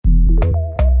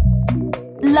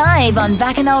Live on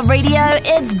Bacchanal Radio,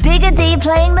 it's Digga D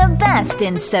playing the best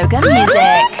in soca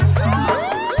music.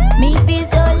 Me feel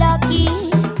so lucky,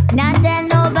 not tell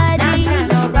nobody.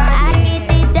 I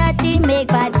get it dirty, make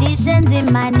partitions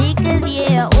in my knickers,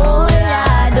 yeah. Oh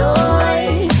Lord,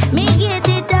 oh. Me get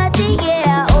it dirty,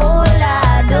 yeah. Oh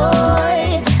Lord,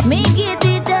 oh. Me get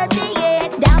it dirty, yeah.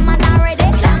 Damn man already,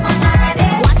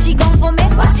 Watch it come for me,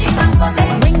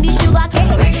 Bring the sugar cane,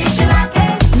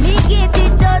 Me get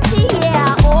it dirty,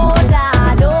 yeah. Oh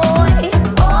Lord, oh.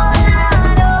 Oh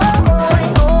Lord, oh.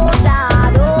 Oh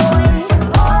Lord, oh.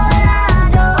 Oh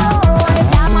Lord, oh.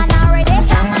 Damn man already,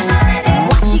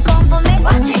 Watch it come for me,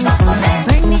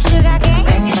 Bring the sugar cane,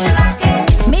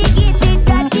 Me get it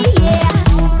dirty, yeah.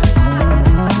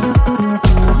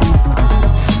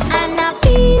 And I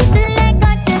feel to let go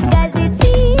to, 'cause it's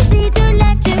easy to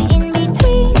let you in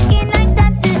between skin like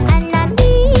that too. And I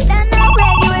need and a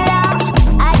regular.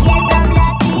 I guess I'm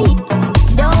lucky.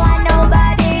 Don't want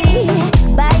nobody,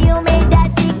 but you made that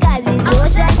tea 'cause it's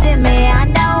ocean to me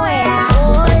underwear.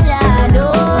 Oh Lord,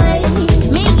 oh.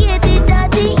 Me get it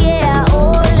dirty, yeah.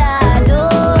 Oh Lord,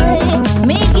 oh.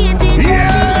 Me get it dirty,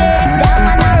 yeah. Damn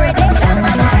man already,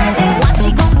 Watch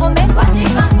it come for me,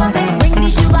 Bring the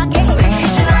sugar cane,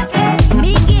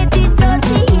 Me get it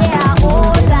dirty, yeah.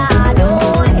 Oh Lord, oh.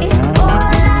 Oh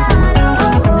Lord, oh.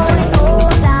 Oh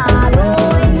Lord, oh.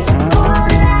 Oh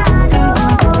Lord,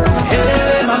 oh.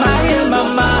 Elele mama, el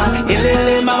mama,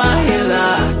 elele mama, ela.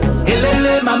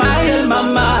 Elele mama, el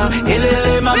mama,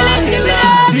 elele mama, ela.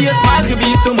 See, your smile could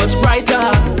be so much brighter,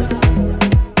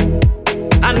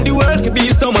 and the world could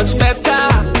be so much better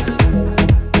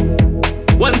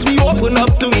once we open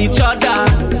up to each other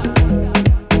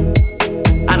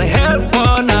and help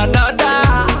one another.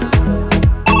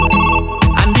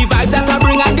 And the vibe that I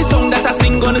bring and the song that I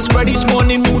sing gonna spread each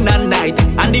morning, noon and night.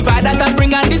 And the vibe that I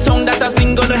bring and the song that I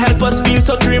sing gonna help us feel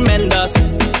so tremendous.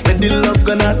 When the love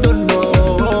gonna don't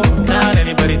know, can't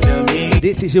anybody tell me?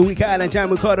 This is your Week Island Jam.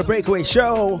 We call the Breakaway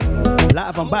Show.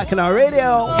 Live on Bacchanal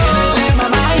Radio. Elele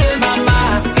mama, el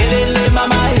mama, elele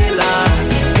mama, ela.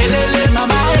 Elele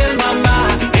mama, el mama,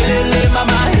 elele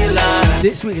mama, ela.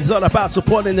 This week is all about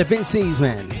supporting the Vincies,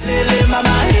 man. Elele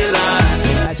mama, ela.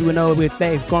 As we know,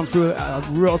 they've gone through a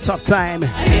real tough time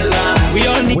We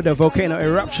all need with the volcano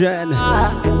eruption.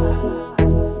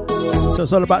 So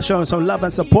it's all about showing some love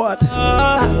and support.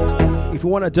 If you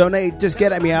want to donate, just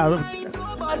get at me. I'll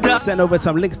send over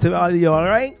some links to all of you, all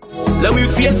right? let we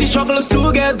face the struggles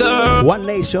together. One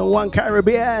nation, one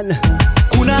Caribbean.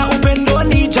 Kuna upendo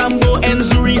ni jambo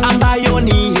enzuri ambayo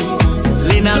ni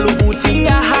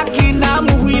linalovutia haki na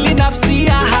muhili nafsi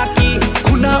ya haki.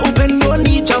 Kuna upendo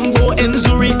ni jambo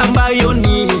enzuri ambayo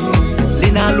ni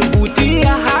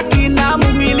linalovutia haki na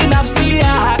muhili nafsi ya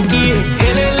haki.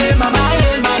 Elele mama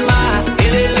el mama,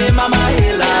 elele mama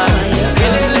ela.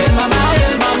 Elele mama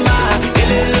el mama,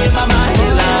 elele mama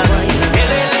ela.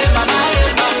 Elele mama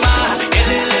el mama,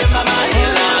 elele mama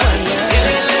ela.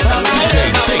 Elele mama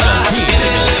el mama.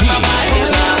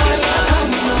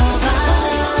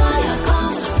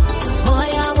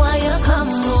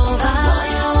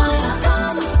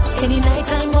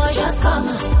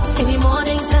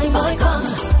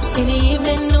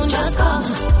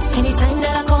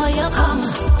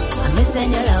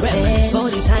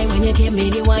 Give me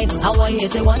the wine, I want you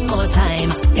to one more time.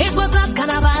 It was last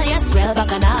carnival, yes, well,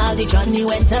 Bacchanal, the journey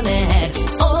went to my head.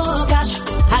 Oh gosh,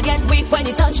 I get weak when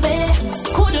you touch me.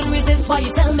 Couldn't resist what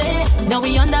you tell me. Now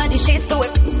we under the shades to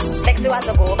it. Next to us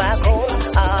to go back home.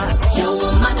 Your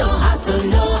woman don't have to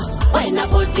know when I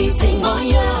put the thing on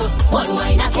you. One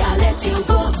wine, I can't let you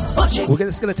go. We're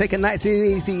just going to take it nice and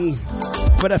easy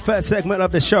for the first segment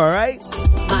of the show, right?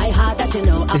 My heart that you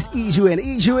know. Just ease you in,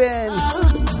 ease you in.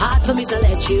 Hard for me to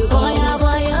let you go. Boy,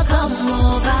 you come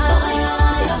over. Boy,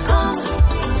 you come.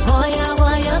 Boy,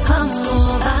 you come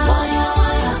over. Boy,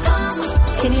 you come.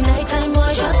 In the nighttime,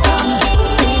 boy, just come.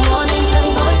 In the morning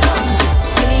time, boy, come.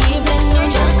 In the evening, you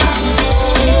just come.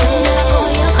 Anytime that I call,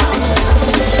 you come.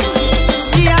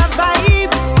 She a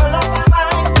vibes.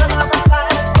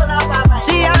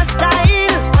 She a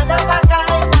style.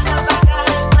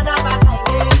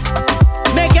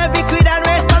 Make every creed and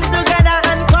race come together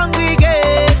and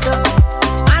congregate.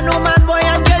 I know my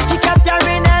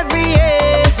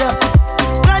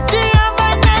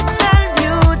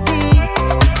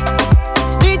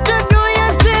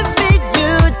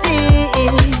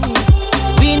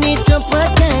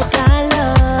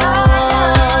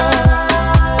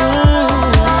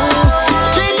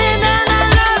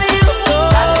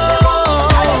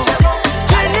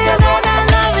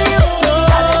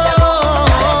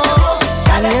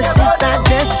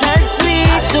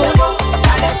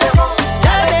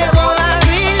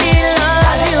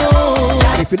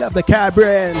If you love the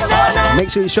Caribbean, make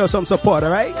sure you show some support,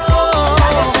 alright?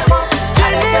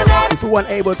 If you weren't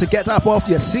able to get up off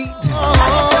your seat,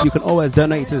 you can always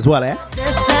donate as well, eh?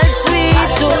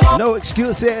 No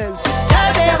excuses. If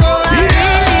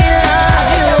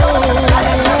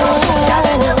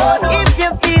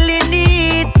you're feeling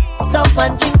it, stop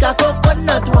and drink a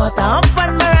coconut water up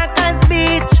on Maracas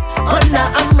Beach. Under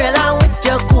umbrella with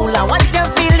your cooler, what you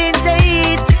feeling to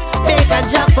eat? Make a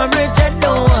job from rich and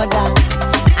no other.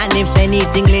 And if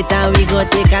anything later, we go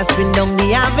take a spin down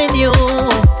the avenue.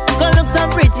 Go look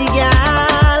some pretty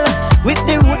girl with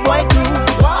the wood boy crew.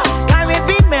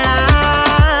 Caribbean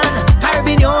man,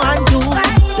 Caribbean your hand too.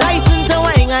 License to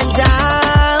wine and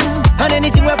jam, and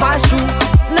anything we pass through.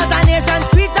 Not a nation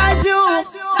sweet as you.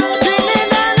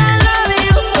 Trinidad, I love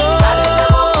you so.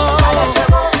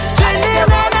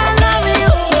 Trinidad, I love you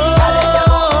so.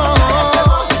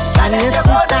 And your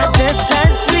sister just as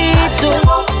sweet too.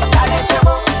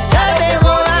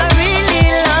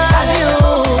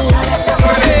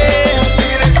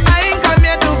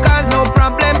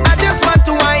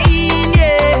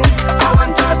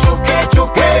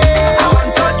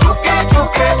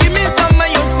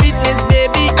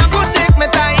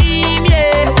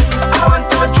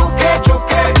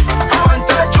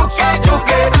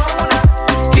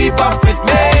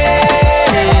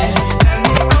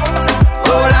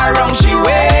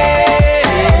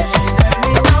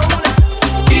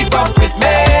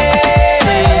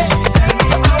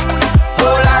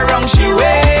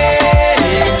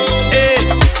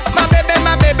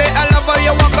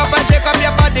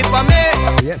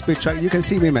 Yes, big truck, you can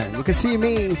see me, man. You can see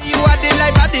me. You are the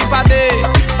life of the party.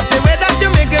 The way that you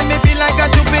making me feel like a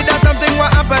stupid, that something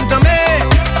what happened to me.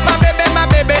 My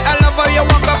baby, I love how you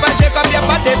walk up and shake up your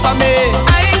body for me.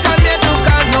 I ain't come here to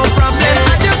cause no problem.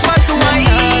 I just want to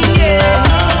wine, yeah.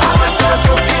 I want to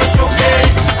choke it.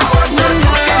 I want to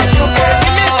choke it.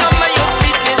 Give me some of your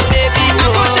sweetness, baby. I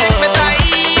will take my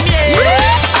time, yeah.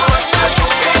 I want to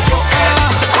choke it.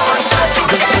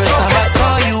 The first time I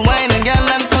saw you whining,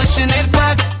 girl, and pushing it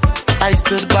back, I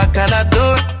stood back and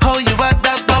adored how you had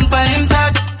that bumper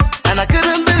intact. And I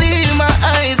couldn't believe my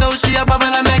eyes, how she a bubble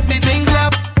and make me think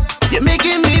clap. You're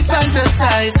making me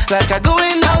fantasize, like I'm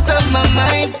going out of my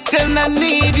mind. Girl, I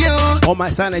need you. All my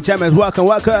silent jammers,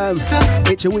 welcome.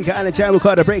 It's your weekend and jam. We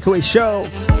call the Breakaway Show.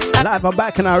 Live and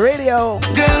back on our radio.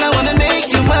 Girl, I wanna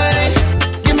make you mine.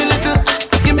 Give me little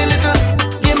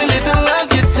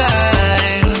of your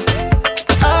time.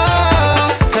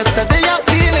 Oh, cause today I'm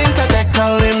feeling, cause they're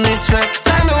calling me stress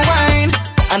and wine.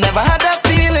 I never had a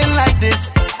feeling like this.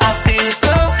 I feel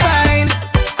so fine.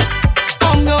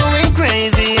 I'm going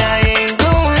crazy, I ain't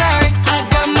gonna lie. I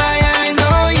got my eyes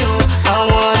on you. I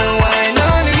wanna wine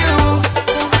on you.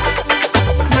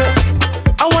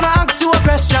 I wanna ask you a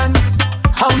question.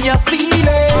 How you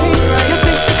feeling? You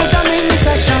think you could jam in the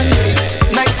session?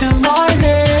 Night till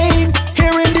morning,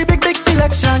 hearing the big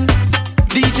selection.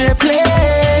 DJ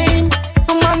playing,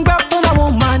 a man grab on a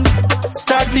woman,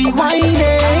 start the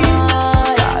whining.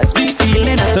 Cause we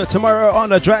feeling it. So tomorrow on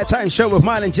the Drive Time Show with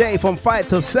Mine and Jay from 5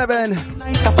 till 7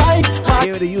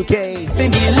 here in the UK.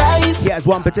 He has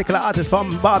one particular artist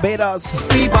from Barbados.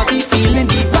 Everybody feeling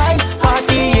the vibes,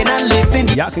 partying and living.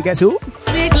 Y'all can guess who?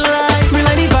 Sweet life, we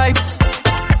like the vibes.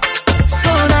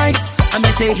 So nice, I'm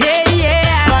gonna say hey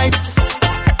yeah. Vibes,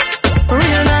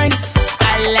 real nice.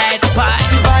 I like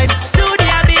vibes.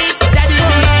 Studio beat, that's so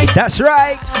nice. That's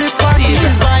right. This party is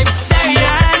vibes.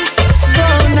 So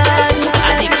nice.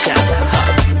 Addiction.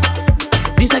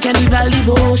 This a carnival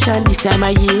devotion. This time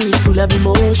of year is full of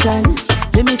emotion.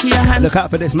 Let me see your hand. Look out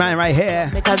for this man right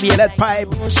here. Lead Pipe.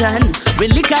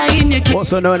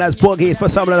 Also known as Boogie for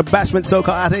some of the Bashment soca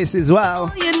artists as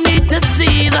well. You need to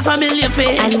see the familiar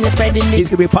face. And you're spreading it. He's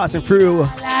going to be passing through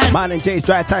Mine and Jay's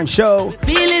Drive Time Show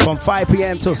from 5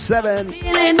 p.m. till 7.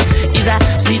 Feeling is a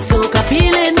sweet soca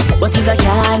feeling, but it's a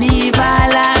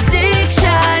carnival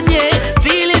addiction, yeah.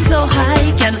 Feeling so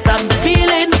high, can't stop the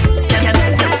feeling.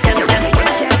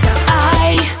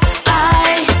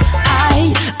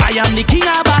 I am the king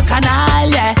of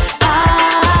Bacchanal, yeah.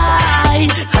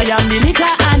 I am the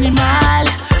liquor animal.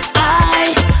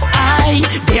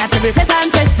 They are every fete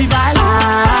and festival.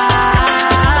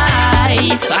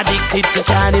 Addicted to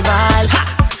carnival. Ha!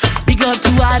 Big up to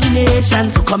all the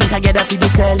nations who come together for the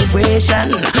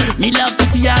celebration. Me love to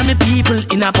see all my people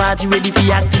in a party ready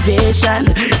for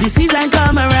activation. The season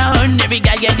come around, every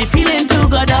guy get the feeling to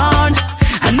go down.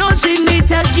 I know she need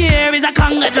to gear is a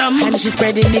conga drum, and she's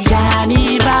spreading the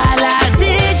carnival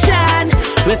addiction.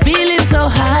 We're feeling so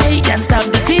high, can't stop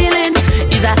the feeling.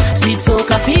 It's a sweet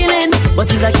soca feeling,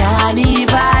 but it's a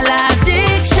carnival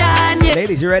addiction, yeah.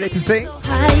 Ladies, you ready to sing?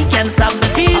 I can't stop the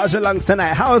feeling. How's your lungs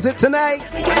tonight? How is it tonight?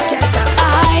 I can't stop.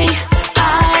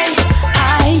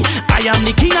 I am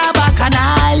the king of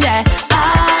Bacchanal, yeah.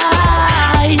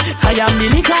 I am the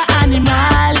liquor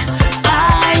animal.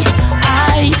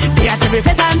 They are to be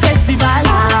fed and festival.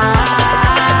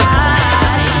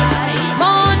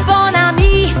 Mon bon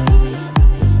ami,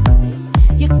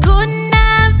 you couldn't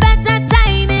have better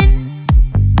timing.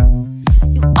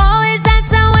 You always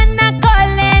answer when I'm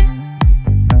calling.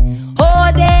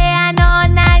 All day and all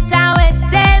night I'm with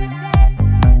them.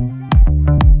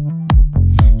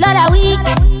 Lord, a week,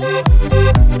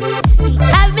 he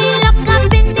have me locked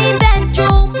up in the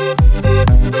bedroom.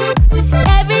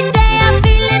 Every day I'm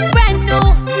feeling brand new.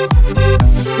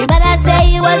 Me mother say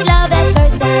it was love at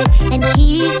first sight, and he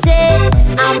said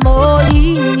I'm all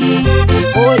he needs.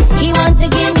 Oh, he want to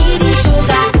give me the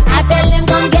sugar. I tell him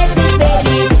come get it,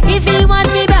 baby. If he want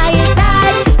me by his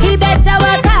side, he better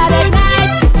work hard at night.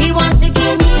 He want to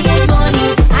give me his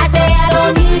money. I say I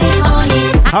don't need it, honey.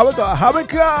 How it go? How it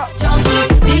go? Junkie,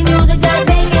 the music does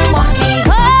make him want me.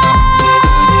 Oh,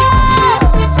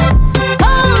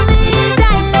 hold me,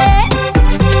 darling.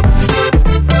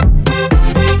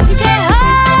 He said,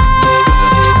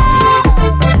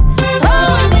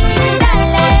 hold me,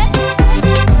 darling.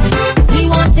 He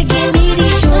want to give me the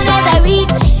sugar as I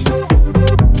reach.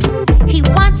 He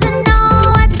want to know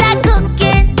what I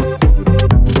cooking.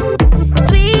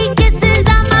 Sweet kisses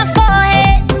on my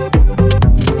forehead.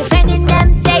 The friend in them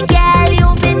say, girl,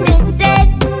 you've been missing.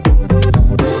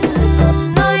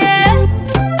 Oh yeah.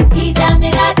 He tell me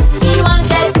that he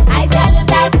wanted. I tell him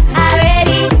that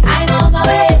already. I'm on my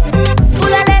way. Ooh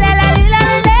la la la la la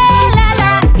la la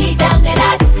la. He tell me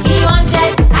that he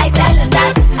wanted. I tell him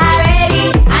that already.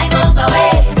 I'm on my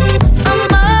way.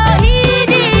 I'm all he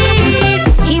needs.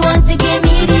 He want to give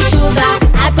me the sugar.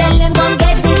 I tell him come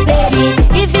get it, baby.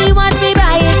 If he want me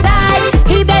by his side,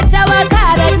 he better work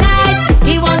hard at night.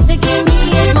 He want to give me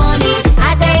his money.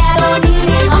 I say I don't need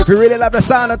it. If you really love the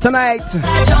sound of tonight,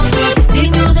 Junkie, the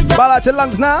music does ball out your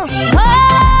lungs now.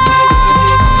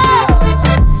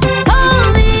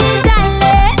 hold me,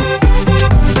 darling.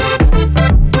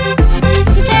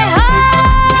 He said,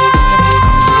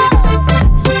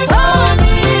 hold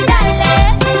me,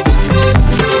 darling.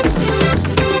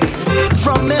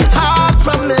 From the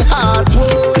heart,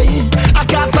 boy. I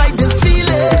can't fight this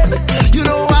feeling. You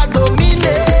know I don't mean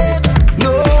it.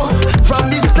 No, from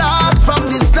the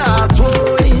start,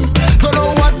 boy. Don't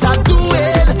know what I'm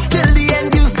doing. Till the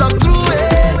end you stuck through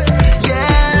it.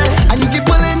 Yeah, and you keep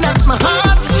pulling at my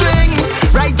heartstring.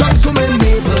 Right down to my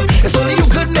navel. It's only you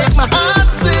could make my heart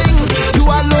sing. You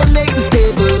alone make me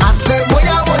stable. I say,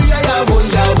 boya, boya, ya,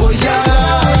 boya, boya.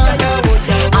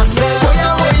 I say, boya,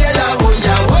 boya, ya,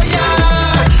 boya, boya.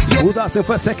 Who's asking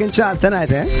for a second chance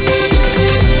tonight, eh?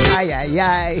 Aye, aye,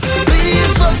 aye.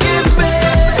 Please forgive me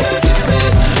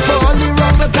for all the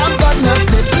wrong that I've done. I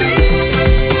say,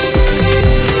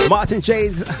 please, Martin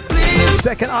J's please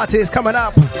second artist coming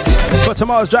up for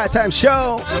tomorrow's Drive Time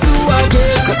show. do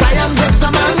again. 'Cause I am just a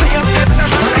man.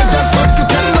 I just hope you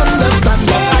can understand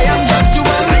that I am just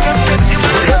human.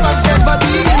 Never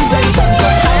the intention.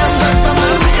 'Cause I am just a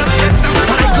man.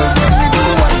 I could only do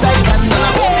what I can. And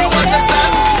I hope you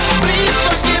understand. Please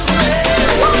forgive me.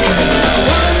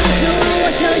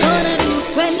 What you gonna do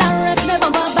when the rest never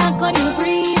bump back on you?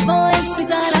 Free boys,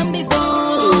 sweeter than before.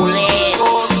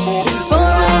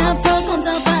 Before I have to come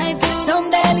to five, some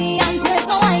belly and take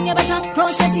no wine. You better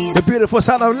cross your teeth. The beautiful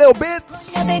sound of Little Bits.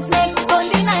 Your big snake on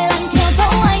the island. Can't go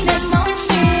wine and on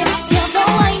me. Can't go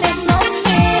wine and on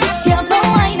me. Can't go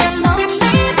wine and on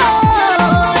me,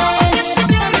 boy.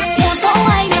 Can't go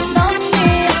wine and on me.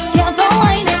 Can't go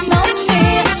wine and on me.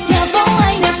 Can't go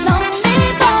wine and on me,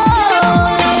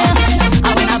 boy.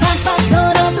 I wanna back, so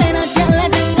don't play no chill,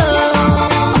 let it go.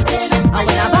 I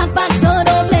wanna back, so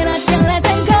don't play no chill, let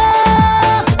it go.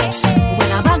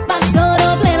 When I back, so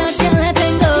don't play no chill, let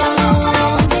it go.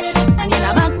 And in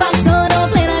a back, so don't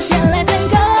play no chill, let it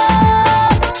go.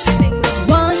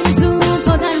 1, 2,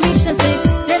 total reach the 6.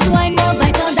 This wine more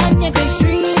vital than your great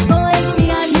street boys. Me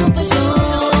and you for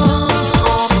sure.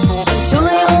 Show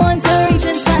you want to reach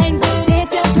inside.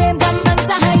 State your claim, come back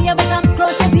to high. You better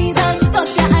cross your T's and dot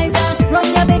your I's and run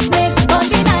your big snake on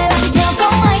the island. Can't go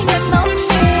whining on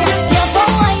me. Can't go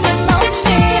whining on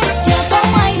me. Can't go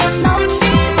whining on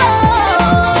me,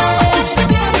 boy.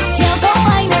 Can't go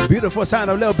whining, Beautiful sound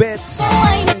of Little Bits.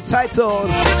 whining, Entitled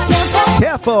can't go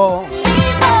Careful.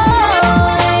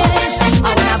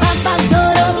 I wanna back, so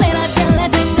don't play no chill,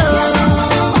 let it go.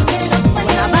 I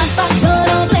wanna back, so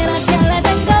don't play no chill, let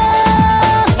it go.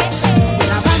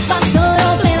 I wanna back, so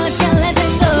don't play no chill, let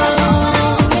it go.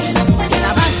 I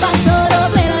wanna back, so don't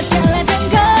play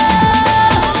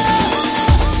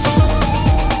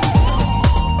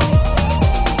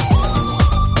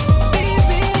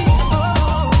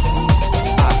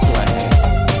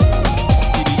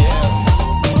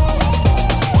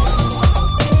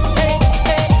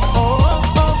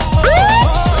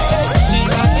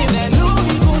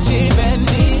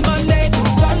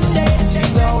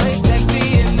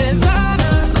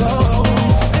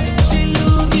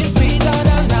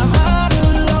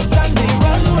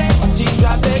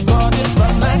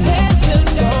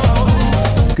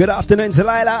Good afternoon,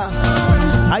 Delilah.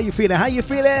 How you feeling? How you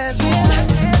feeling?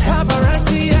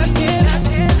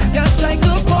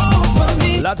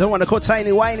 Lot don't want to call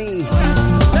Tiny Whiny.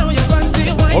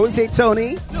 What we say,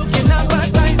 Tony?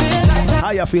 How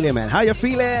you feeling, man? How you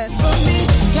feeling?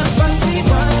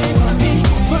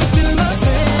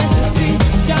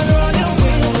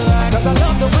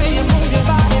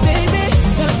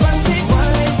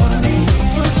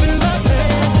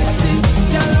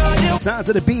 Sounds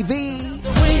of the BV.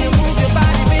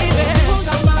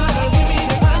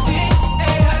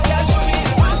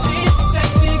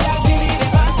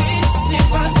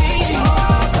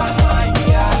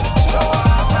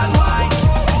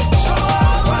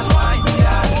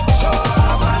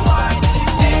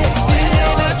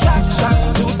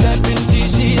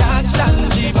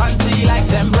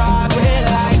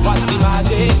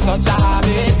 Such a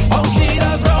habit. Oh, she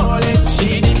does roll it.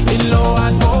 She dip it low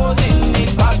and goes in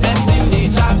these problems in the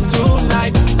chat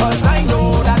tonight. Cause I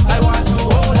know that I want to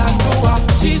hold on to her.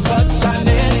 She's such an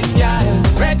Ellis gal.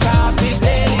 Red carpet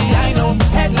daily, I know.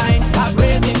 Headlines, top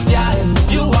ratings gal.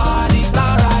 You are the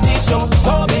star of the show.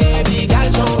 So baby, gal,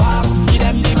 show up. Give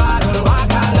them the battle, walk,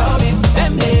 I love it.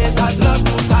 Them haters love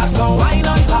to talk, so why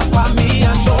not top on me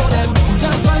and show them. The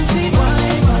fancy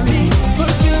wine for me.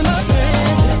 Fulfill my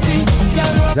fantasy.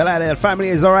 Zalada, the family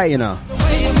is alright, you know.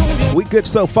 We good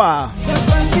so far.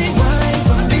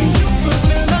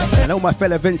 I know my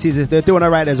fellow Vinces is they're doing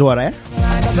alright as well, eh?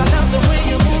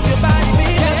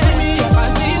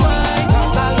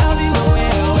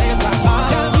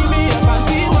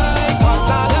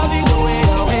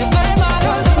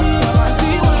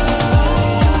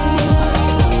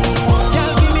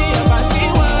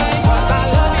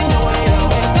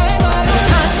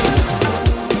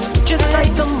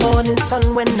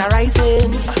 Sun when I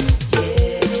rising,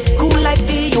 cool like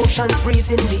the ocean's breeze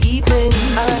in the evening,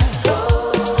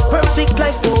 perfect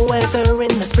like the weather in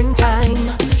the springtime.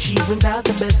 She brings out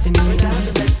the best in me.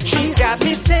 She's got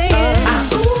me saying,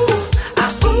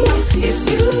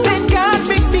 it's you. It's got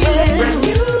me feeling brand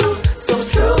new, so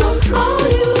true, all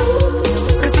you.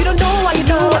 Cause you don't know why you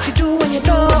do what you do when you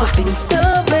do most things to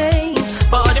me,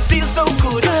 but it feels so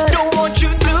good. Don't want you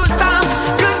to stop,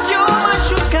 cause you're my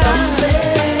sugar.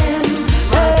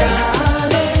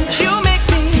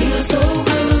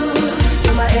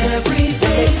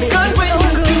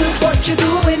 You're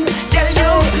doing,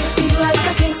 girl, you feel like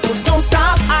a king, so don't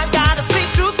stop. I got a sweet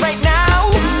tooth right now,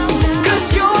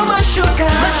 cause you're my sugar,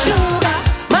 my sugar,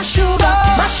 my sugar,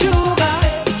 my sugar,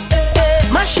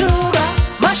 my sugar,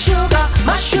 my sugar,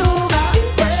 my sugar,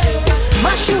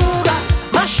 my sugar,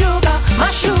 my sugar, my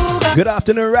sugar. Good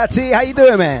afternoon, Ratty. How you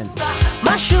doing, man?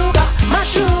 My sugar, my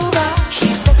sugar.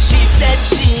 She said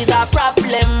she's a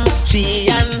problem. She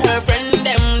and her friend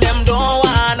them don't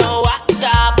want no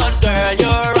WhatsApp, but girl,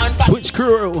 you're on Twitch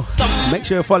crew. Make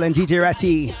sure you're following DJ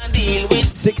Ratty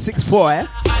 664, eh?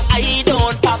 I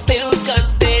don't pop pills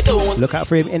cause they don't. Look out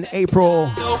for him in April.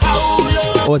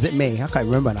 Or was it May? I can't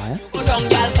remember now, eh?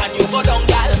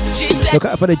 Look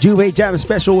out for the Juve Jam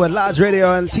special with Large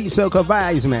Radio and Team Circle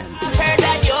Vibes, man.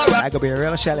 That could be a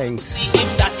real shellings.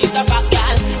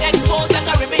 Expose the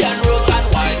Caribbean roads and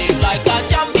wind it like a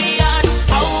champion.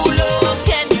 How low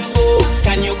can you go?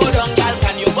 Can you go down, gal?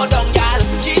 Can you go down, gal?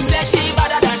 She says she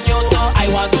better than you, so I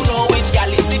want to know which gal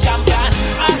is the champion.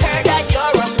 I heard that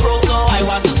you're a pro, so I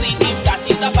want to see if that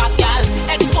is a back gal.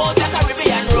 Expose the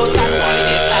Caribbean roads and wind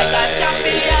it like a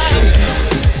champion.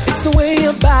 It's the way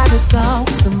your body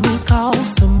talks to me,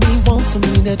 calls to me, wants to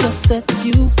me, that just set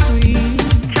you free.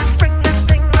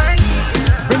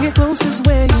 Bring it closest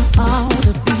where you ought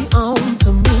to be on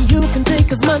to me. You can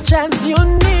take as much as you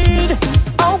need.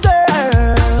 Oh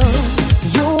girl,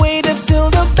 you waited till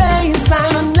the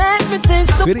baseline and let me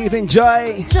taste the. Good evening,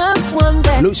 Joy. Just one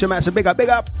day. Lucia Master, big up, big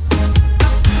up.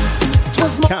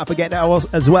 Can't forget that was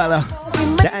as well.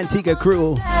 The Antigua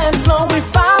crew.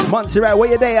 Montserrat, where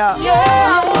you there?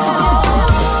 Yeah.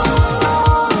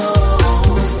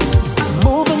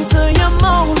 Moving to your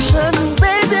motion,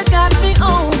 baby, got me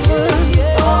over.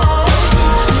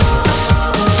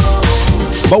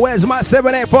 But where's my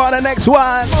 7-8 for the next one?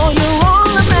 Oh, you're all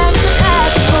the man to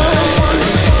ask for.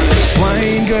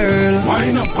 Wine girl,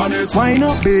 wine up on it, wine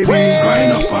up baby,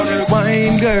 grind up on it.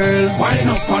 Wine girl, wine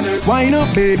up on it, wine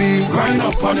up baby, grind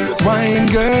up on it. Wine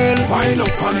girl, wine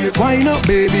up on it, wine up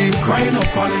baby, grind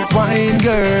up on it. Wine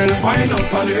girl, wine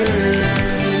up on it.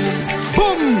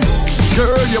 Boom,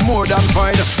 girl, you're more than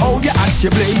fine. Oh, you're at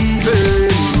your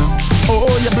blazing. Oh,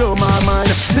 you blow my mind.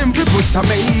 Simply put,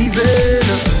 amazing.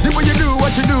 The way you do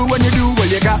what you do when you do, well,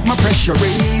 you got my pressure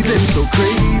raising. So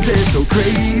crazy, so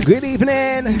crazy. Good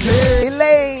evening,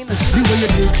 Elaine. The way you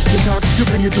do, you talk, you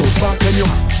bring it up back and you.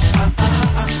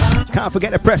 Can't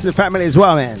forget the Preston family as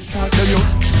well, man. Yeah,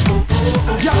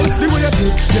 the way you do,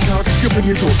 you talk, you bring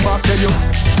it up back and you.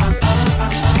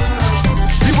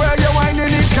 The way you're whining,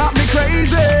 it got me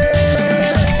crazy.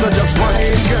 So just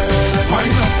whine, girl.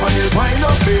 Whine up on it, whine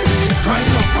up, baby.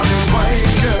 Whine up on it,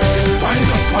 whine, girl. Whine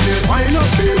up on it, whine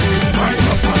up, baby. Whine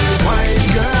up on it, whine,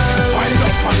 girl. Whine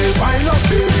up on it, whine up,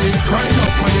 baby. Whine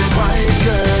up on it, whine,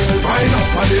 girl. Whine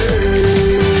up on it.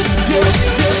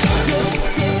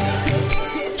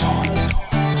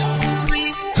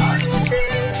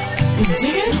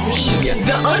 DNT,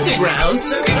 the Underground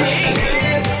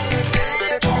Circuit.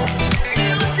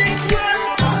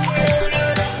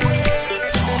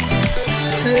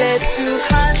 Let two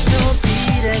hearts no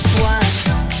beat as one.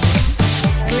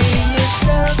 Free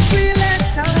yourself, relax,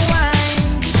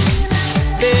 unwind.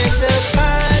 There's a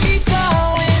party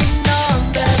going on,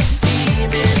 the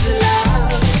theme is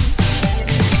love.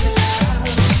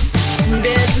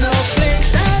 There's no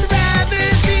place I'd rather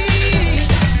be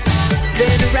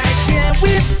than right here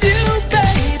with you,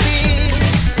 baby.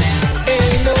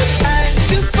 Ain't no time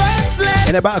to fuss, let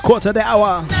In about a quarter of the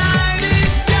hour,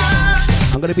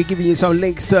 I'm going to be giving you some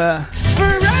links to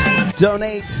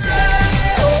donate.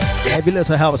 Every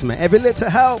little helps, man. Every little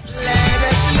helps.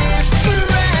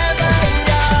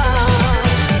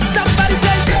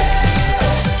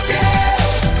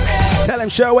 Tell him,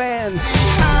 Showan.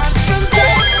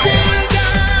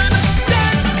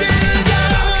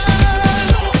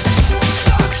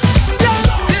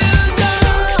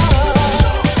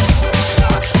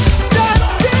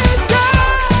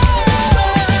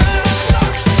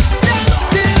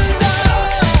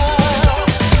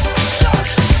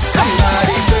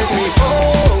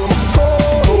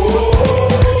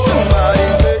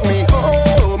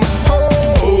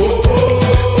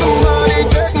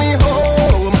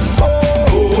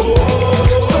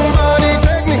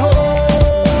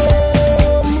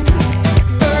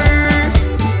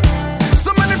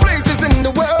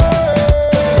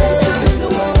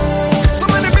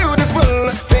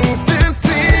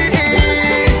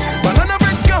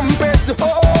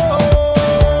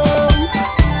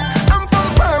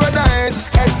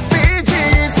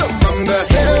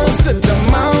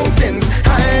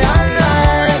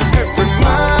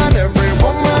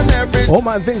 Oh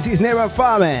man, Vincey's near and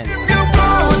far, man.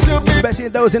 Especially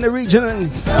those in the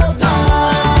regions.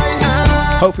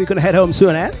 Hopefully, you can head home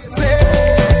soon, eh? This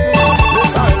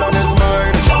island is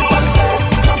mine. Jump and say,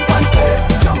 jump and say,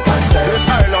 jump and say. This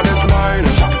island is mine.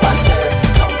 Jump and say,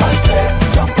 jump and say,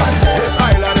 jump and say. This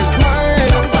island is mine.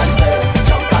 Jump and say,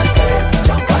 jump and say,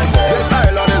 jump and say. This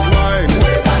island is mine.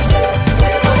 Wait and say,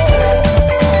 wait and say.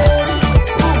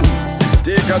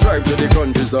 Take a drive to the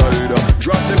countryside.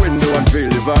 Drop the window and feel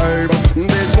the vibe.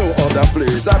 There's no other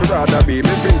place I'd rather be.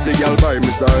 Me Vincy girl by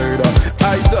my side.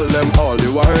 I tell them all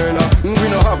the while, we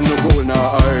don't have no gold nor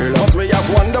oil, but we have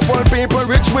wonderful people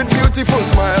rich with beautiful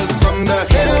smiles. From the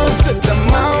hills to the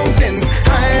mountains,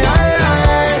 high, high,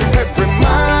 high. Every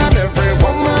man, every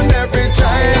woman, every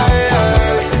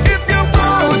child. If you're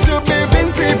proud to be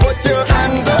Vincy, put your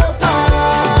hands up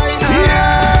high.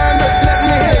 Yeah, let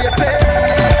me hear you say,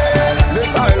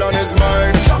 this island is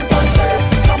mine. Jump and say,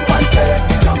 jump and say,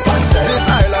 jump and say. This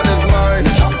island is mine.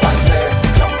 Jump and say,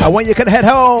 jump and say. And when you can head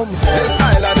home. This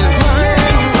island is mine.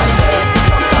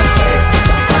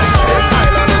 This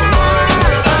island is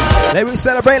mine. Let me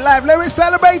celebrate life. Let me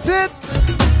celebrate it.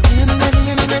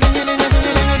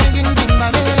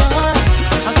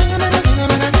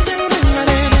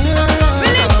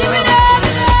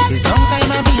 It's long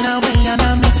time I've been away and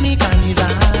I miss me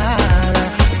carnival.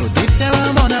 So this year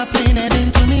I'm gonna play it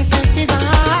into me festival.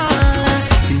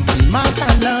 Vincy Mas, I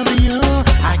love you.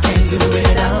 I can't do it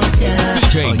without you.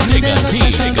 DJ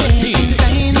Digga D.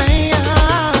 Inside my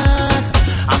heart.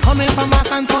 I'm coming from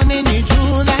Mas and fun in the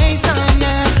July sun.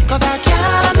 Cause I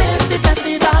can't miss the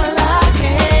festival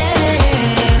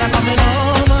again. I'm coming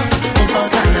home for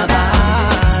carnival.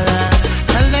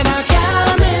 Tell them I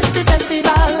can't miss the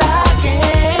festival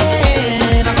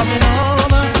again. I'm coming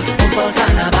home for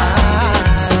carnival.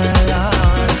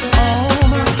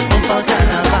 Home for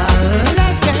carnival.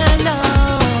 Let them know.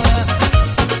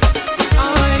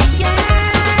 Oh yeah.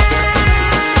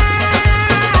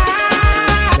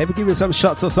 Let me give you some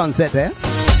shots of sunset there.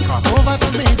 Cross over to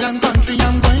Bajan country,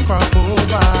 I'm going crop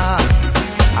over.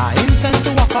 I intend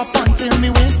to walk up until me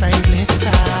waistline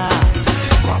blister.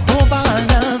 Crop over, I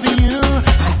love you.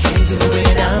 I can't do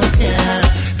without you.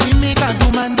 See me got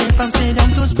woman day from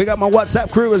stadium to Big up my WhatsApp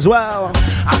crew as well.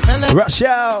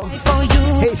 Rochelle,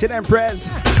 Haitian Empress,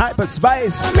 Hyper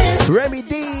Spice, Remy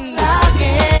D,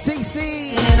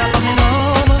 CC.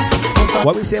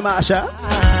 What we say, Marsha?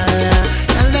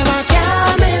 Tell them I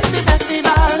can't miss the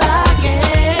festival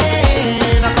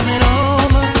again. I'm coming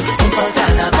home for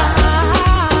Carnival.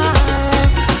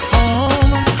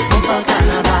 Home for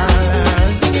Carnival.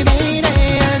 Sing it, baby.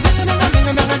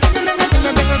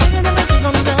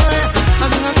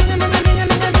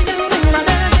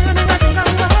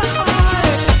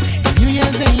 It's New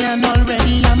Year's Day and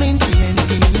already I'm in TNT.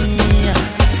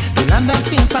 The land of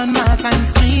steep and mass and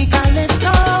sweet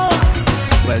calypso.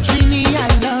 Well, Trini, I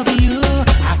love you. I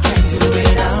can't do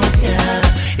without you.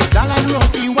 It's dal and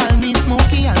roti while me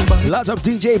smoky and bun. Lots of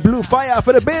DJ Blue Fire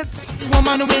for the bits.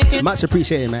 Woman waiting. Much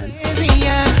appreciated, man.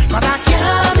 Cause I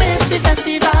can't miss the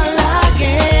festival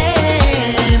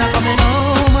again. I'm coming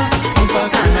home for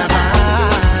Carnival.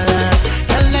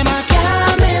 Tell them I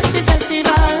can't miss the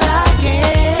festival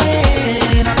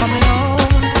again. I'm coming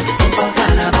home for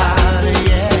Carnival,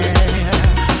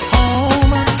 yeah.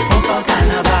 Home for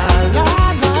Carnival.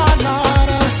 Lord, Lord, Lord.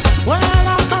 Well,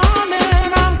 I'm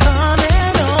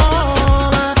coming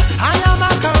home. I am a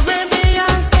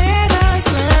Caribbean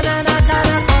citizen and I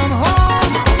gotta come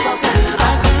home. I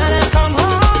gotta come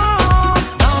home.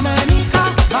 Dominica,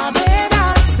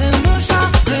 Barbados, St. Lucia,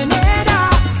 Grenada.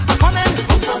 I'm coming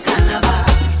for Carnival.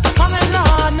 I'm coming,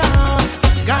 Lord, now.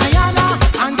 Guyana,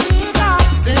 Antigua,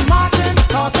 St. Martin,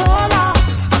 Tortola.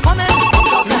 I'm coming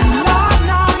for Carnival,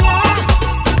 now, yeah.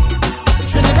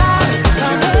 Trinidad,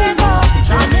 Tobago,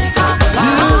 Jamaica,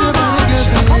 Bahamas.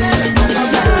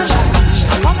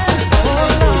 I'm coming, oh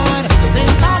Lord.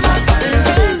 St. Thomas, St.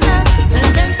 Vincent, St.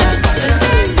 Vincent, St.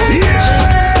 Vincent.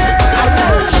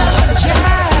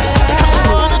 I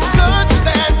wanna touch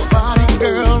that body,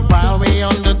 girl, while we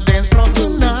on the dance floor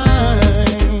tonight.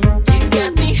 You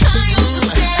got me high on the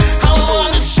dance floor. I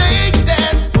wanna shake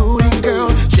that booty, girl,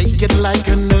 shake it like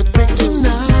an earthquake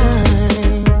tonight.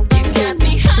 You got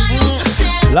me high on the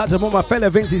dance Lots of all my fellow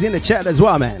Vinces in the chat as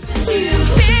well, man.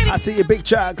 I see you, Big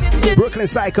Chuck, Brooklyn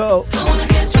Psycho. I wanna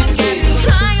get with you,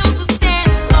 high on the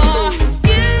dance floor.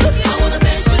 I wanna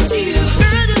dance with you.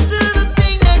 Girl, just do the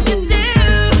thing that you do.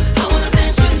 I wanna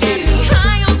dance with you,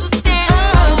 high on the dance I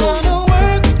floor. wanna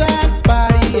work that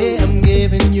body, yeah, I'm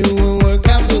giving you a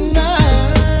workout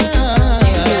tonight.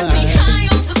 Get me high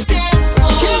on the dance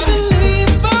floor. Can't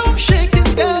believe I'm shaking,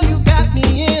 girl, you got me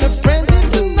in a frenzy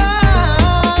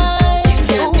tonight.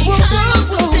 Get me high on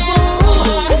the dance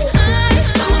floor.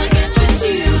 I wanna get with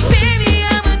you, baby.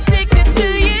 I'm addicted to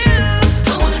you. I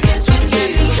wanna get with you,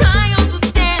 high on the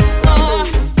dance floor.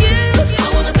 I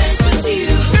wanna dance with you.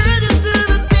 Girl, just do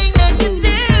the thing that you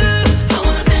do. I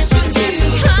wanna dance with you,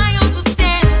 high on the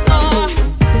dance floor.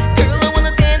 Girl, I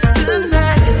wanna dance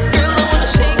tonight. Girl, I wanna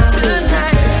shake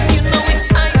tonight. You know it's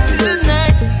tight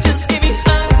tonight. Just give me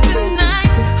hugs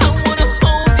tonight. I wanna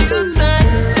hold you tight.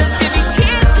 Just give me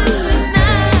kisses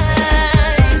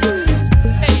tonight.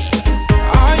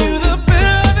 Are you the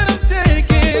pill that I'm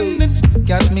taking? It's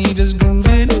got me just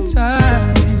grooving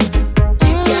inside.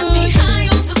 Get me high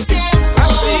on the dance I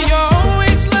floor. see your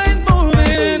waistline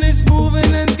moving, it's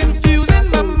moving and confusing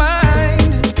my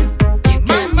mind.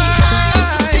 My mind.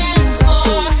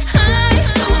 I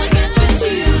wanna get with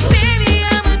you, baby.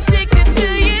 I'm addicted to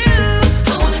you. I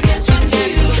wanna get with you,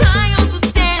 high on the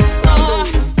dance floor.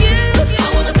 I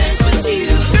wanna dance with you.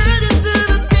 Girl, just do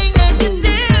the thing that you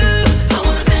do. I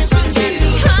wanna dance with you,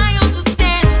 high on the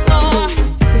dance floor.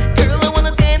 Girl, I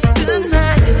wanna dance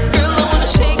tonight. Girl, I wanna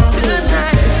shake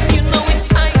tonight. You know it's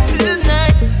tight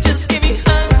tonight. Just give me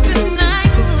hugs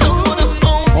tonight. I wanna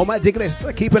hold All my diggers,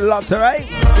 keep it locked, alright?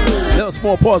 Little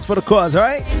small pause for the cause,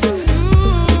 alright?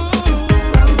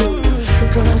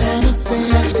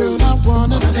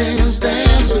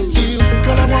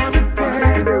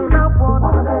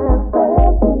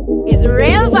 It's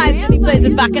real vibes in the place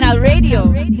with Bacchanal Radio,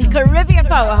 the Caribbean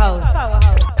powerhouse.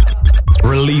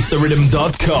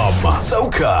 ReleaseTheRhythm.com.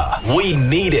 Soca, we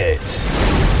need it.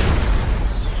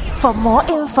 For more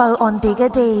info on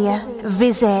Digga D,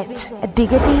 visit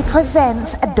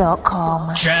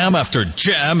diggadpresents.com. Jam after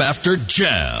jam after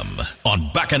jam on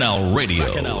Bacchanal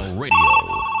Radio.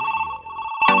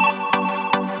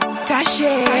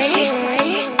 Tashe.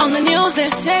 On the news they're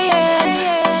saying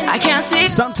I can't see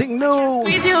Something new.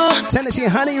 squeeze you. Tennessee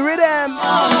Honey Rhythm.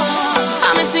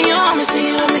 I'm missing you, I'm missing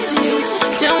you, I'm missing you.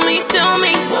 Tell me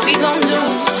what we gon' do.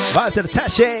 Vibes of the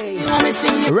Tashe. I'm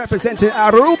missing you. Representing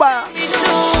Aruba.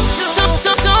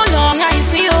 So long I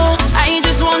see you. I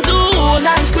just want to hold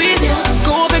and squeeze you.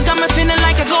 Go big, got me feeling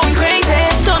like I'm going crazy.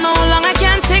 Don't know how long I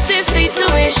can take this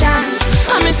situation.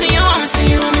 I'm missing you, I'm missing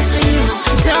you, I'm missing you.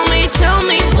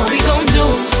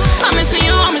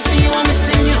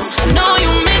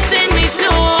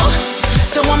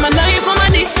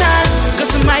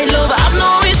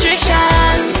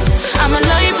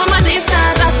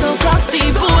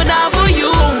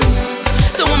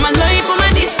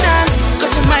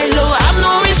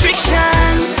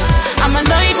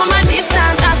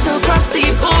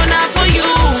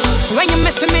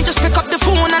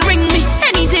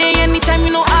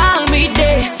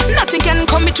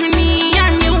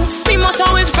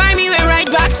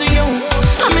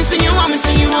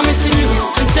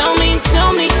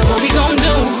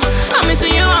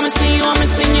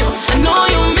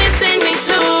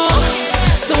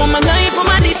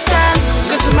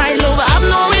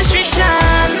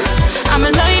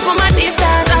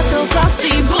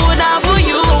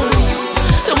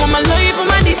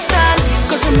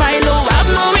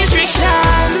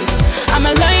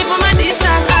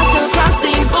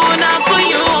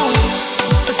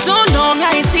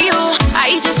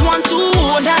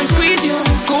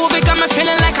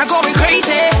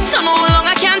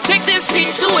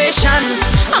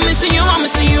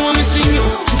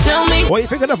 What do you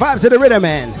think of the vibes of the rhythm,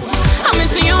 man? I'm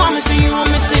missing you, I'm missing you,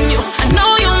 I'm missing you. I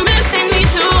know you're missing me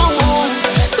too.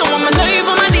 So I'ma love you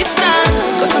from a distance.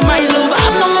 Cause of my love, I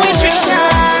have no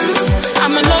restrictions.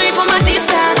 I'ma love you from a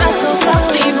distance. I still cross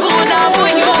the border for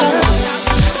you.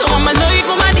 So I'ma love you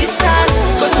from a distance.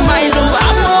 Cause of my love, I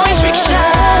have no restrictions.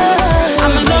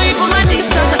 I'ma love you from a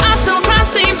distance. I still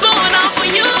cross the border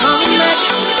for you.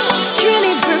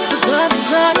 Trinity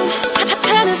Productions,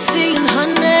 Tennessee and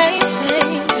honey.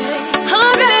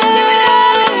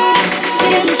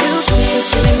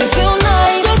 She make me feel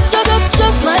nice,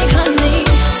 just like honey.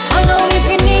 I'll always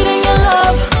be needing your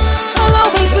love. I'll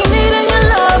always be needing your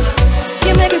love.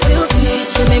 You make me feel sweet,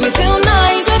 you make me feel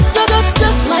nice,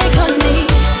 just like honey.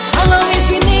 I'll always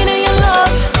be needing your love.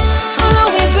 I'll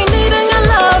always be needing your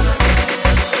love.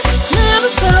 Never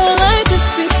felt like this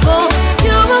before.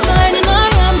 You were mine and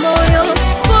I am loyal.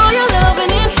 For your love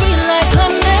and it's sweet like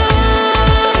honey.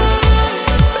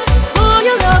 For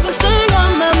your love and stay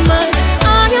on my mind.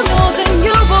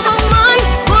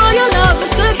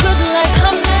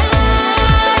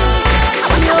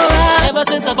 Ever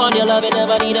since I found your love, I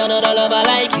never need another lover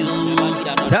like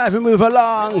you. Time to move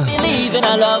along. Believe in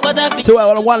a love, but I feel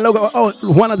to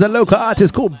one of the local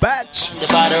artists called Batch. the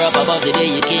father up above the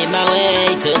day you came my way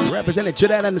to representing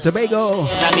Trinidad and Tobago.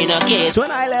 I mean, okay,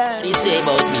 Twin Island. They say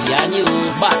about me and you,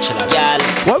 bachelor girl.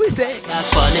 What we say? Back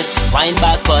on it, wind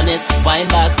back on it, wind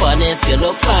back on it. You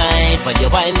look fine, but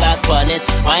you wind back on it,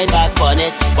 wind back on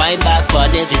it, wind back on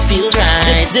it. It feels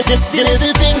right. The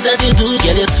little things that you do,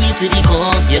 girl, you're sweet to the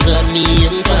core. You got me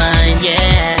inclined,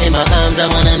 yeah. In my arms, I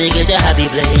wanna make it your happy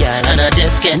place, and I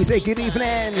just can't. We say good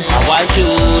evening. I want you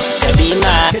to be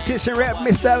mine. Petition rep,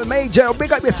 Mr. Major.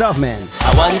 Big up yourself, man.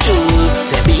 I want you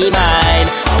to be mine.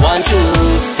 I want you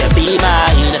to be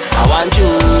mine. I want you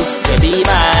to be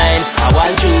mine. I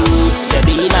want you to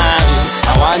be mine.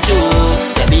 I want you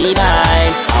to be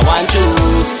mine. I want you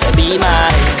to be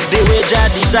mine. The way I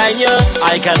design you,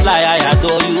 I can't lie, I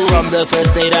adore you. From the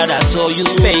first day that I saw you,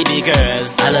 baby girl.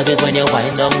 I love it when you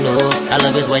wind down low. I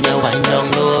love it when you wind down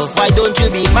low. Why don't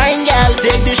you be mine, girl?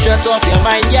 Take the stress off your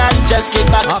mind, girl. Just kick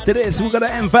back. After this, we're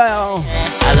gonna unveil.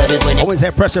 I love it when you always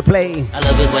have pressure play. I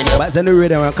love it when you. That's a new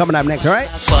rhythm coming up next, alright?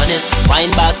 On it,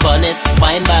 wind back on it,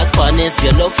 wind back on it.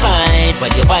 You look fine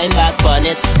when you wind back on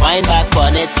it, wind back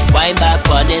on it, wind back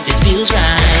on it. It feels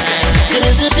right. The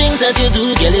little things that you do,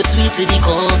 girl, is sweet to the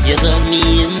core. You got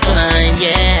me inclined,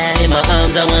 yeah. In my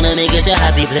arms, I wanna make it your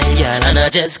happy place, girl, and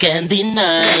I just can't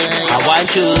deny. I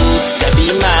want you to be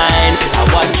mine. I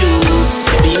want you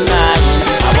to be mine.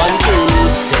 I want you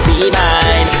to be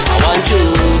mine. I want you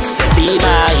to be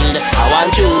mine. I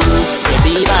want you to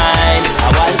be mine. I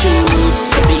want you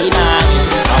to be mine.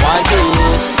 I want you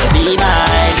to be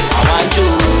mine. I want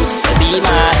you to be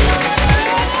mine.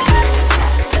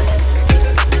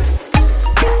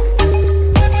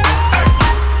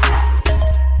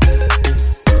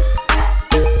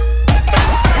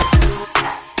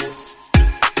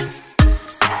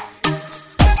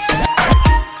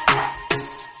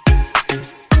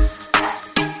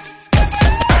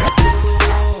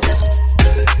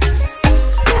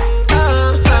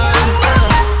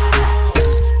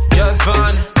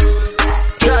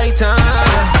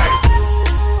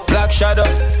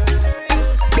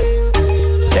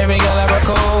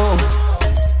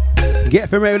 Get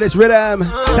familiar with this rhythm.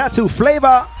 Tattoo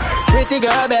flavor. Pretty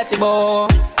girl, Betty Boy.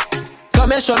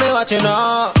 Come and show me what you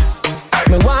know.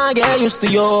 Me wanna get used to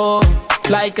you.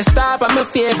 Like a star on my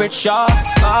favorite show.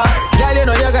 Girl, you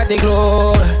know you got the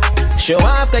glow. Show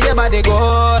off cause your body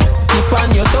good. Keep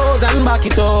on your toes and back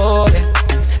it up.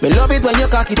 Me love it when you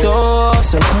cock it up.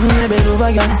 So come here, bend over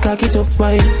and cock it up,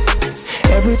 wine.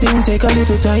 Everything take a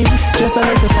little time. Just a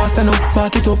little fast and up,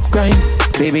 back it up, grind.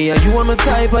 Baby, are you on my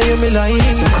type, are you me like?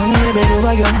 So come here, bend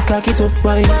over and cock it up,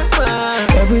 wine.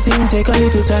 Everything take a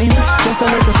little time. Just a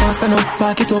little fast and up,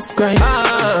 back it up, grind.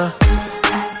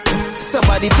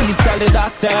 Somebody please call the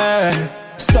doctor.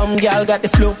 Some gal got the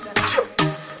flu.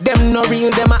 Them no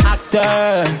real, them a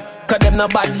actor. Cause them no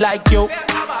bad like you.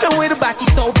 And with a body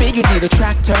so big, you need a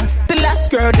tractor. The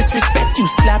last girl disrespect, you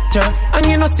slapped her. And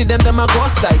you know see them a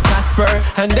ghost like Casper.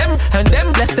 And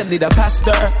them blessed them did a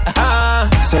pastor.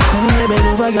 So come here, bend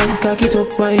over and cock it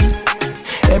up, wine.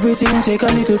 Everything take a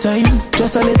little time.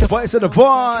 Just a little voice of the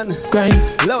Vaughn. Grind.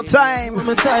 Little time. I'm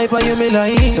a type of you me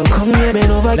like. So come here,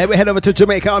 bend over. Then we head over to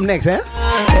Jamaica up next, eh?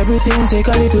 Everything take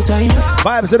a little time.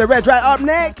 Vibes of the Red Right up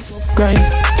next. Grind.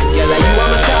 Yeah, like you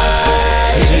want my time.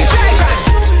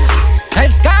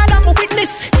 As God, I'm a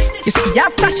witness. You see, I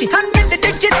flashy hand with the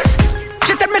digits.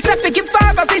 She tell myself to give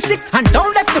five a visit. And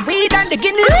don't left the weed and the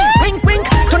Guinness. Wink, wink.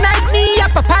 Tonight, me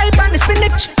up a pipe and the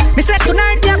spinach. Me said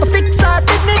tonight, we have a fix our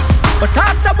business. But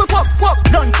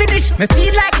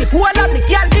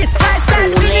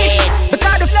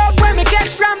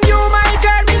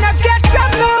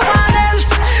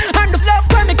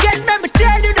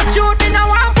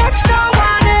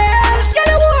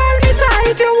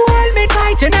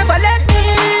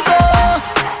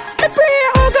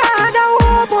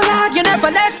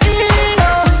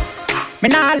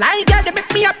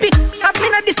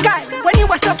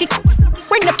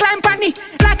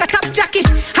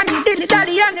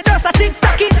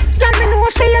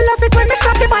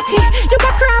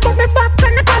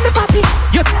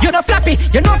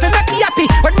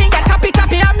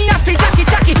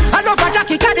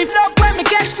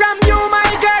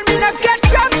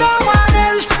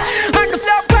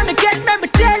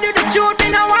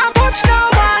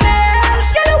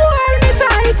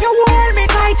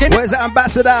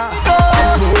Ambassador.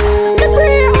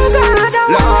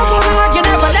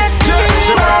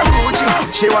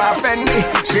 She want Fendi,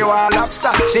 she want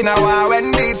lobster, she now want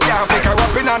Wendy's. Can't pick her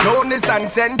up in a notice and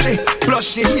sentry. Plus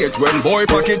she hate when boy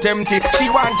pocket empty. She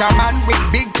want a man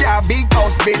with big car, big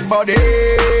house, big body.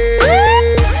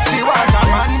 She want a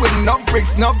man with enough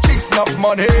bricks, enough chicks, enough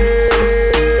money.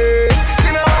 She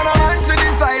now want a man to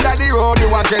the side of the road, you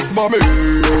want dress mommy. She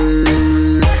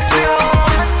now want a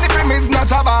man if him is not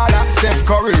a baller, Steph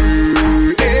Curry.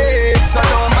 Hey, so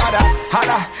don't bother,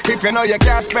 holla. If you know you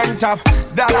can't spend top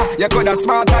dollar, you coulda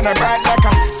smart and a bright like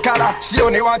a scholar. She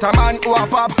only want a man who a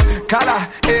pop collar.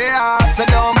 Yeah, so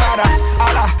don't matter.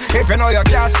 Holla. If you know you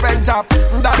can't spend top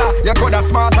dollar, you coulda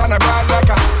smart and a bright like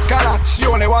a scholar. She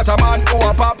only want a man who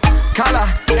a pop collar.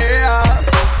 Yeah.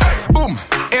 Boom.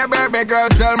 Hey baby girl,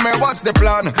 tell me what's the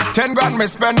plan? 10 grand me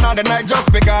spend now, the night just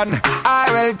begun.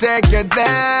 I will take you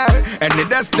there, and the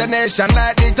destination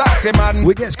like the taxi man.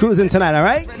 We get cruising tonight,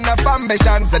 alright?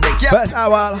 First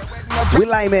hour, we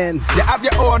lime in. You have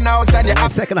your own house and you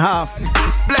have second half,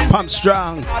 pump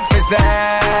strong.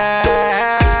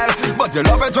 But you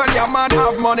love it when your man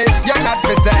have money. You're not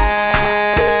for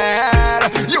sale.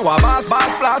 You a boss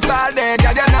plus all day,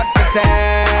 girl, you're not for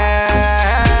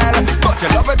sale. But you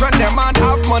love it when your man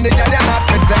have money, girl, you're not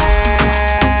for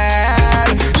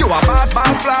sale. You a boss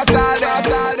plus all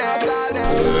day, all day.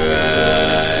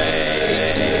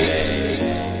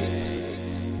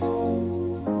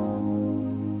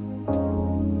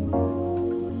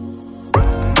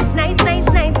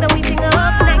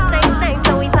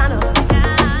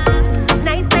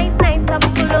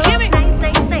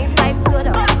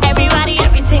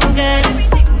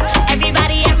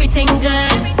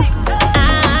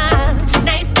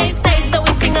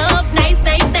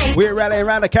 We're rallying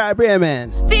around the Caribbean,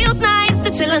 man. Feels nice to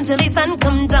chill until the sun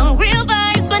comes down. Real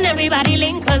vibes when everybody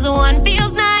link, cause one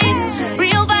feels nice.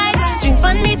 Real vibes, drinks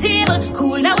from the table,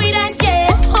 cool how we dance, yeah.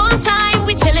 Whole time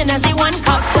we chillin' as the one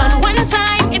cup done. One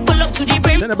time it full up to the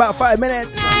brim. In about 5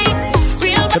 minutes,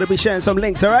 gonna be sharing some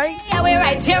links, alright? Yeah, we're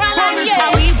right here along, yeah.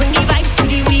 How we bring the vibes to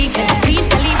the weekend. We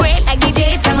celebrate like the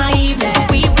daytime or evening.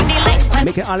 We bring the light.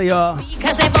 Making all of y'all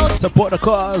support the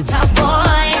cause.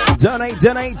 Donate,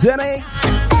 donate, donate.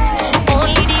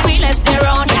 Only the realest they're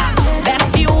on, yeah.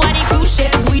 Best view on the cruise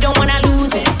ships, we don't wanna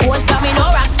lose it. What's coming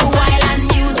or rock to island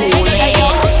music. Hey, yo.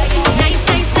 Nice,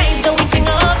 nice, nice, so we ting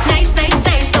up. Nice, nice,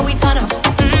 nice, so we turn up.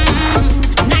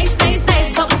 Nice, nice,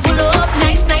 nice, cups full up.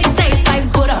 Nice, nice, nice,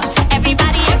 vibes good up.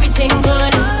 Everybody, everything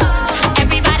good.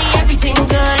 Everybody, everything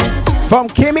good. From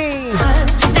Kimmy,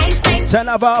 nice, nice. turn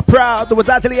up our proud with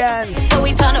Atelian. So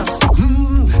we turn up.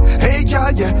 Hey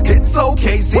girl, yeah, it's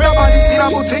okay. See the body, see the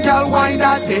booty, girl, wine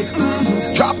that day.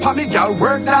 Drop on me, girl,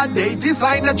 work that day.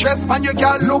 Design the dress, pan your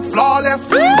girl, look flawless.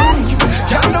 Girl,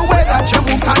 the way that you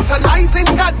move, tantalizing,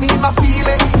 got me my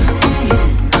feelings.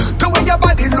 The way your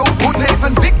body look good,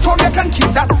 even Victoria can keep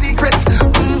that secret.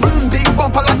 Big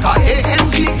bumper like a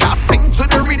AMG, can't sing to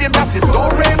the rhythm that is do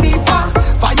re mi fa.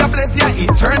 Fire blaze, yeah,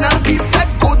 eternal peace. Set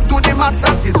good to the max,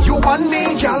 that is you and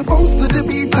me. Girl, bounce to the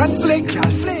beat and flick, girl,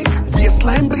 flick.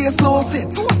 Waistline brace, no sit.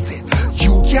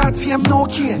 You can't tame no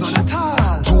cage.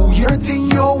 Do your thing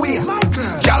your way.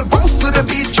 Y'all bounce to the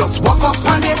beat, just walk up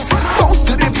on it. Bounce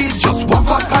to the beat, just walk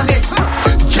up on it.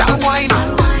 Y'all wine,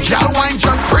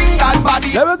 just bring that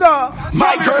body. There we go.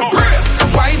 My girl brace,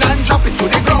 wine and drop it to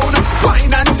the ground.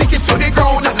 Wine and take it to the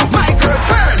ground. My girl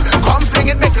turn, come fling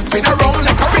it, make it spin around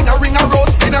like a ring a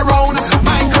rose spin around.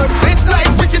 My girl split like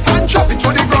wicket and drop it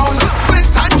to the ground. Split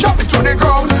and drop it to the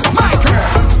ground. My girl.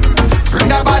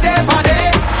 Bring that body.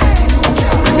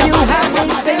 You have me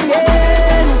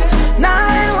singing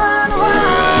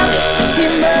 911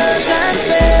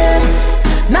 emergency.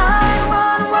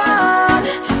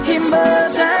 911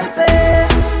 emergency.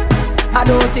 I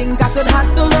don't think I could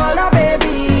handle all that,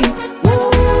 baby.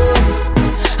 Whoa.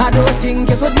 I don't think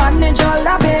you could manage all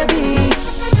that, baby.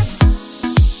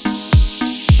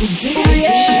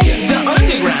 The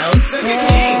Underground Sucker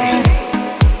King.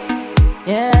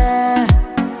 Yeah.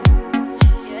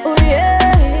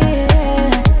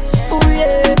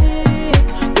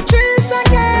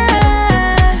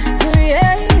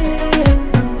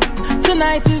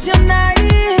 Tonight is your night,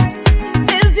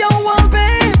 is your world,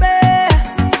 baby.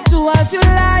 Do as you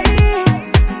like,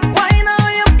 why now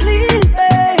you please,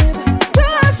 babe. Do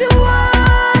as you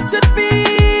want to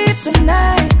be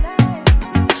tonight.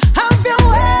 Have your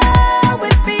way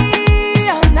with me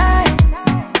all night.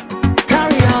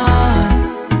 Carry on,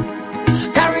 baby.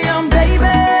 Carry on, baby.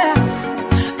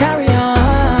 Carry on.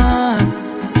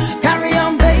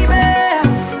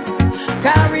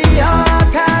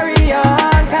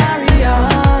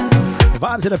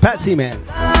 Vibes in the Patsy, man.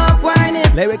 Stop whining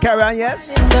Let me carry on, yes?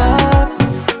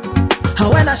 And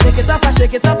when I shake it up, I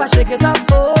shake it up, I shake it up.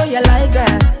 Oh, you like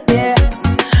that, yeah.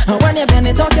 And when you bend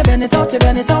it out, you bend it out, you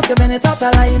bend it out, you bend it out,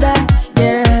 I like that,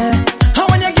 yeah. And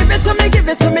when you give it to me, give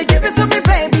it to me, give it to me,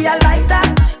 baby, I like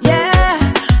that, yeah.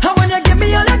 And when you give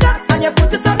me all you got and you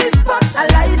put it on the spot, I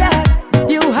like that.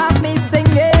 You have me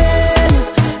singing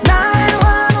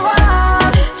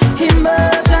 911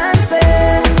 emergency,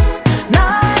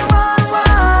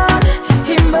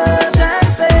 911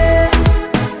 emergency.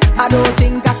 I don't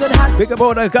think I could have. Big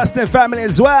about the Augustine family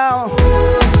as well.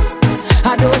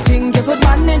 I don't think you could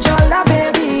manage all that,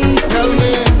 baby. Tell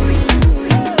me,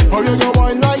 how you go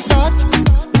wine like that?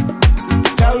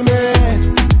 Tell me,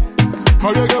 how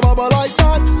you go bubble like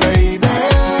that, baby?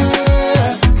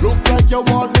 Look like you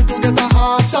want me to get a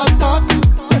heart attack.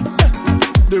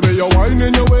 The way you wine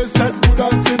in your waist, set good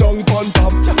and sit down on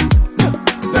top.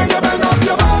 Then you bend up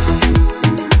your back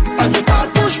and you start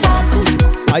push back.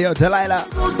 Ayo, Delilah.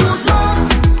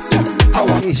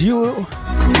 It's you.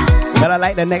 But I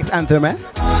like the next anthem, man.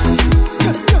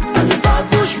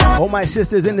 All my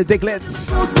sisters in the dicklets.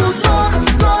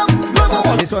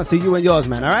 This one's to you and yours,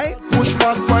 man, alright? Push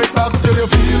back, right back till you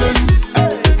feel it.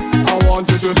 I want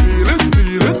you to feel it,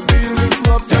 feel it, feel this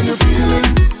love, can you feel it?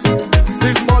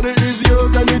 This body is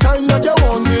yours anytime that you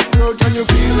want it, girl, can you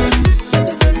feel it?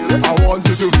 I want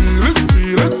you to feel it,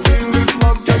 feel it, feel this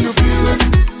love, can you feel it?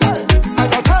 And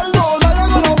I tell you that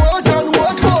you're gonna work and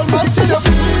work all night till you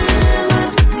feel it.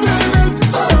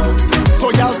 So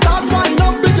y'all start winding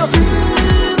up if you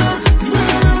feel it.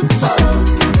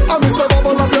 I miss a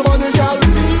bubble of your body, y'all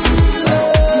feel it.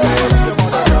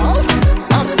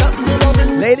 Accept me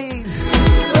loving. Ladies,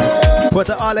 put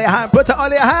it all in your hand, put it all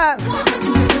in your hand.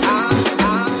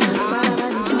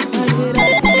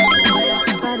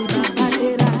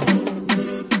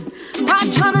 Rock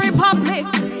Republic.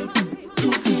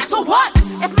 So what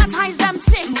if my ties them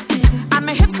tick and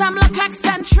my hips them look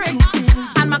eccentric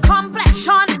and my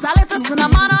complexion is a little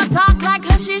cinnamon or dark like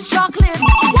Hershey's chocolate?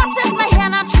 What if my hair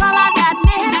natural and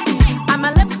admit and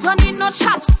my lips don't need no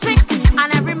chapstick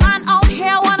and every man out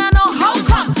here wanna know how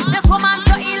come this woman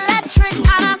so electric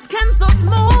and her skin so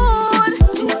smooth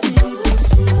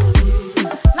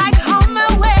like how my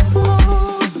waist smooth.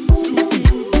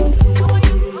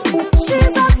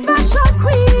 She's a special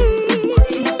queen.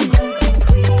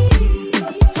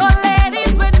 So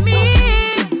ladies with me,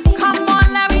 come on,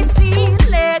 let me see.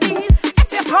 Ladies,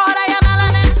 if you're proud of your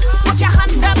melanin, put your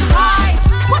hands up high,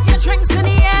 put your drinks in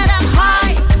the air them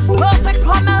high. Perfect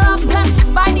formula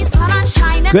blessed by the sun and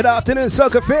shining. Good afternoon,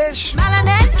 Soca Fish.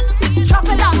 Melanin, drop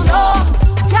it down low.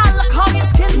 Girl, look how your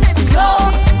skin is glow.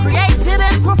 Created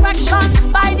in perfection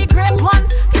by the great one.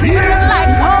 Glittering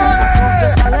like gold.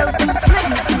 Just a little too slick.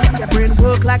 Make your brain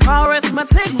work like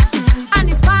arithmetic. And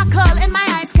the sparkle in my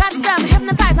eyes catch them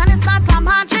hypnotized. And it's not a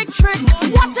magic trick.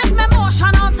 What if my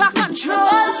motion out of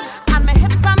control? And my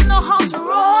hips them know how to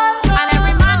roll. And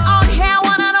every man out here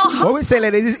wanna know how. What we say,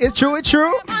 ladies? It's true, it's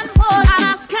true. And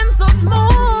her skin so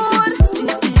smooth.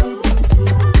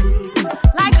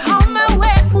 Like how my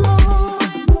waist smooth.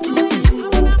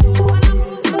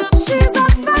 She's a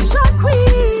special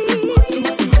queen.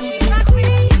 She's a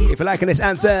queen. If you're liking this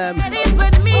anthem, Ladies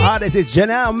with me. artist is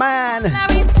Janelle Man, Let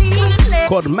me see.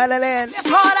 called Melanin. If you're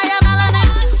proud of your melanin,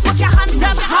 put your hands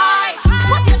up high.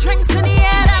 Put your drinks in the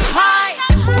air them high.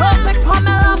 Perfect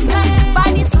formula blessed by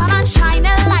the sun and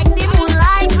shining like the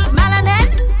moonlight. Melanin,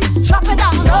 drop it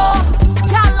down low.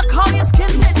 Girl, look how your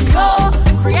skin is glow.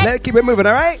 Let's keep it moving,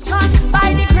 alright?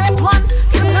 By the great one,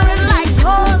 glittering like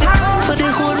gold. For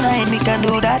the whole night we can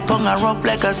do that. Pong a rock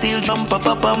like a steel jump up,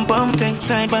 bum bum. Take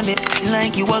time on it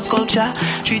like you was sculpture.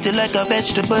 Treat it like a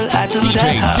vegetable. I do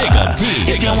that.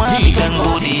 If you want, we can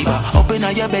go deeper. Open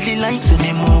up your belly like see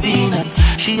me moving.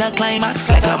 She a climax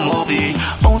like a movie.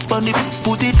 Bounce on the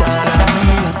put it all on me.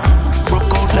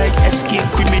 Broke out like escape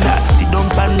criminal. Sit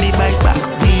down on the bike back.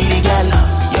 Really gal.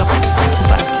 Yup.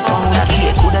 Fat pound of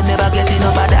cake. Coulda never get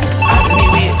enough of that. As me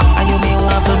wake and you may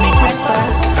want for me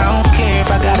breakfast. I don't care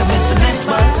if I gotta miss the next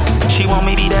bus. She want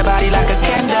me be that body like a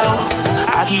candle.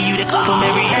 I'll give you the cup from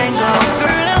every angle.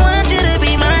 Girl, I want you to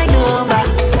be my number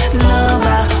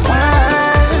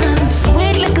one.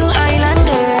 Sweet little island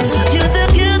girl. You're too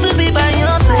cute to be by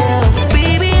yourself.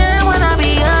 Baby, I wanna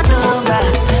be your number.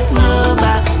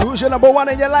 Who's your number one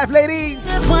in your life,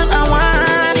 ladies? That's what I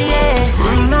want, yeah.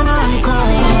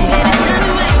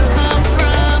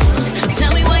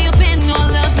 Tell me where you've been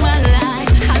all of my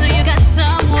life. I know you got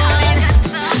someone.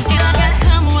 You got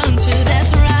someone too,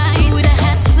 that's right. We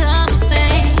have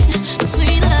something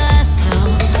between us. So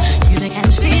you they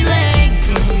catch feelings.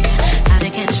 I they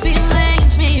catch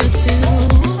feelings, me you too.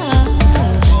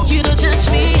 You don't judge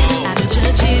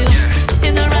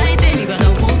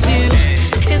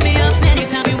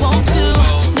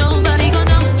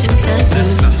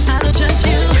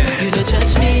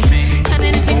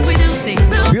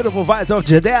voice of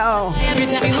Jadelle. Every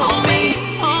time you hold me,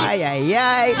 Ay, ay,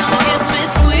 ay. now give me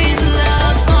sweet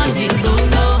love on the low,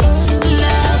 low.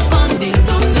 Love on the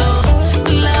low, low.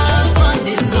 Love on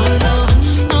the low, low.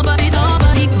 Nobody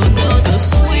could know the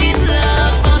sweet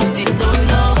love on the low,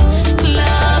 low.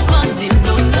 Love on the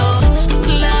low, low.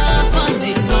 Love on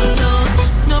the low, low.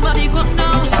 Nobody could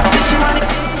know. Say she want it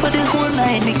for the whole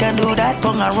night. We can do that.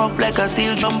 Pong her up like a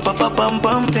steel drum. Pop, bum,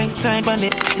 bum. Take time on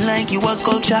it like you was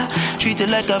culture. Treat it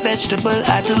like a vegetable.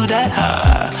 I do that.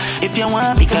 If you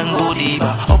want, we can go deeper.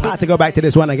 I have to go back to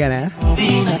this one again, eh?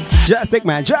 Just stick,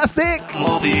 man. Just stick.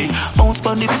 Movie. Bounce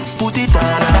on the put it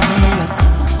all on me.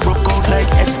 Broke out like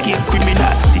escape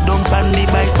criminal. Sit down on the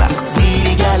bike back.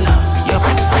 Really gal. Yup.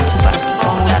 Fat.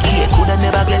 Oh, that kid coulda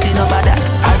never get enough of that.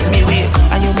 As me wake,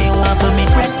 and you may want for me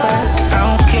breakfast. I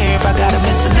don't care if I gotta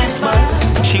miss the next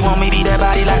bus. She want me be that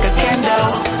body like a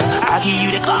candle. I give you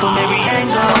the cup from every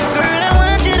angle. Girl, I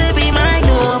want you to be my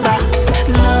number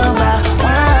one.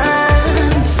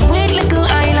 Sweet little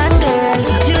island girl.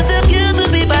 You're too cute to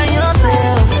be by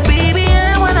yourself. Baby,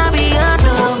 I wanna be your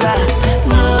number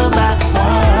one.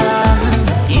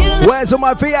 Where's all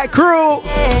my VI crew?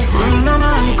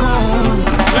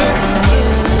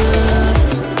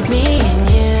 Me and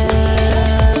you,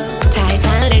 tight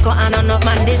and liquor and enough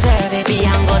man deserve it.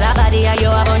 Beyond God, a body, you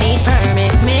have a need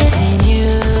permit. Missing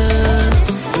you,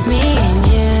 me and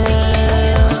you.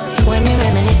 When we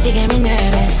reminisce, you get me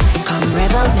nervous. Come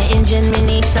rev up my engine, me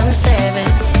need some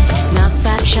service. Enough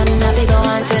action, nothing go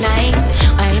on tonight.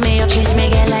 While me up, treat me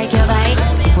get like your bike.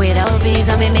 Without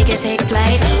visa, me make you take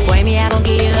flight. Why me, I gon'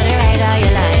 give you the ride of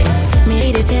your life. Me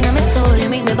need it in my soul, you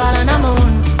make me ball on the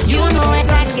moon. You know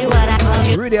exactly what I called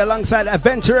you. Rudy alongside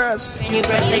Adventurous. When you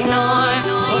press ignore,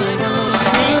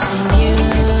 missing you,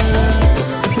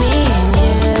 me and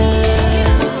you.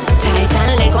 Tight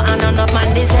and liquor and enough man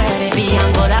deserve it.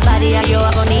 Beyond God, a body, you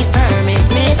are gonna need permit.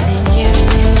 Missing you,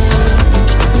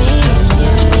 me and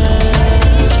you.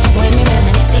 When me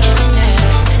reminisce, you get me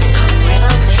nervous. Come rev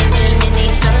up the engine, me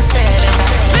need some service.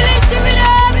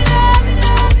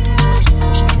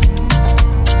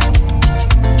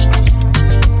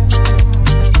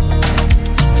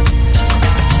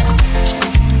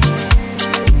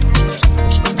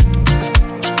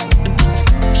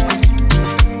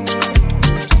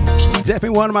 Definitely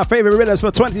one of my favorite rhythms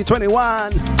for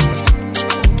 2021.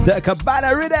 The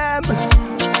Cabana rhythm.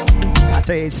 I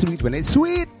tell you, it's sweet when it's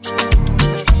sweet.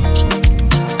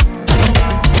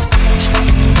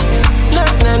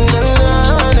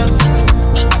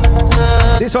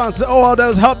 This one's all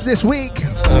those help this week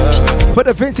for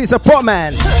the Vinci support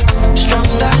man.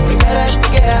 Stronger, we better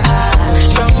together.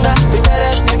 Stronger, we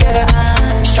better together.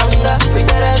 Stronger, we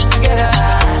better together.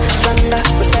 Stronger,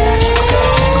 we better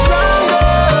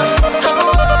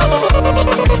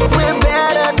we're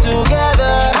better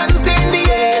together. Hands in the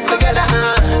air together.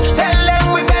 Tell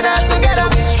them we better together.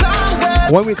 We stronger.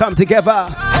 When we come together,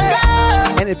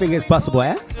 anything is possible,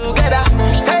 eh? Together.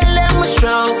 Tell them we're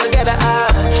strong together.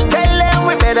 Tell them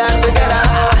we better together.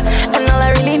 And all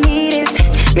I really need is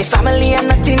me family and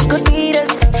nothing could beat us.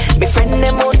 Me friend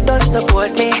them out to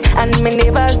support me, and me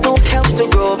neighbors who help to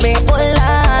grow me. Oh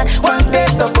Lord, once they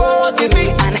supporting me,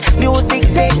 and music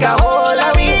take a hold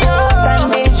of me.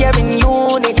 Standing here in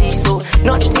unity, so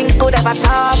nothing could ever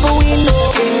top a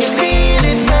window. Can you feel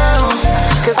it now?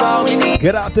 'Cause all we need.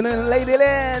 Good afternoon, Lady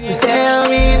Lynn. There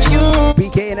with you.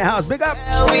 BK in the house, big up.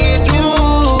 There with you.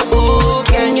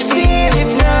 Can you feel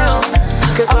it now?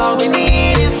 'Cause all we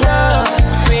need is love.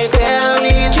 We're there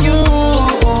with you.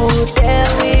 There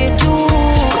with you.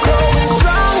 Growing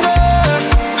stronger.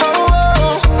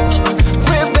 Oh,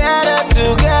 we're better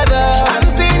together.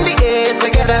 Hands in the air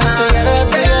together.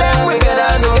 Together, we're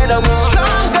better together. We're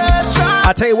stronger, stronger.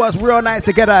 I tell you what's real nice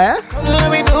together, eh?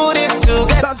 We do this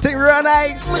together. Something real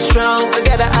nice. We're strong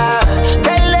together.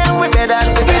 Tell them we're better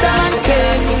together.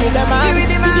 With them and with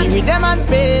them and with them and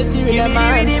pace with them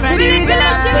and with them and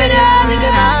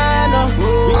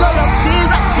we go rock this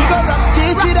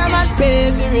with them and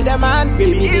pace with them and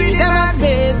baby with them and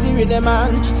pace with them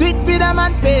and sweet with them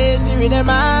and pace with them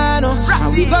and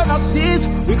we go rock this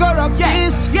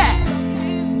Yeah.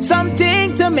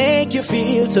 something to make you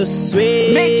feel so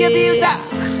sweet, Make you feel that.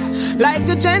 like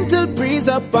a gentle breeze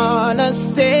upon a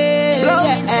sail,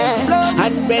 yeah.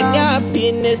 And when you're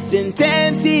happiness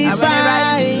intensifies.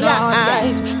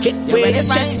 Get away your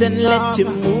stress and let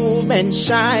your movement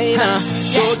shine.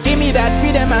 So give me that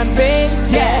rhythm and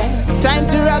bass, yeah. Time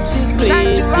to rock this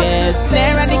place, yeah.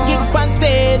 Snare and the kick on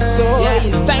stage, so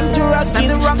it's time to rock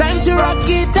it. Time to rock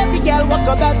it. Every girl walk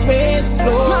up that way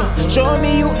slow. Show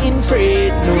me you in afraid,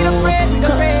 no.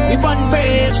 We born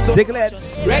brave, so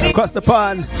Diglets, across the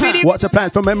pond. What's the plan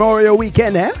for Memorial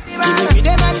Weekend, eh?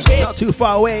 Not too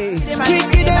far away,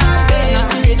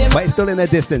 but it's still in the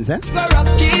distance, eh?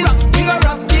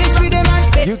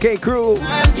 UK crew,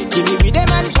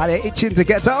 are they itching to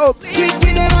get out? And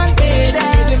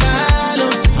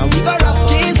we go rock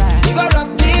this, we go rock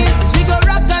this, we go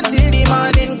rock until the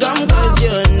morning come, cause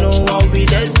you know what we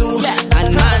just do.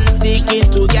 And man sticking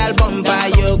to gal bumper,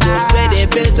 you go swear they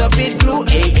built up it blue,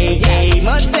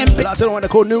 more temper. I don't want to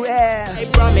call New Air. I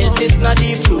promise it's not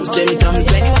the flu symptoms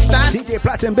when you stand. DJ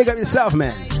Platinum, big up yourself,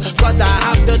 man. Cause I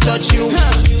have to touch you.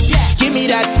 Give me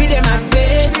that rhythm and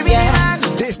bass, yeah.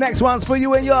 This next one's for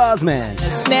you and yours, man.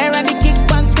 Snare and the kick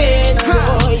on stage, so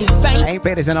it's time. I ain't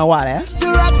played this in a while, eh?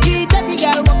 To rock it, every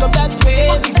girl walk up that way,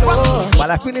 so. But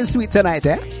I'm feeling sweet tonight,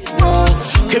 eh?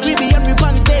 Caribbean we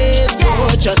on stage,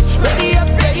 so just ready up,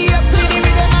 ready up, ready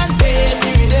with them and bass,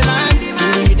 with them and,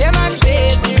 with them and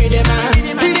bass, with them and,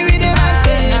 ready with them and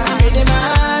bass, with them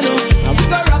and. And we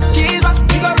go rock this,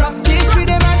 we go rock this with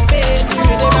them and bass,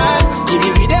 with them and, give me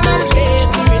with them and bass,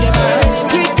 with them and,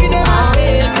 sweet with them and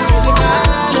bass, with them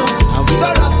and. And we go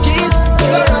rock this, we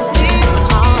go rock this.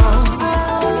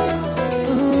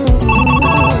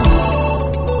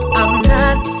 I'm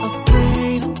not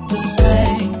afraid to say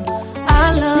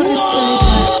I love you,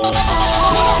 baby.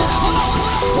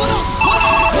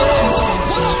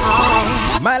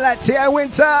 My Latia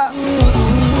Winter.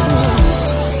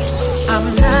 I'm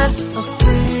not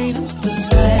afraid to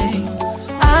say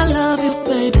I love you,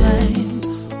 baby.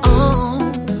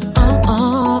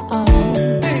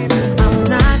 I'm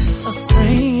not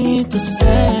afraid to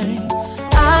say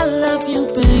I love you,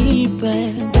 baby.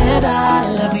 That I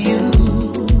love you.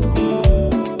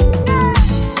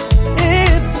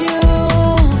 It's you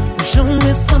who show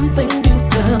me something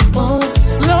beautiful.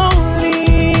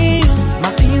 Slowly,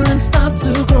 my feelings start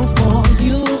to grow for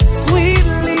you.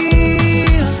 Sweetly,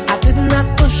 I did not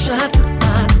push, I took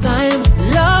my time.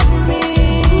 Love me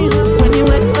when you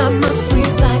exit my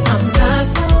street like I'm not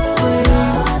afraid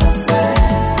to say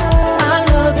I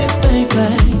love you, baby.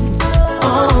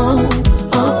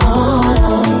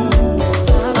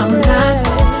 I'm not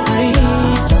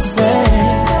afraid to say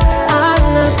I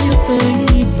love you,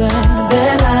 baby.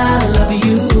 That I love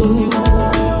you.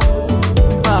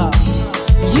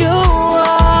 You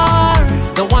are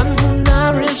the one who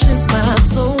nourishes my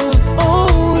soul.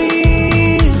 Oh,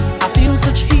 I feel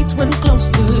such heat when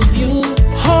close to you.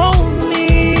 Hold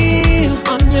me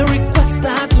on your request, I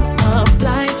do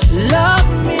oblige. Love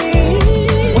me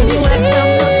when you act on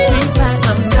the street like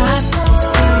I'm not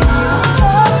afraid to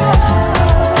say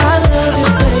I love you,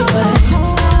 baby.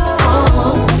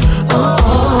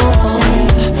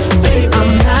 Baby,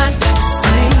 I'm not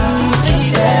afraid to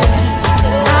say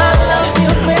I love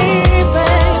you, baby.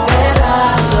 That I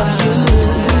love you.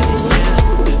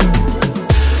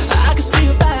 I can see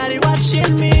your body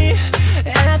watching me,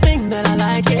 and I think that I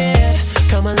like it.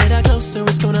 Come a little closer,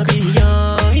 it's gonna be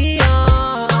on.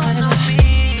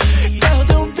 Girl,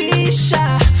 don't be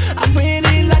shy. I'm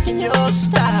really liking your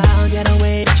style. Yeah, the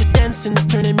way that you're dancing's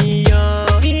turning me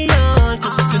on.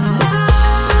 Cause tonight,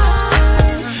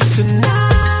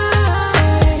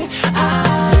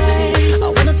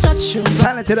 I wanna touch you.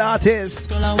 Talented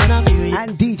artist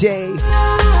and DJ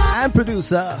and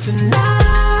producer.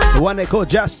 The one they call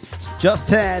Just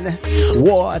 10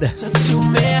 Ward. So to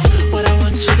me, what I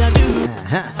want you to do.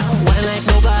 Wine like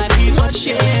nobody's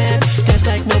watching. Dance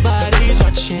like nobody's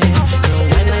watching. Girl,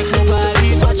 wine like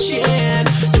nobody's watching.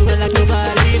 Do it like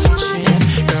nobody's watching.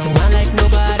 Girl, wine like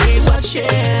nobody's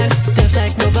watching. Dance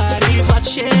like nobody's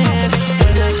watching.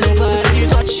 Wine like nobody's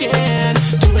watching.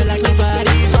 Do it like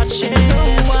nobody's watching. You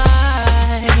know why?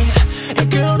 And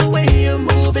girl, the way you're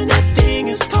moving, that thing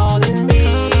is calling me.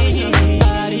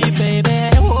 Body,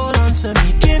 baby, hold on to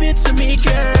me. Give it to me,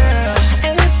 girl.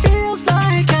 And it feels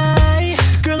like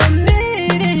girl, I'm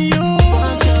needing you.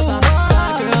 Once you're by my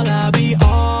side, girl, I'll be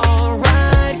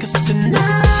alright. Cause tonight,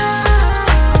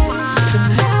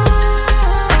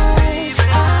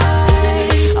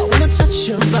 I wanna touch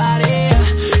your body.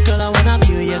 Girl, I wanna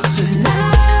feel you tonight.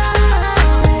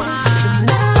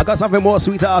 I got something more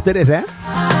sweeter after this, eh?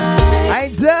 I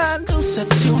ain't done. Closer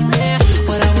to me,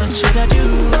 what I want you to do.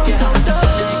 Get on the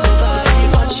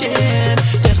nobody's watching.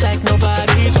 Dance like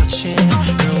nobody's watching.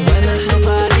 Girl, when like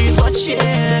nobody's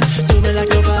watching. Do it like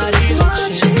nobody's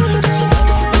watching.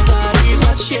 Nobody's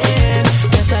watching.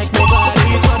 Just like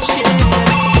nobody's watching.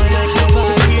 When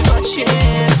nobody's watching.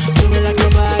 Do it like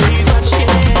nobody's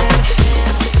watching.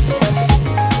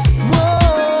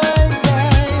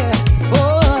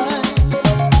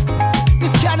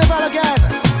 It's carnival again.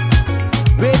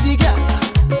 Ready, girl.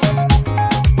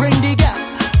 Bring the girl.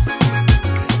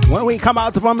 When we come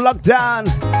out from lockdown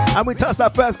and we toss our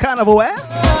first carnival, eh?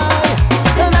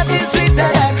 Nothing sweeter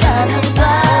than carnival.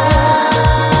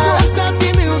 Don't stop the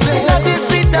music. Nothing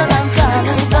sweeter than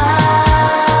carnival.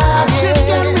 I just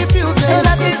can't refuse it.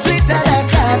 Nothing sweeter than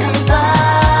carnival.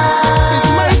 It's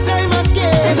my time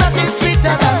again. Nothing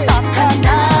sweeter than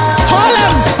bacchanal. Hold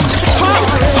on,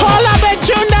 hold up and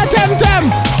tune that temtem.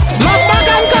 Lock back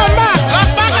and come back. Lock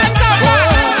back and come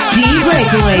back.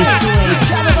 D-Breakaway. It's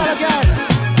carnival again.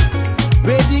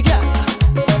 Ready, girl.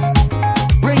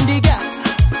 Bring the girl.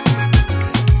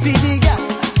 See the girl.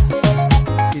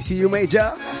 You see you,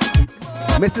 Major?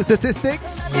 Mr.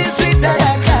 Statistics? Nothing sweeter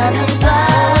than carnival.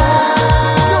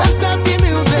 Don't stop the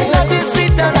music. Nothing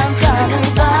sweeter than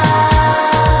carnival.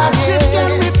 I just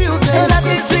can't refuse it.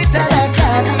 Nothing sweeter than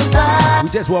carnival. We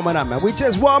just warming up, man. We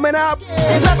just warming up.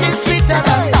 Nothing sweeter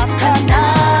than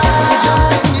bacchanal.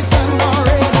 Jump in the sun,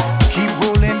 already. Keep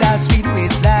rolling that sweet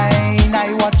waistline.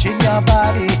 I watching your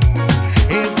body.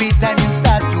 Every time you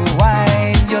start to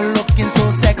whine, you're looking so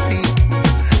sexy.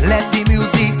 Let the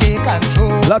music take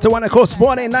control. Lot to one call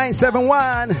Sporting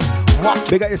 971.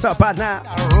 Big up yourself, partner.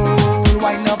 Roll,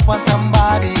 wind up on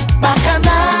somebody.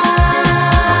 Bacchanal,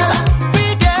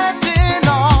 we getting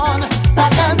on.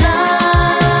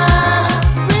 Bacchanal,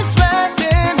 we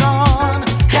sweating on.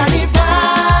 Carnival,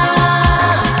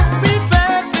 we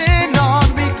fetting on.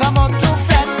 We come out to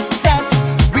fet.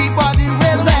 We body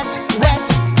well wet.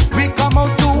 We come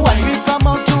out to wine. We come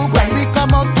out to grind. We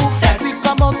come out to fet. We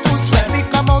come out to sweat. We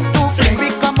come out to fling. We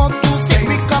come out to sing.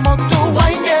 We come out to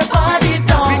wind your body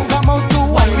down. We come out to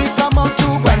wine. We come out to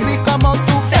grind. We come out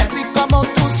to fet. We come out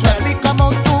to sweat. We come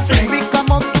out to fling. We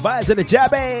come out to Vibes of the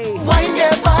Jabby. wind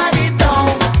your body down.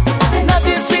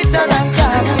 Nothing sweeter than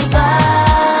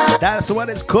carnival. That's what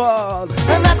it's called.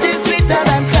 Nothing sweeter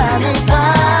than carnival.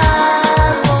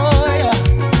 Oh,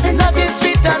 yeah. Nothing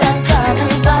sweeter than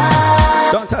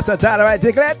carnival. Don't touch the dial, right,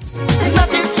 Diglets?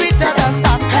 Nothing sweeter than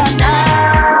bacchanal.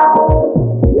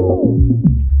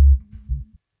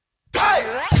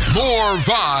 More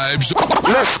vibes.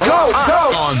 Let's go.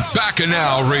 On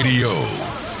Bacchanal Radio,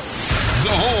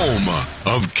 the home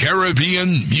of Caribbean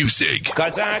music.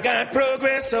 Cause I got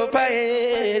progress up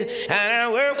ahead, and I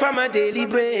work for my daily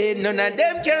bread. None of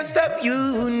them can stop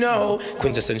you, no.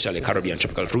 Quintessentially Caribbean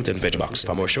tropical fruit and veg box.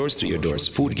 For more shores to your doors,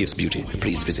 food gives beauty.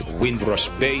 Please visit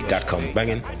windrushbay.com.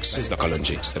 Banging Sizzla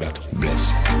Kalonji. Say that.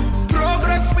 Bless.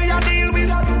 Progress we are deal with.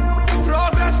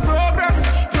 Progress.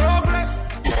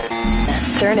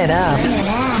 Turn it up.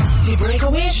 The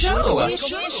Breakaway Show.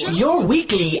 Your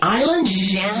weekly island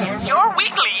jam.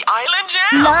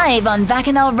 Live on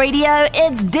Bacchanal Radio,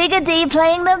 it's Digga D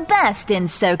playing the best in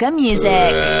soca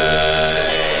music.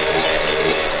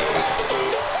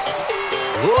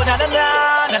 Oh, na na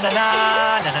na na na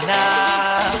na na na.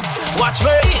 Watch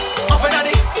me, up and at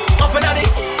it, up and at it,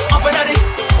 up and at it.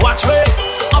 Watch me,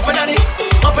 up and at it,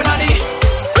 up and at it.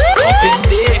 Up in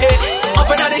there, up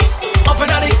and at it, up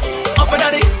and at it, up and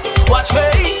at it. Watch me,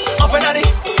 up and at it,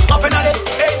 up and at it.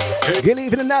 Hey. Good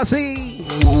evening, Nazi.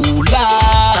 Ooh la.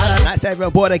 Nice to have you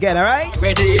on board again, alright?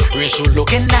 Ready, ratio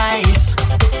looking nice.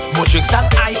 More drinks and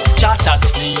ice, charts and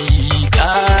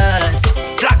sneakers.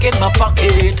 Black in my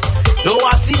pocket, though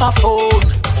I see my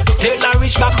phone. Till I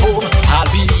reach back home, I'll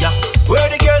be where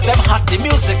the girls them hot, the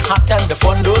music hot and the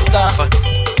fun don't stop.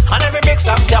 And every mix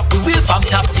I'm tap, we will from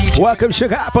top DJ. Welcome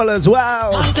Sugar Apple as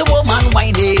well. And the woman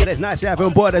whining. It is nice to have you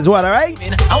on board as well, alright?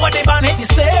 And when they band hit the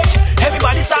stage,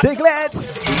 everybody start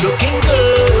Diglets. We looking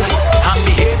good, and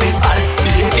behaving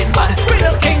bad. We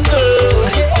looking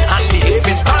good, and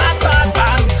behaving bad.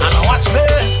 And watch me,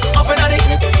 up and at it,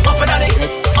 up and at it,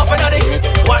 up and at it.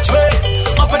 Watch me,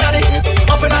 up and at it,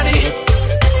 up and at it.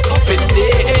 Up in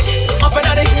there, up and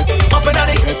at it, up and at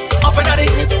it, up and at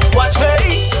it. Watch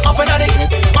me, up and at it,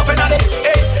 up and at it.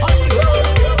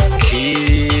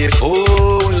 Careful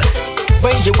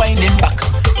when you winding back,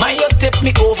 my you tip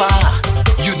me over.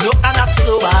 You know I'm not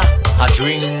sober. I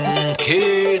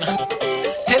drinking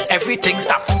till everything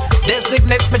stop.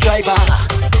 Designate me driver.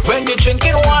 When you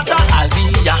drinking water, I'll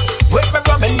be ya. With me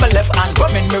rum in my left and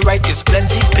rum in my right is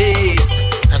plenty pace.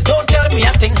 And don't tell me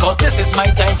a thing, cause this is my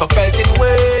time for belting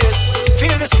waist.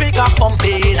 Feel the speaker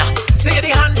pumping, see the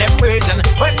hand them raising.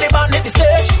 When they band hit the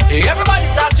stage, everybody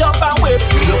start jump and wave.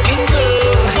 We looking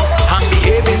good, and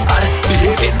behaving bad.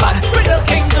 We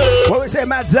looking good. What we DJ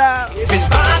Mazza.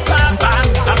 Bang, bang, bang,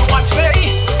 and watch me.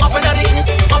 Up and at it,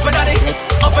 up and at it,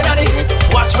 up and at it.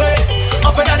 Watch me.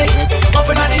 Up and at it, up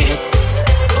and at it.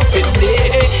 Up in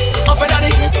there, up and at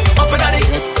it, up and at it,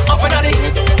 up and at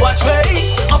it. Watch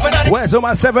me. Up and at it. Where's all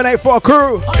my 784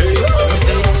 crew? No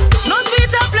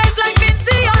sweeter place like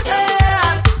Vincy on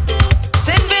earth.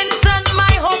 St. Vincent,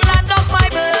 my homeland of my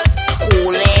birth.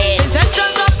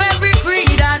 Intentions of every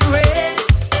creed and race,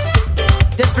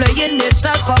 displaying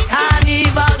itself for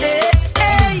carnival day.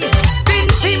 Hey,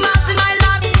 Vincy mass in my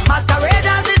land,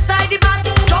 masqueraders inside the band,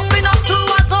 jumping up to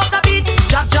a soca beat,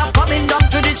 jab jab coming down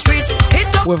to the streets.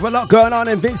 With a lot going on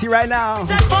in Vincy right now.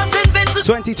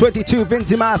 2022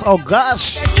 Vincy Mass, oh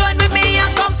gosh. Join with me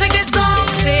and come sing this song.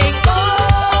 Sing,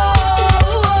 oh,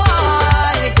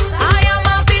 I am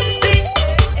a Vincy,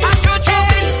 a true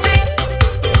Vincy.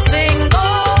 Sing, oh,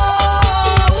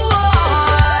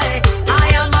 I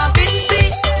am a Vincy,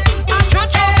 a true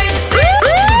Vincy.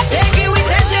 They give we 10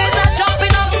 days of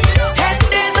jumping up, 10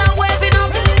 days of waving up,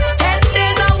 10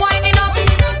 days of winding up.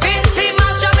 Vincy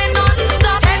Mass jamming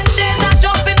non-stop. 10 days of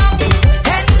jumping up,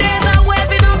 10 days of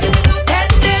waving up, 10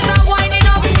 days of winding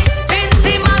up.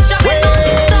 Vincy Mass jamming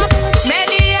non-stop.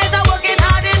 Many years of working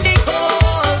hard in the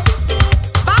cold.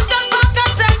 Back and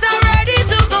center ready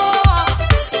to go.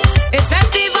 It's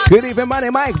festival. Good evening, Money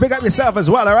Mike. Pick up yourself as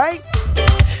well, alright?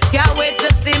 Can't wait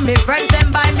to see me friends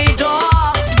them by me door.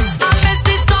 I miss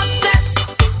the sunset,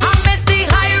 I miss the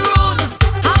high road,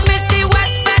 I miss the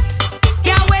wet fets.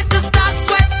 Can't wait to start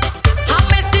sweat. I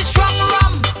miss the strong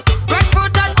rum,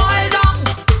 breadfruit and oil down,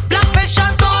 blackfish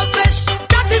and saltfish.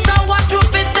 That is how what true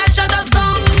session the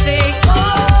song sing.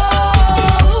 Oh,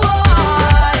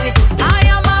 I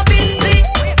am a Vincy,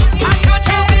 a true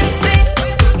Vincy.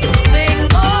 Sing,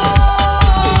 oh,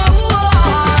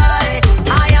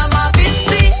 I am a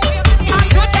Vincy, a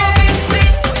true Vincy.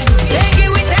 They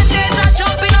give we 10 days of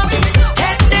jumping up,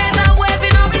 10 days of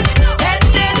waving up, 10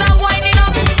 days of winding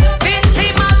up. Vincy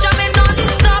Mass jamming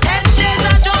non-stop. 10 days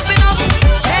of jumping up,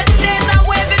 10 days of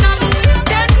waving up,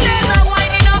 10 days of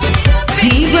winding up.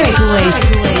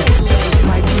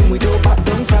 My team, we don't back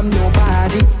down from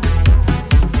nobody.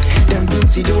 Them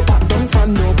Vincy don't back down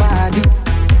from nobody.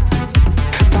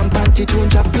 From panty to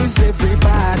Japanese,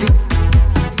 everybody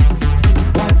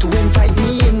want to invite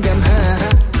me in them, huh?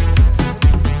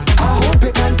 I hope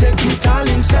you can take it all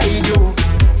inside you.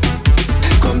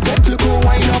 Come take look who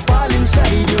wine up all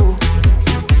inside you.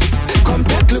 Come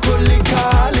take look who liquor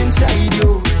all inside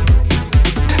you.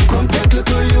 Come take look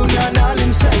who union all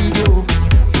inside you.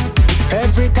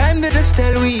 Every time that I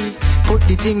tell we put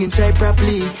the thing inside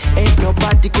properly, ain't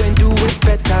nobody going to do it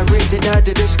better. Rated out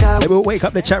of the sky. Let me wake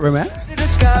up the chat room, man. The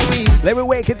sky we Let me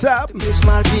wake it up. a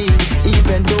small fee.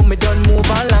 Even though me done move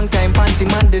a long time, panty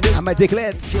man did this. I'm a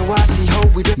Dicklets. You wanna see how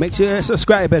we do Make sure you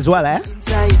subscribe as well, eh?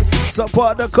 inside.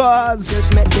 Support the cause.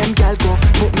 Just met them gal go,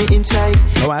 put me inside.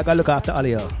 Oh, I gotta look after all of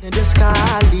you. In the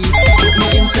sky leave, put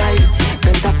me inside.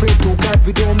 Better pray to God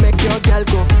we don't make your gal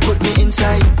go, put me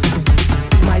inside.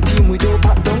 My team we don't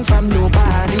back down from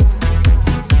nobody.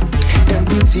 Them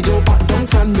Vincy don't back down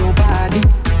from nobody.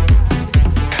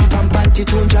 From panty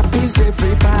to Japanese,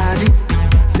 everybody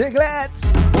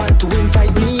Dicklets want to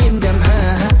invite me in them,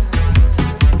 huh?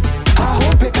 I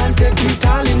hope you can take it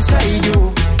all inside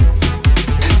you.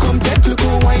 Come take look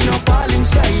who wine up all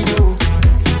inside you.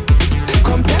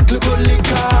 Come take look who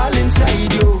liquor all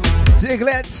inside you.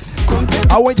 Dicklets,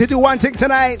 I want you to do one thing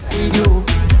tonight.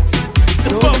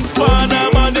 Bumps pan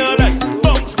a man you like,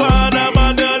 bumps pan a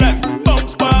man you like,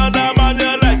 bumps pan a man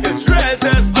you like. It's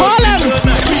racist. Hold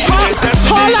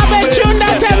on, bet you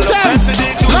not Temtem.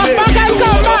 Look back and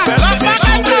come back. Look back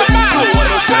and come back.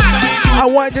 I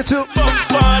want you to bumps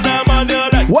pan a man you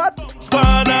like. What? Bumps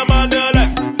pan a man you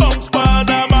like, bumps pan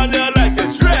a man you like.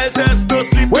 It's racist. No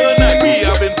sleep tonight. We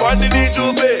have been funding the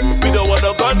Juve. We don't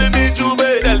wanna gun in the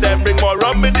Juve. Tell them bring more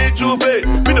rum in the Juve.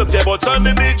 We don't care about sun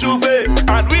in the Juve.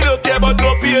 And we don't care about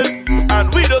no pain.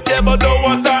 And we don't care about no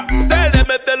water. Tell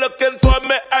them if they're looking for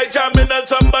me, I jamming on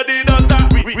somebody daughter.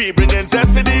 We bringing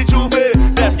zest in the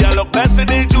Juve. Them y'all look best in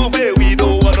the Juve. We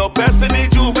don't want no best in the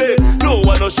Juve. No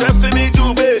want no stress in the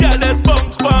Juve. Yeah, there's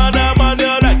bumps pan a man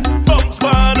you like. Bumps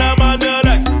pan a man you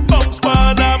like. Bumps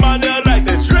pan a man you like.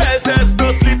 It's racist.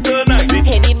 No sleep tonight.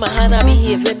 Henny Mahana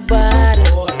behaving bad.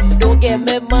 Don't get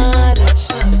me mad.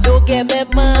 Don't get me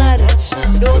mad.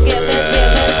 Don't get me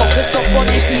mad. Focus up on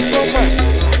the people, man.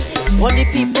 On the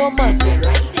people, man.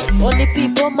 On the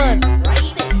people, man.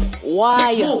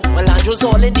 Why? Melancho's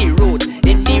all in the road.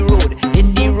 In the road.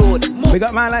 In the road. We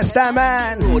got man like Stan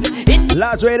Man.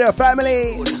 Large Radio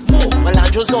family.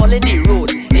 Melancho's all in the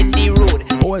road. In the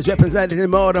road. Always represented in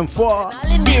more than 4.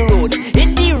 In the road.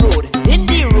 In the road. In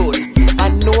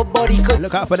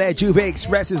Look out for that Juve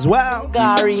Express as well.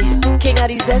 Gary, king of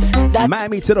the zest. That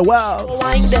Miami to the world.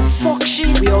 wine them fuck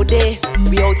shit. We out there,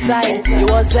 we outside. You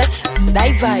want zest?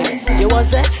 Die vibe. You want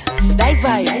zest? Die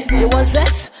vibe. You want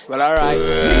zest? Well, alright.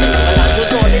 Well, I'm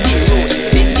just all in the road,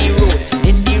 in the road,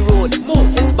 in the road.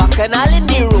 Move. It's Bacchanal in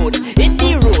the road, in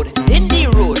the road, in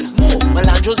the road. Move. Well,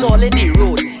 I'm just all in the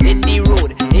road, in the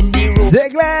road, in the road.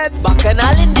 Ziglets.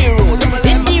 Bacchanal in the road,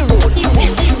 in the road, in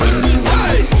the road.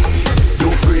 Hey, you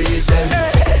free them,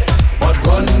 but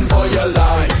run for your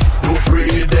life. You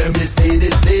free them, you see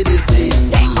this, see this, see.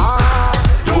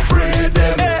 You free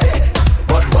them,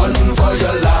 but run for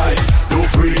your life. You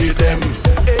free them.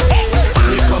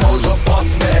 They come out of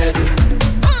bus med.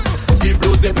 The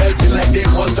blues they belting like they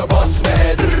want to bus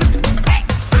med.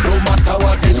 No matter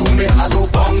what they do, me I no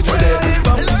bound to them.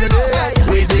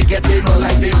 Way they get in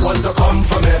like they want to come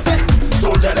for me.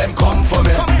 Soldier them come for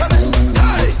me.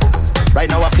 Right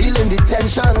now I'm feeling the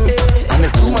tension, and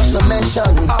it's too much to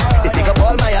mention. They take up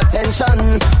all my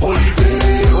attention. Holy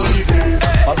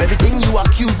faith, of everything you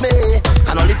accuse me,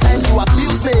 and all the times you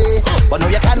abuse me, but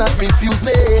no you cannot refuse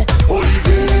me. Holy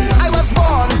faith. I was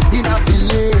born in a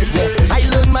village. I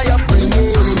learned my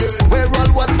upbringing, where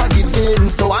all was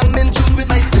forgiven. So I'm in tune with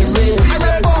my spirit. I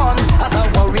was born as a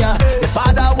warrior. My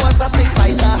father was a snake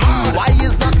fighter. So why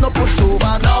is that no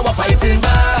pushover? Now we're fighting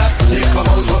back. They come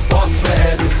out of boss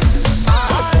man.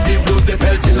 They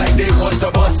belting like they want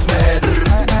to bust mad.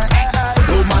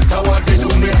 No matter what they do,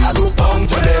 me I do bound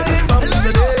to them.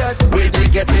 Way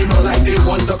they get in like they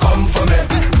want to come for me.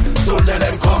 Soldier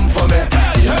them come for me.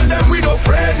 Tell them we don't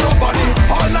afraid nobody.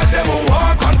 All of them will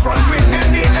walk confront with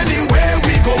anywhere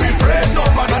we go. We afraid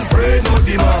nobody, afraid no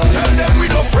demon. Tell them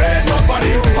we don't afraid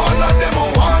nobody. All of them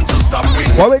will want to stop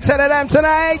with. What we telling them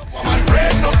tonight? I'm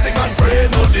afraid no stick, I'm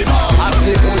afraid no demon. I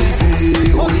say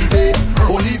Olive,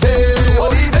 Olive,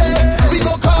 Olive. We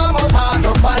go come out hard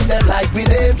to find them like we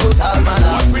name total man.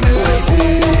 Olive,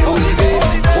 Olive,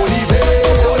 Olive,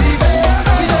 Olive.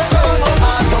 We go come out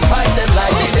hard to find them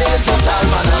like we name total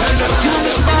man.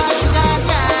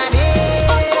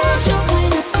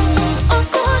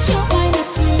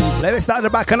 Let me start the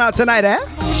Bacchanal tonight, eh?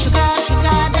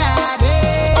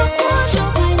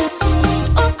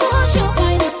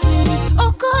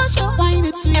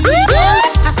 Every girl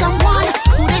has someone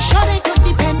who they sure they could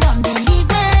depend on, believe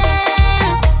it.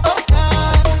 Oh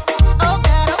God, oh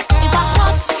God, oh God. If I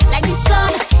hot like the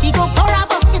sun, he go pour a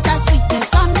bucket of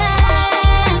sweetness on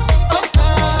them. Oh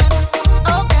God,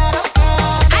 oh God, oh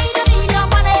God. I don't need your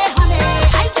money, honey.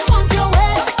 I just want your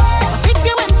waist. If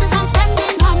you insist on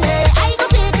spending money, I go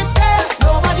take it still.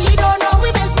 Nobody don't know we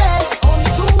business. Only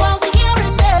two while we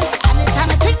hearing this, and it's time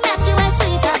to think that you ain't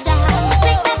sweeter than.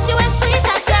 Think that you ain't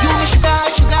sweeter than. You wish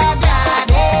sugar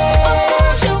daddy. Of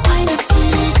course you're wine and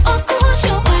sweet. Of course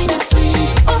you're wine and sweet.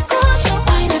 Of course you're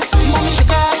wine and sweet. Mommy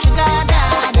sugar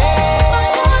daddy.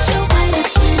 Of course you're wine and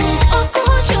sweet. Of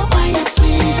course you're wine and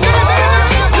sweet. Take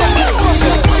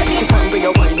your time with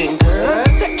your whining, girl.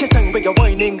 Take your time with your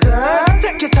whining, girl.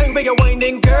 Take your time with your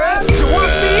whining, girl. You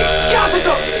want speed? Gas it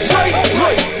up. Right.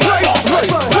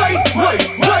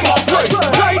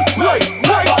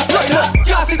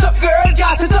 Gas it up, girl.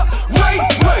 Gas it up. Right.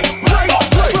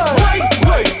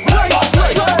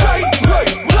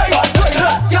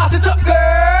 Gas it up,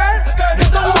 girl.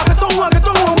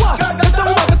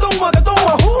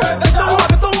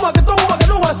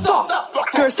 Stop.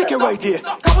 Girl, stick it right here.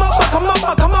 Come up,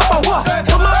 what? Come up,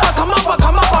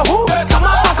 who?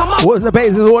 Come up. What's the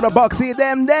basis of the boxy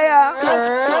them there?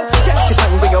 Take your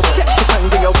time with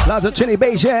your Lots of Trini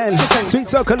Beijing, Sweet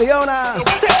Soca Leona.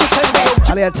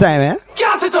 All that time, eh?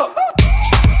 Gas it up.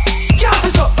 Gas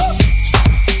it up.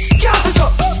 Gas it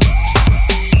up.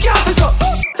 Gas it up.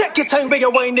 Take your time with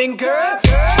your winding, girl.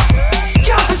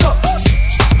 Gas it up.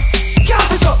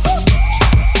 Gas it up.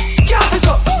 Gas it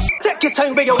up. Take your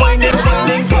time with your winding,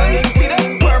 winding, winding. See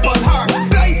that purple heart,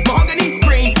 bright mahogany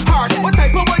green heart. What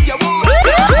type of wood you want?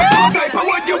 What type of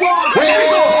wood you want? Here we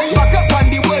go. Back up on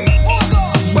the wood.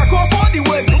 Back up on the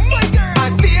wood. I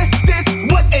see this.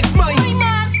 What is mine?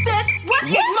 This, what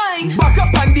is mine? Back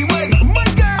up on the wood.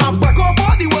 I'm back up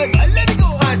on the wood. Let it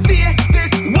go. I see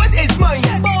this. What is mine?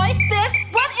 Boy, this,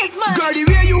 what is mine? Girl, the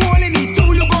way you holding it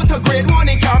too, you go to grade 1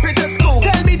 in carpenter school.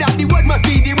 Tell me that the word must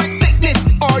be the right thickness,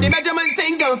 or the measurements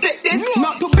ain't gonna fit this.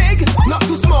 Not too big, not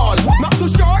too small, not too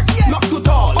short, not too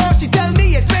tall. All she tell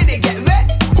me is when they get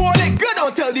wet, hold it good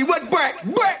until the word break.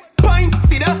 Pine,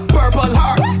 see the purple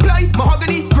heart, blind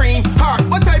mahogany green heart.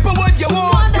 What type of wood you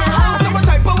want, girl? So what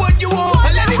type of wood you want?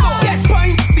 And let me go. Yes,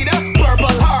 pine, see the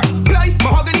purple heart, blind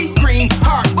mahogany green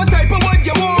heart. What type of wood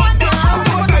you want, girl?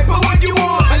 So what type of wood you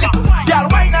want? Girl,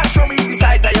 why not show me the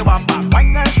size of your bamba? Why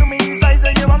not show me the size of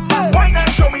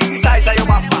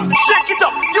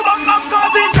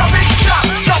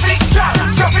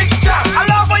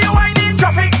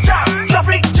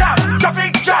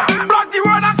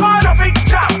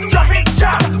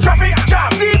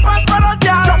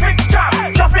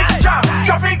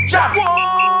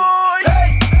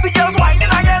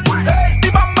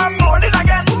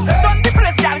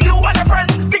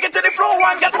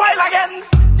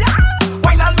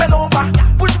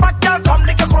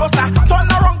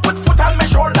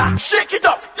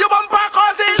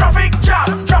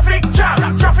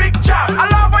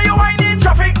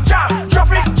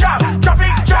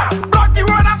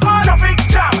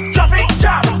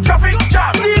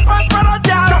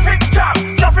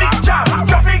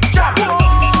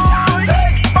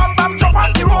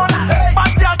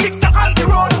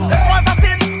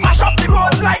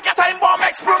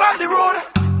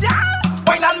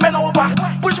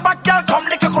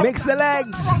Mix the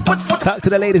legs. Talk to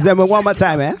the ladies them one more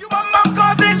time, eh?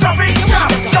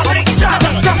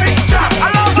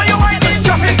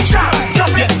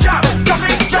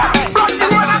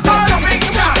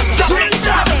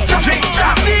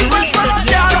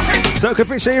 Soca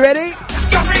Fish, are you ready?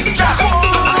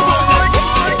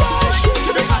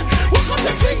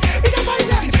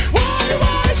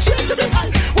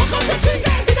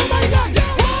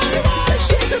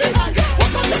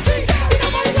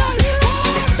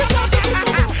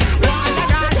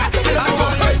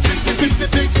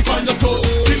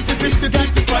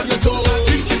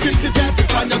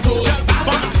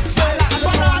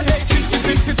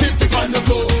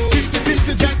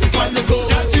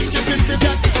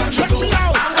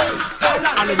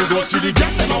 See the girl,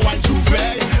 them a want to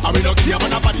play. And we don't care what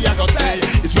nobody a go say.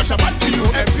 It's special bad for you,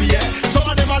 FBA. Some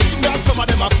of them a linger, some of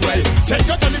them a sway. Take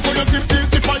your time before you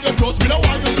tip on your toes. We don't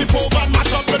want you tip over and mash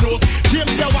up your nose.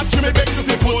 James here watch me beg you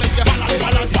to pose.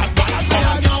 Balance.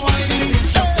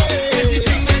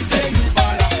 Anything they say you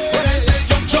follow. When I say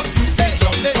jump, you say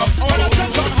jump. I wanna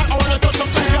touch up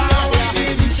the sky.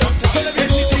 So let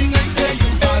me anything they say you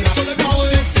follow. So let me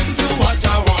listen to what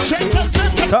I want.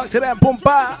 Talk to that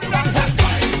Pumpa.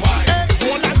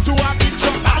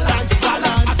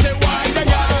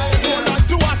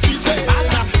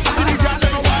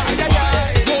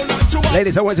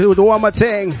 Ladies, I want you to do one more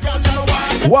thing.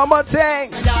 One more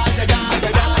thing. Let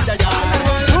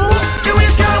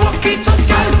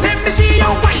me see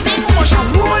your whining motion.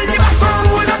 Roll it back down,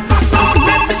 roll it back down.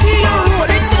 Let me see your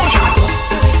rolling motion.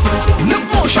 Look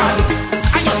motion,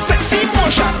 and your sexy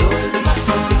motion.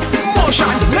 Motion,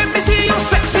 let me see your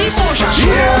sexy motion.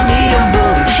 Show me your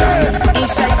motion.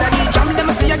 Inside the jam, let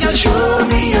me see a girl. Show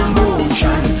me your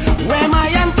motion. Where my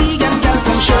auntie and girl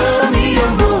come show me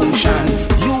your motion.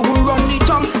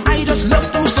 I just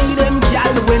love to see them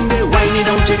gal when they whine it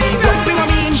down to the ground. Bring 'em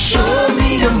in, show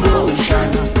me your motion.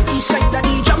 Inside the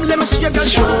jam, let me see your girl.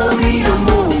 Show me your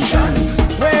motion.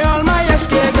 Where all my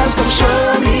SK girls come,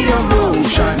 show me your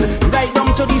motion. Right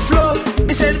down to the floor.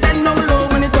 They said bend down low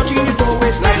when it touching the toe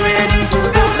waistline. Ready to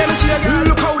go. Let me see your girl.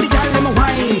 Look how the gal them a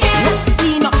whine. Left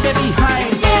clean up there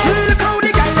behind. Look how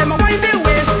the gal them a whine their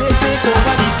waist. They take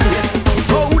over the place.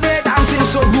 Oh, they dancing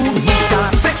so rude.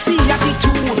 Sexy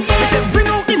attitude. They said bring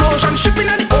out emotion, shipping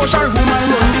in the ocean, woman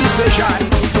run this session.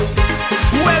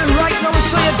 Well, right now,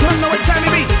 so you don't know what time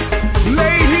it be.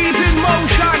 Ladies in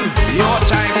motion, your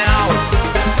time now.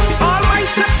 All my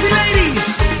sexy ladies,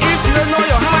 if you know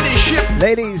your heart is ship.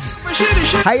 Ladies,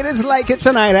 how you just like it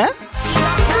tonight, eh?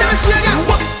 Let me see you girl,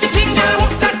 walk the thing, girl,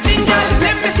 walk that thing, girl.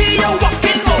 Let me see you walk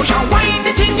in motion, wind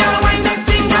the thing, girl, wind that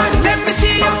thing, girl. Let me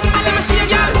see you, and let me see you,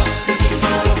 girl.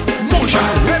 Motion,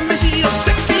 let me see your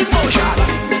sexy motion.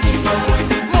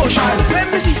 Motion, let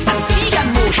me see Antigua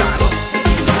motion.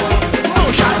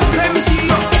 Motion, let me see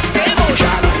your SK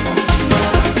motion.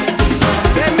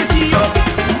 Let me see your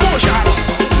motion.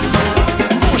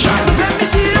 Motion, let me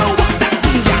see you walk that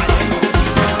thing, girl.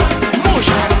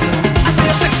 Motion, I say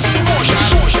your sexy motion.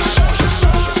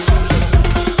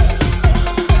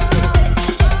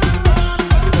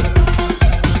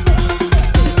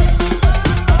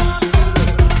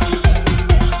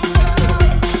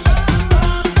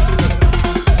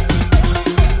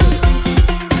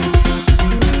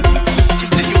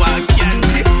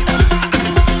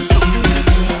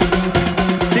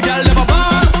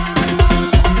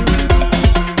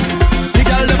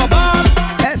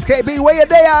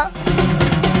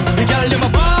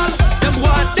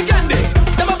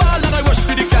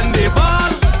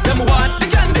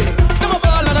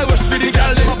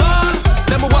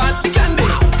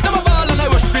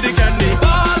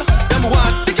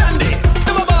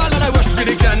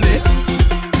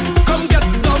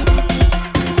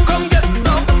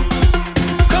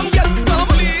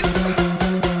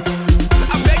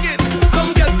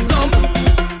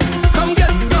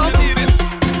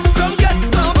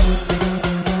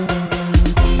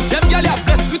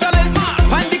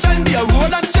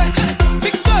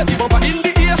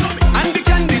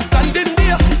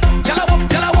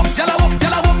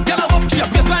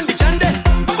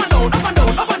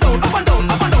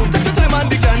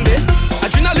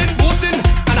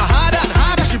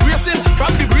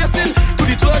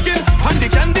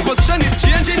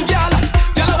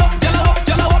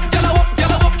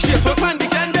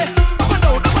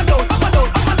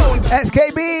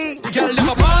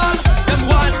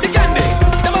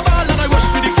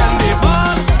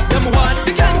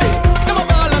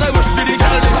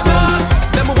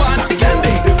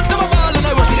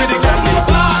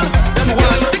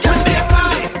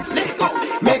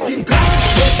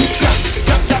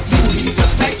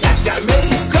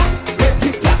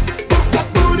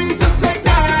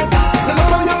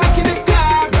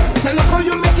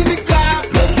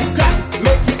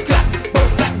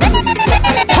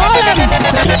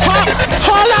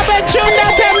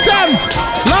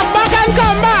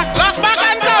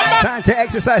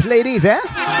 exercise, ladies, eh?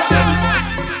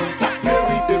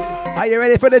 Are you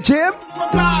ready for the gym?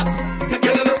 Whoa.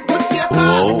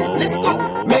 Let's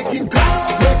go. Make it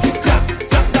clap, make it clap.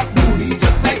 Drop that booty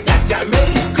just like that, yeah.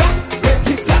 Make it clap, make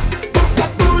it clap. Bounce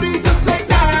that booty just like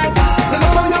that. Say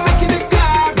look how you're making it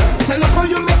clap. Say look how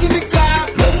you're making it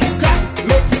clap. Make it clap,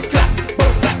 make it clap.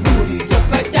 Bounce that booty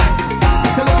just like that.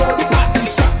 Say look how the party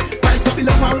shot. Vibes up in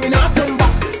the palm, we not turn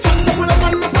back. Chance up with up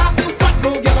on the parking spot.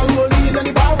 No girl a roll in and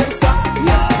the bar won't stop.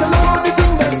 Yeah, say look how the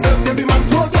thing them set. Every man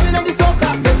throw girl in and the soul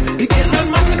clap it. The game man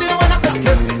mashing they wanna clock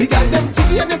it. The girl them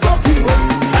jiggy and the soul keep it.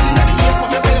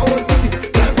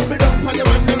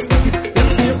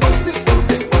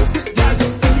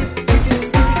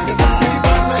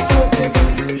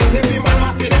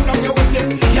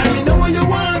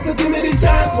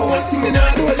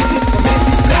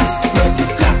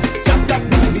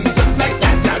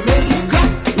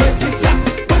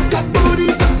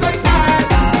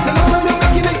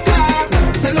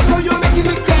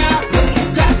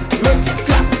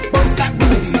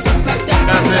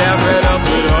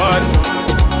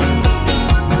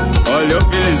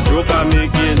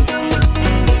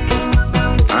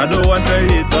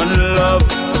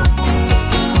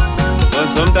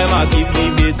 Sometimes I keep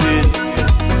debating.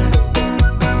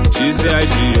 She say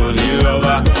she only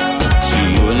lover, she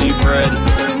only friend.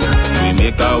 We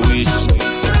make a wish,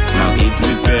 now eat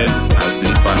with pen. I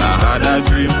sleep and I had a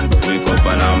dream, wake up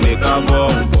and I make a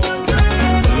vow.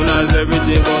 Soon as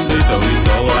everything complete, we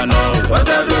saw one now. What I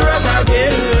do wrong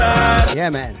again, lad? Yeah,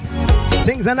 man.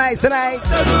 Things are nice tonight.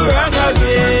 What I do wrong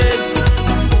again?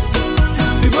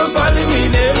 People calling me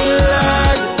name,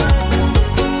 lad.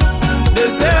 They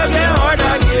say I get hard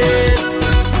again.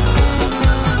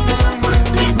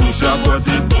 The bush a cut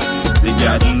it, the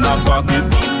garden a fuck it,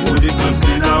 put the clothes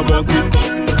in a bucket.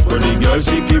 But the girl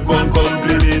she keep on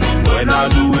complaining. When I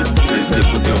do it, they say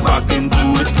put your back into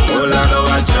it. All I know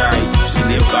I try, she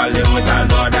name calling with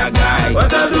another guy.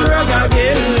 What I do wrong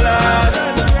again, lad?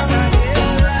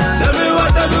 Tell me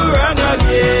what I do wrong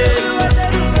again.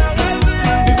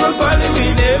 People calling me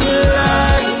name,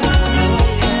 lad.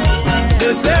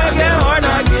 They say I get hard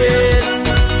again.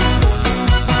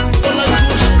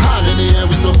 Hand in the air,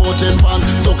 we supporting fan.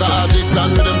 Soca addicts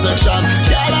and rhythm section.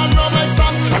 Girl and rum like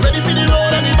sun. I'm ready for the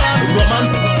road and the man. Roman,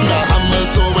 the hammer,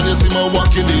 so when you see me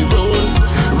walking the road.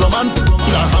 Roman,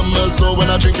 the hammer, so when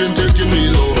I drinking, taking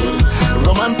me load.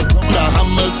 Roman, the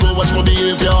hammer, so watch my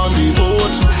behavior on the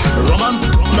boat. Roman,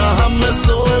 the hammer,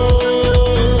 so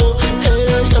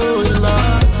hey, oh,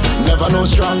 Lord. Never know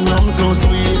strong rum so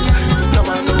sweet.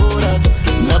 Never know that.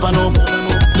 Never know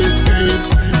the spirit.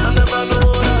 I never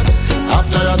know that.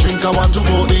 After I drink, I want to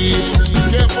go eat.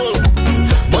 Careful,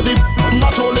 but the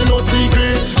not only no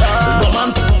secret.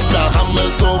 Roman, the hammer,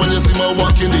 so when you see me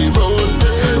walking the road.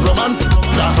 Roman,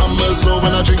 the hammer, so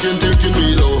when I drink and taking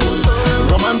me load.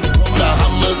 Roman, the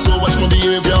hammer, so watch my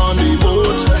behavior on the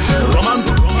boat. Roman,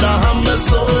 the hammer,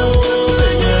 so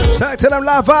sing it. Talk to them,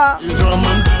 lava. It's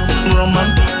Roman,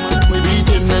 Roman, we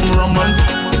beating them Roman.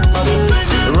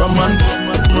 Roman,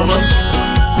 Roman,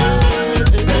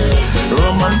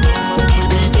 Roman, we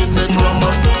beating them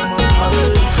Roman.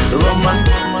 Roman,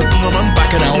 Roman,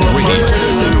 back in our radio.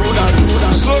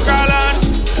 Soca land,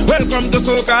 welcome to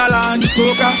Soca land.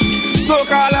 Soca,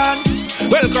 Soca land,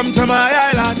 welcome to my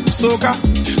island. Soca,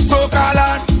 Soca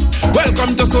land,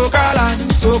 welcome to Soca land.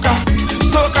 Soca,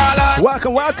 Soca land.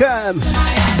 Welcome, welcome.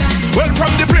 Well,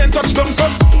 from the plane touch down so,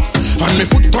 and me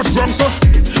foot touch wrong so.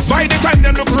 By the time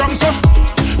them look wrong so,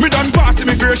 me done pass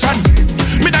immigration.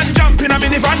 Me done jump in a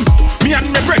minivan. Me and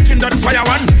me breaking that fire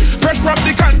one. Fresh from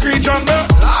the concrete jungle.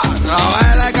 Now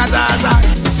I like a Tarzan.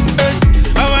 Hey,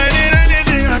 I need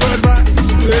anything I could find.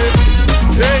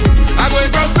 Hey, I go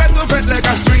from fed to fed like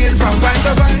a swinging from vine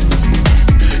to vine.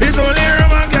 It's only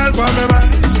Roman girl for me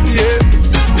mind. Yeah,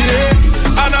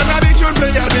 yeah. Another big tune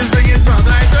play I've been singing from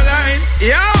line to line.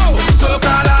 Yo,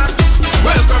 Soca land,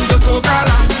 welcome to Soca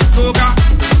land. Soca,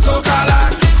 Soca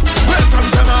land, welcome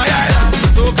to my island.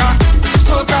 Soca,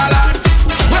 Soca land,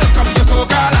 welcome to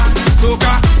Soca land.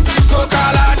 Soca, Soca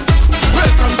land,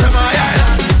 welcome to my island.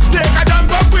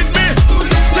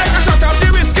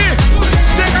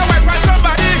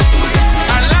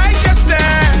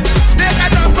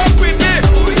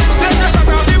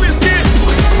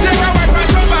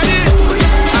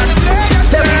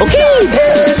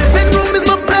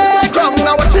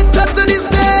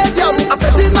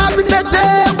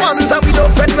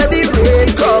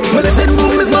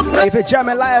 If you're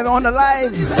jamming live on the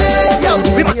live,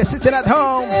 when you're sitting at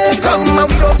home,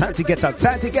 time to get up,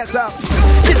 time to get up.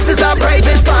 This is a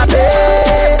private party,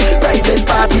 private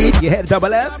party. You head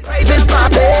double F? Private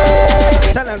party.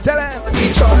 Tell him, tell him.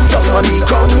 Jump down on the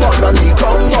ground, all on the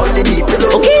ground, all in the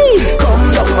pillows. Okay.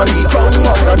 Come down on the ground,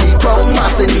 all on the ground,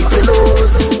 mass in the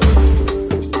pillows.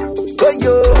 Oh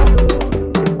yo.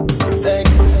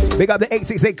 Big up the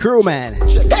 868 crew, man.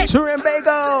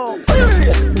 Trimbago.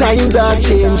 Times are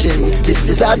changing. This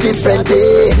is a different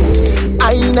day.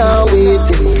 I now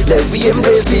waiting. Let we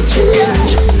embrace the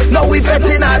change. Now we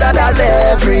fetting harder than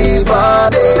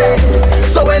everybody.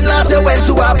 So when last you went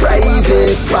to a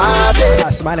private party,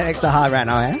 I'm smiling extra hard right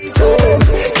now, eh?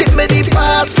 Give me the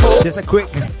passport. Just a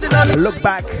quick look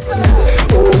back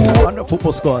on the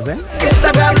football scores, eh?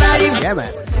 Instagram live. Yeah,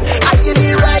 man.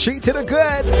 Right. Treat to the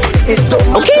good. It don't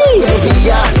matter where we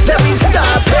are. Let me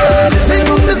start. Living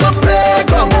room is my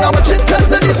playground. I watch it turn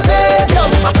to the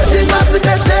stadium. I'm fetting mad with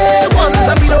the day ones.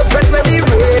 And we don't fret when the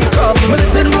rain come. My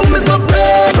living room is my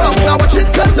playground. I watch it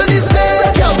turn to the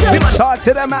stadium. Talk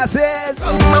to the masses.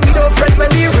 And we don't fret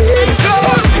when the rain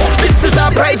come. This is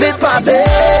our private party.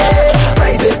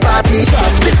 Private party.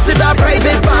 This is our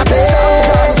private party.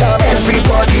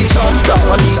 Everybody jump down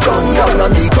on the ground, all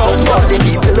on the ground, all in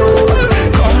the pillows.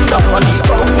 Come down on the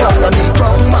ground, all on the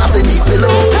ground, mass in the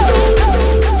pillows.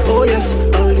 Oh yes,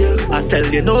 all you. I tell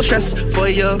you, no stress for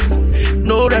you,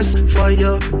 no rest for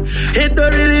you. It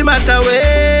don't really matter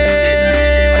where.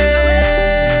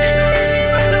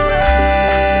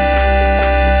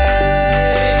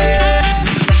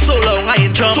 So long I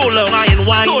ain't jump, so long I ain't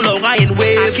wine, so long I ain't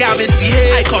wave. I can't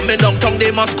misbehave. I come in downtown,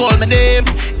 they must call my name.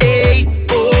 Hey,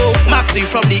 oh, Maxi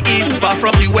from the east, Uber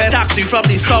from the west, taxi from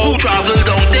the south. Travel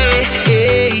down there.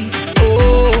 Hey,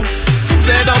 oh,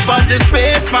 fed up on this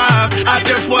face mask. I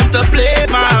just want to play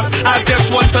mask. I just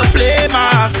want to play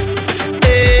mask.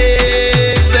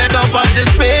 Hey, fed up on this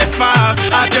face mask.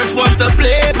 I just want to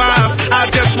play mask. I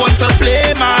just want to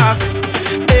play mask.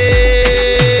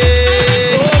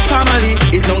 Hey, oh family,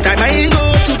 it's long time I ain't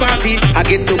go to party. I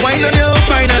get to wine on you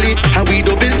finally, and we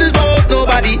do business about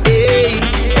nobody. Hey,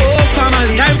 oh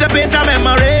family, time to paint a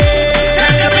memory.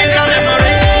 Time to paint a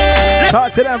memory.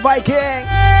 Talk to them Viking.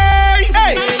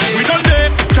 Hey, we done there.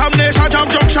 Jam Nation, Jam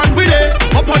Junction, we there.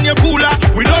 Up on your cooler,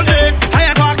 we done there.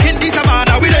 Higher Park in the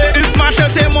Savannah, we there. It's Marshall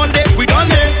say Monday, we done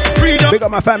there. Freedom. Big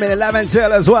up my family, 11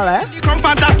 till as well, eh? Come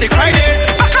Fantastic Friday,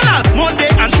 Bacchanal, Monday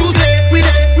and Tuesday, we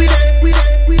there, we there, we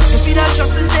there, we there. You see that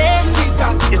Justin there?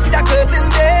 You see that curtain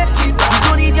there? You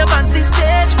don't need your fancy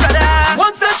stage, brother.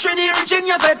 Once that Trini reach in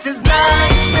your vet is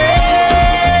nice.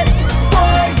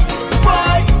 Boy,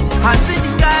 boy, hands in the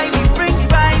sky, we bring the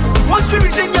vibes. Once we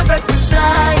reach in your vet is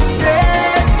nice.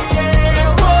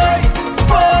 Yeah, boy,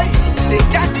 boy, they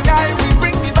can't deny we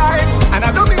bring the vibes. And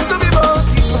I don't mean to be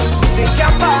bossy, but they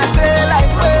can't party like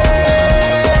we.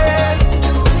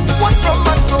 What's from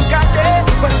man so goddamn,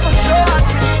 but for sure I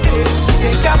treat it.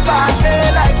 They can't party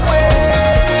like we.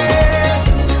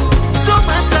 Don't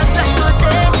matter time or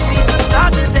day, we can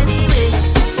start it anyway.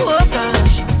 Oh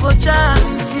gosh, oh child,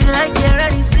 feel like you're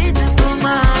ready, sweet and so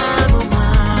man, oh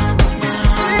man,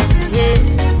 yeah.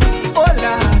 Oh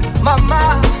Lord, mama,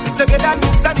 together me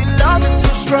and the love is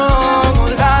so strong. Oh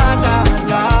Lord, Lord,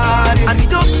 Lord, and we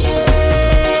don't care.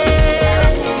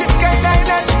 This kind of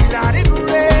energy, Lord, it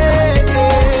great.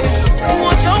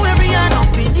 Watch how every hand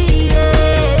up in the air.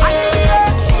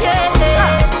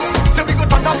 Yeah. So we go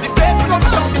turn up the place, we go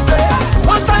shut the place.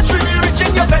 Once I truly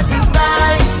reaching your bed is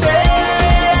nice.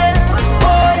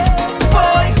 Boy,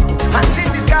 boy, hands in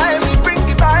the sky, we bring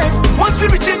the vibes. Once we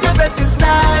reaching your bed is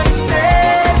nice.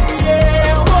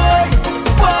 Yeah, boy,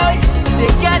 boy,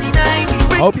 they can't deny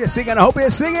me. Hope you're singing, I hope you're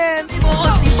singing.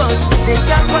 They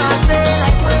can't party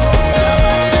like we.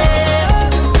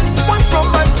 One from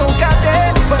man so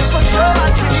goddamn, but for sure I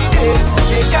treat it.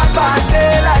 They can't party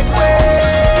like we.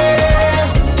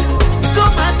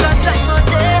 Don't matter time or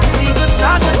day, we could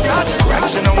start a job. Right,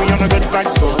 you know we on a good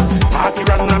vibe, so party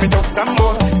round and me talk some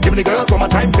more. Give the girls one more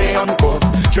time, say encore.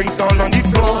 Drinks all on the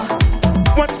floor.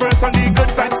 What's first on the good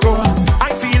vibe score?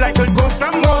 I feel like I'll go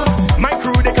some more. My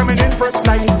crew, they coming in first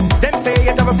flight. Them say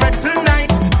it have a flight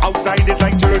tonight. Outside it's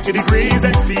like 30 degrees.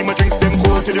 And see my drinks them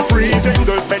cold to the freeze. And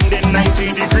girls spending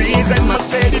 90 degrees. And must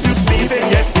say that you please.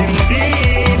 And yes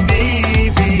indeed,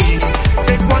 indeed.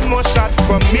 Take one more shot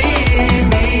from me.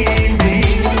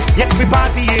 Yes, we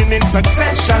partying in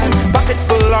succession. Bucket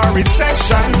full or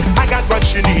recession. I got what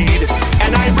you need.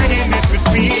 And I'm bringing it with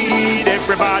speed.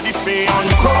 Everybody say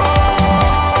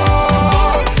encore.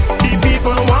 The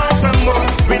people want some more.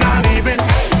 We're not even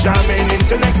jamming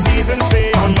into next season.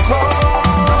 Say encore.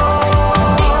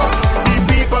 The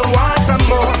people want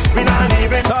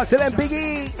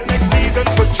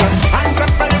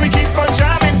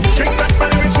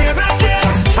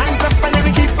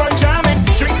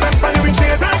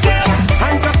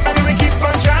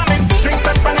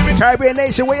Caribbean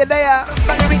Nation, where you there? If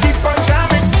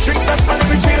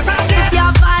your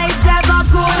vibes ever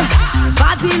good,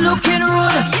 body looking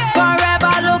rude, forever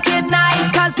looking nice,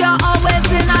 cause you're always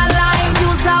in a line.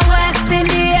 Use a West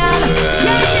Indian.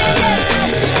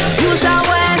 Use a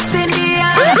West Indian.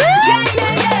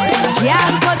 Yeah,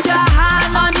 put your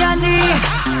hand on your knee,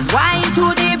 wine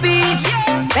to the beat,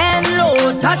 bend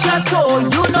low, touch your toe,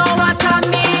 you know what I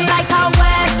mean, like a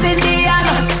West Indian.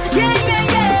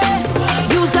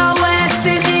 Use a West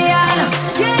Indian.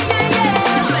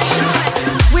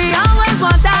 We always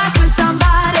want dance with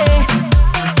somebody.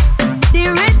 The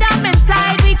rhythm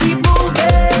inside we keep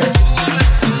moving.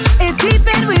 It deep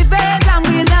in we veins and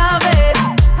we love it.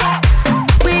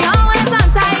 We always on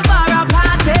time for a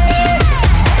party.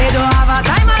 They don't have a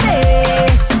time of day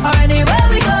or anywhere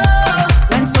we go.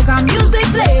 When soca music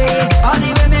play, all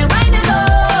the women winding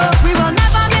low. We will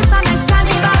never miss a next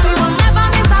carnival. We will never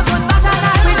miss a good battle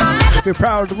night. We will never. If you're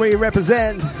proud of where you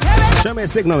represent, show me a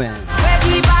signal, man. Where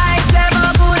the vibes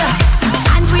ever good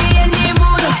and we in the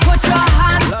mood. Put your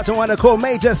hands. Lots of one to call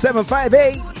Major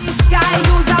 758. The sky,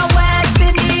 use a West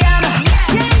Indian.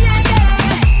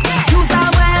 Use a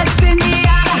West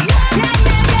Indian.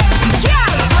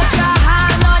 Put your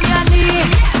hand on your knee,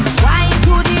 wine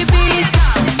to the beat,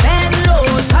 bend low,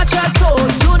 touch your toe.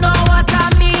 You know what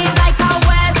I mean, like a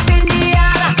West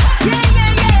Indian.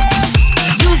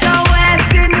 Use a West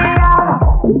Indian.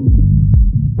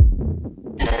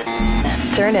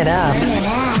 Turn it up.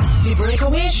 The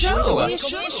Breakaway Show.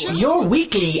 Your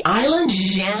weekly island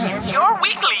jam.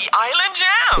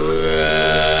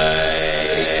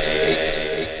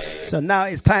 So now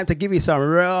it's time to give you some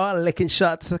real licking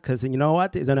shots, because you know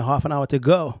what? There's only half an hour to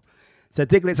go. So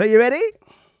Diglets, are you ready?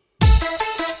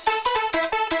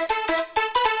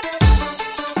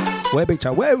 Where big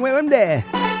child? Where I'm there?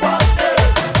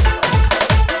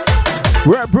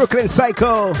 We're at Brooklyn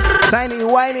Psycho, Tiny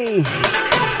Whiny,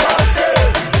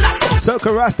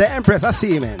 Soca Rasta Empress. I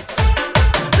see you, man.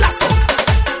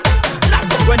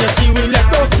 When you see we let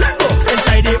go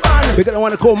inside the van. We're gonna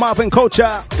want to call Marvin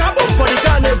Culture. Kaboom for the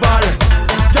carnival.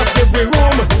 Just give we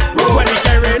room when we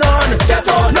carrying on. Get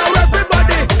on now,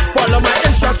 everybody. Follow my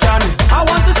instruction. I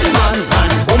want to see man,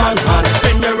 woman,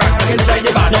 spin your racks inside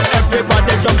the van. Now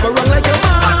everybody jump around like a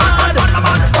mad.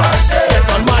 Get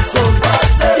on mad so,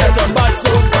 get on bad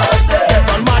so, get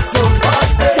on mad so,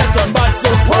 get on bad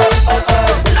so.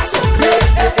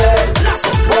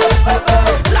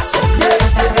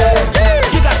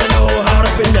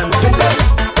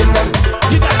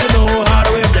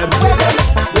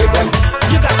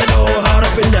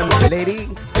 Lady,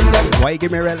 why you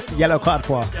give me a yellow card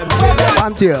for?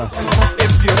 I'm to you.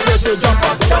 If you're free to jump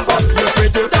up, you're free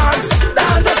to dance.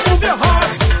 Just move your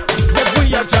hearts, give me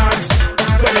a chance.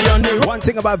 One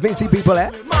thing about Vincy people,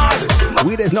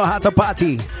 we just know how to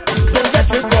party. Don't get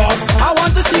me cross. I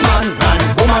want to see man,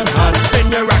 woman,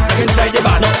 spin your racks inside the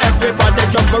bar. Now everybody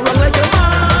jump around like a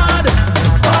mad.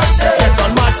 Get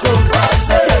on mad so,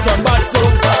 get on bad so,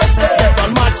 get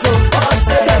on mad so,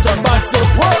 get on bad so.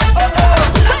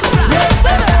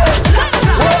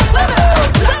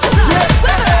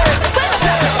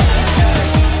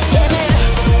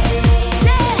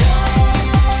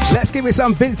 Let's give me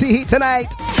some Vincy heat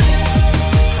tonight. We'll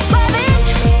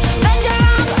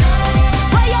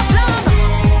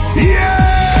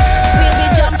be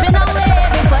jumping away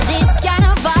before this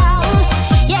carnival.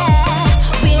 Yeah,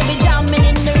 we'll be jumping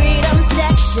in the rhythm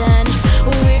section.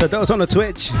 So those on the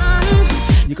Twitch,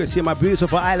 you can see my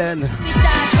beautiful island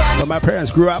where my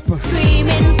parents grew up. In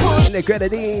the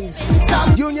Grenadines,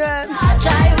 Union.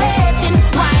 Gyrating,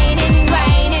 whining,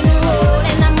 grinding,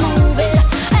 rolling and moving.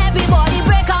 Everybody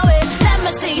break away. Let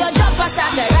me see your jumper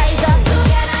start to rise up.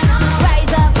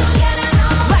 Rise up,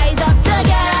 rise up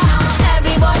together.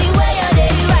 Everybody where you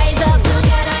dey, rise up,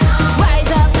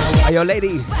 rise up. Hey, yo,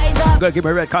 lady, I'm gonna give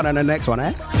me a red card on the next one,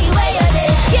 eh?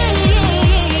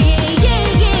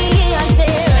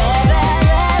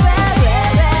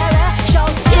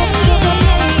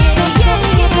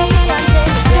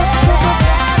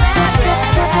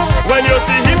 When you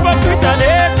see hypocrite and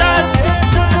haters,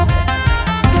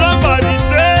 somebody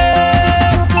say,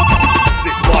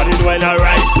 this morning when I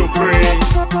rise to pray,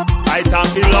 I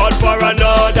thank the Lord for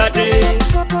another day.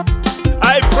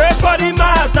 I pray for the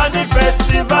mass and the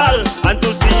festival, and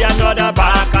to see another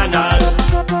bacchanal.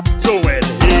 So when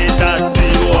haters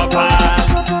see you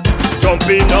pass,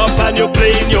 jumping up and you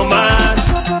playing your mass.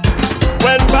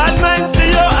 When bad minds see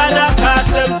you and I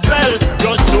cast them spell,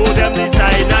 just show them the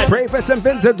sign. Pray for St.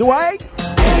 Vincent, Dwight.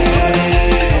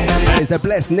 It's a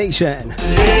blessed nation.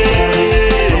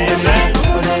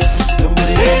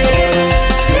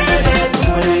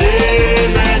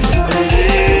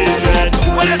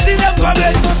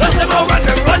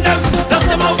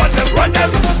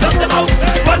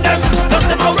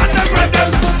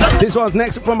 one's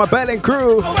next from my Berlin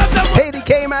crew. Haiti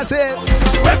K Massive.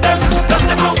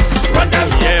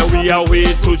 Yeah, we are way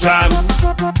to jam.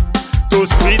 To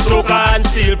sweet soca and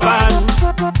steel pan.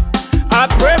 I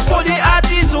pray for the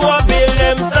artists who have built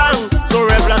them song, so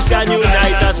rebels can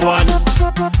unite as one.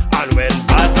 And when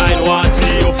bad mind wants to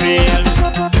see you fail,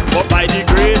 but by the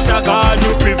grace of God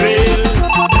you prevail.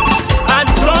 And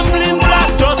stumbling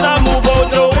block just a move out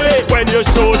the way when you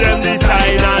show them the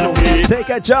sign and way. Take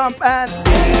a jump and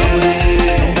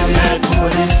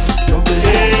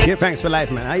give thanks for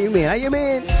life, man. How you mean? How you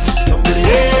mean?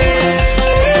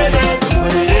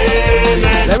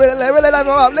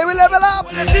 Level up. Level up.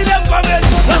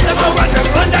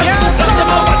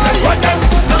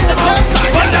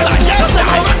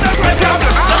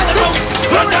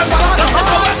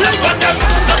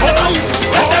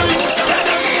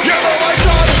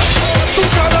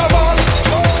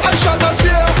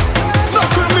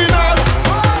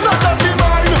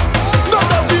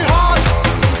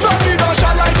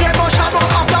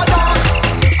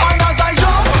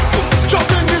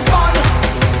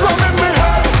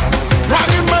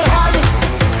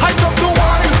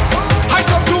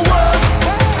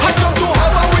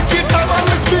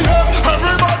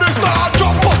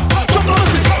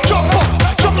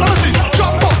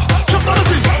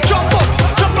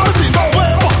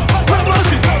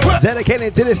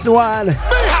 Dedicated to this one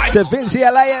to Vinci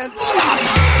Alliance,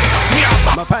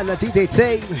 my partner DJ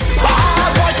Tate,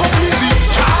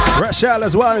 Rochelle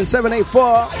as well in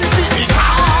 784.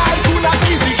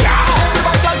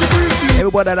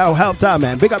 Everybody that helped out,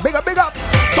 man. Big up. So if they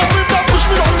push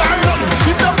me down,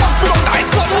 if they box me down,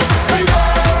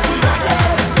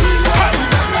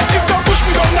 if they push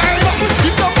me down,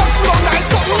 if they box me down,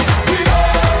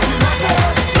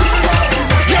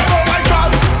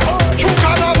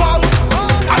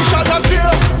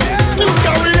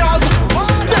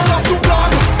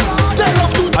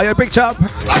 are you a big chop?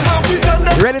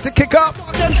 You ready to kick up? So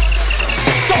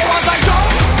as I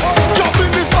jump in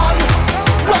this band,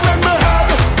 rum in my head,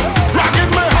 rag in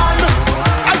my hand,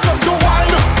 I come to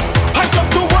wine, I come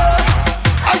to work,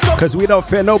 I come. Cause we don't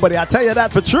fear nobody, I tell you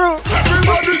that for true.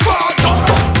 Everybody's hard, jump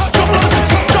up, jump on the seat,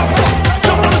 jump up,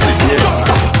 jump on the seat, jump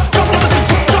up, jump on the seat,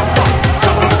 jump up,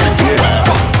 jump on the seat, wave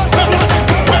up, wave on the seat,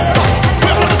 wave up,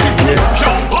 wave on the seat,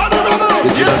 jump on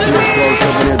the seat. This is the Disco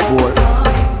 784.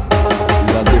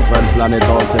 Different planet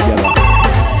altogether.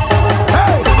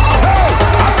 Hey,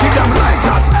 I see them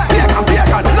lighters, bacon,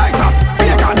 lighters,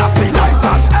 bacon, I see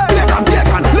lighters,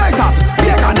 bacon, lighters,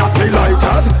 bacon, I see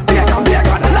lighters, bacon,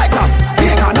 lighters,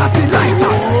 bacon, I see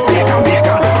lighters,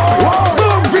 bacon. Whoa,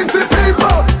 them Vinci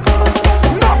people,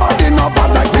 nobody know bad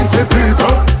like Vinci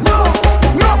people. No,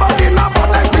 nobody know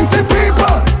bad like Vinci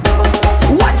people.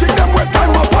 Watching them with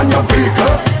time up on your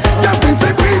vehicle, them Vinci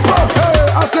people.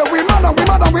 Hey, I say we mad and we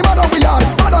are.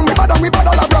 We bad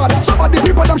all abroad. Some of the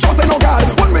people them shouting oh God.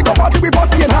 When we go party we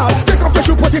party in hard. Take off your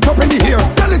shoe, put it up in the air.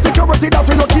 Tell the security that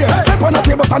we no care. Help on the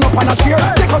table, stand up on a chair.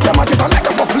 Take out your matches and light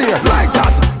up a flare.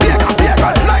 Lighters, bacon,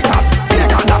 lighters,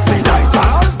 bacon, I see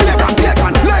lighters,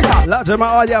 bacon, lighters. Large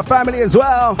amount all your family as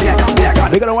well.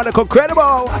 We're gonna want to go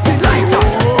credible. I see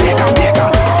lighters, bacon.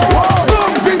 Whoa,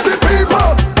 them Vinci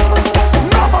people.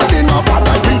 Nobody know bad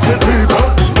like Vinci people.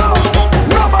 No,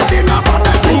 nobody know bad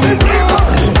like Vinci people.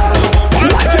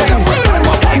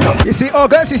 You see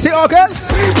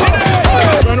August?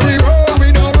 When we roll,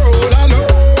 we don't roll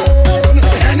alone. So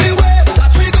anywhere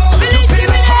that we go, you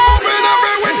feel it moving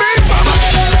away with me,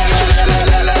 family.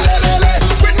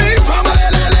 With me, family.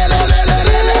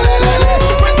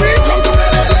 When we come to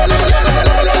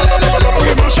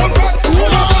we must have fun.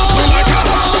 We like a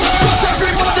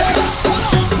everybody.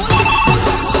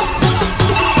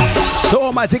 So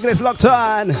all my tickets locked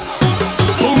on.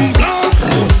 Boom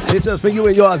blast. This is for you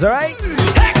and yours, alright?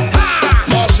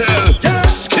 Marshall,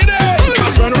 yes, kiddy.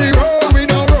 Cause when we roll, we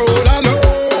don't roll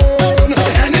alone. So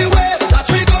anywhere that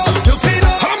we go, you feel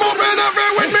it. I'm moving every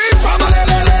with me, family.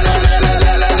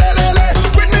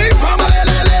 With me, family.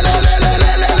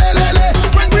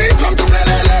 When we come to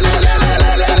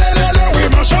we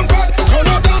must have fun. Turn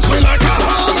up, dance, we like a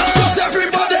hum. Cause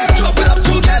everybody jump it up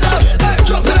together.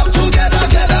 Jump it up together,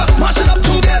 together. Mash it up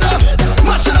together.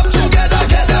 Mash it up together,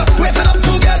 together. Wave it up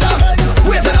together.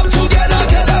 Wave it up together,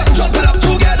 together. Jump it up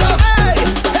together.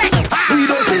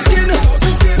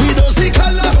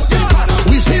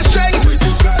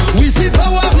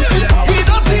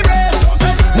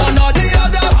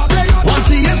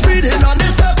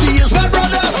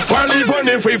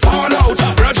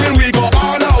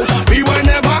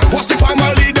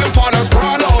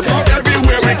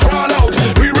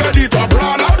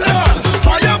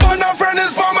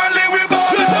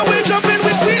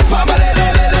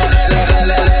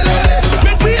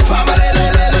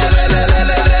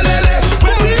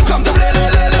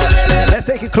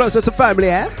 take it closer to family,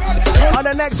 eh? On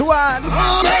the next one.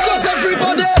 Because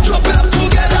everybody drop it up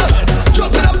together.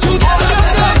 Drop it up together.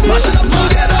 Mash it up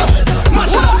together.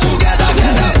 Mash it up together.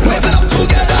 Wave it up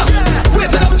together.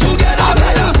 Wave it up together.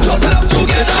 Drop it up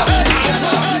together.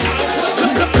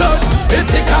 Blood, it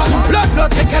take out.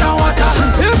 Blood, take it on water.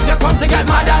 If you come to get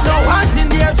mad, I know one thing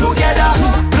here together.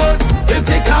 Blood, it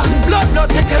take out. Blood,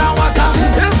 take it on water.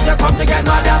 If you come to get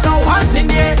mad, I know one thing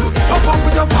here. Jump up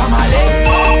with your family.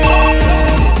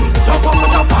 Jump up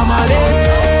with your family.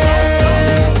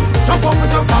 Jump up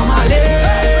with your family.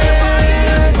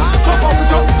 Jump up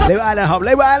with your. Labor Island Hub,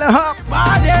 Labor Island Hub.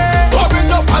 Bring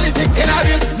no politics in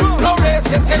this, no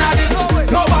races in this,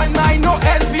 no bad mind, no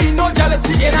envy, no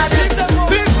jealousy in this.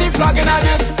 50 flag in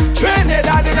this,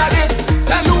 Trinidad in this,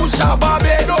 St. Lucia,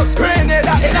 Barbados,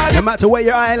 Grenada in this. No matter where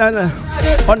you're island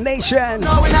or nation,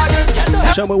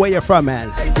 show me where you're from,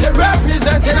 man.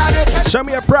 Show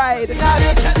me your pride.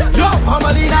 Your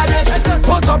family in this,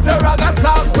 put up your rugged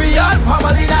flag, we all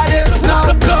family in this.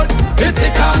 Now blood, it's a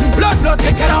can, blood,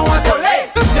 take it on water.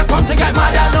 If you come to get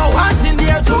mad, I know one thing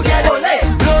here together.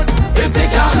 Blood, it's a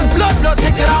can, blood,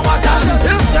 take it on water.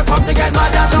 If you come to get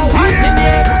mad, I know one thing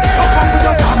here. Jump up with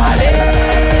your family.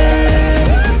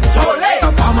 Jump up with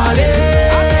your family.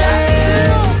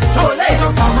 Jump up with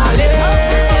your family.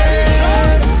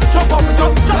 Jump up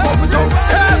with your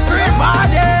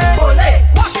everybody.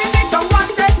 Walking into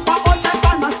one day, my old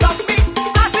man must stop me.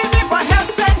 Asking me for help,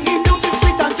 said he knew this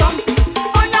sweet and jumpy.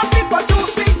 On your people too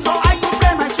sweet, so I could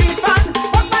play my sweet band.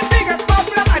 But my biggest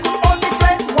problem, I could only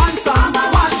play one song, man.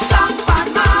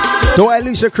 So I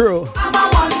lose your crew. I'm a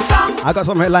one song. I got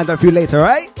something lined up for you later,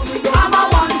 right? I'm a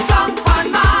one song,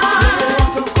 man.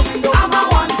 I'm a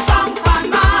one song,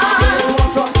 man.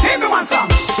 Give me one song.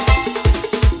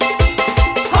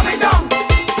 Coming down.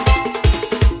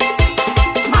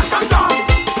 Mash them down.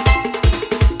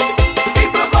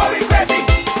 People going crazy.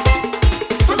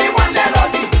 To be one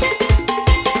melody.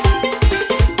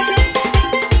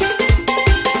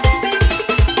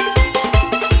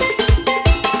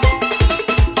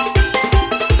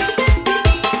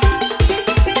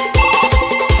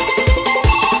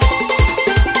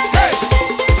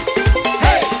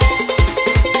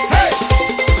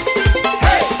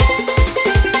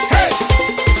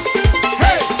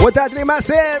 What that dream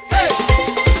massive?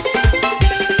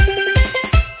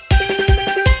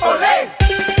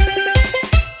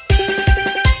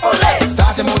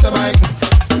 Start the motorbike.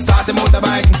 Start the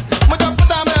motorbike. My just put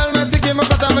on my helmet, stick in my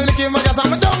cut, I'm licking my gas,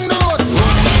 I'm down the road.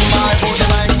 My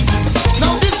motorbike.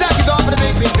 Now this track is off for the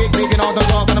big, you know what I'm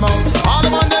talking about. All the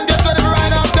one them get ready for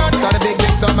ride out that. Got a big,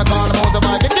 so I call the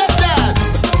motorbike. You get that?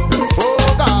 Oh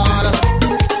God.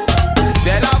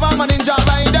 Tell her I'm a ninja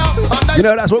line down. You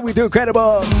know that's what we do,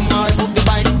 Credible.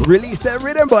 Release that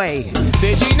rhythm, boy.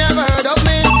 Say she never heard of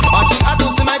me, but she had to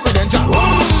see my credential.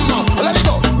 Let me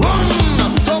go.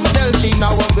 So me tell she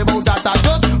now what we about that. I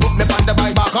just put me on the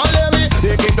bike back and let me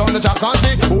take it on the track and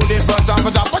see who the first time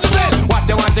for job. What you say? What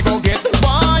you want to go get?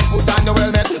 Boy, put on the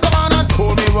helmet. Come on and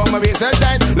hold me wrong, my waist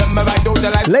tight. Let me ride out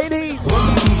the light. Ladies,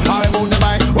 I about the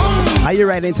bike. are you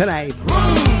riding tonight?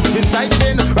 Inside the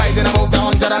bin, riding about the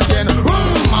 110.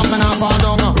 I'm gonna fall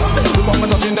down. Look up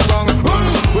and touching the ground.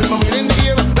 With my wheel in the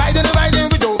gear, riding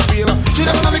without fear. She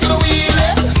never know me get a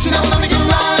wheelie. She never know me get a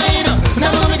ride.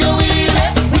 Never know me get a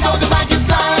wheelie without the bike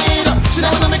inside. She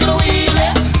never know me get a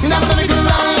wheelie. Never know me get a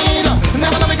ride.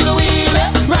 Never know me get a wheelie.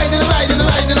 Riding.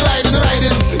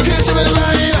 Catch you with a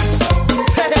ride.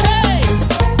 Hey.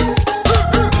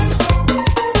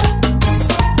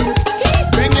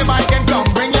 Bring your bike and come.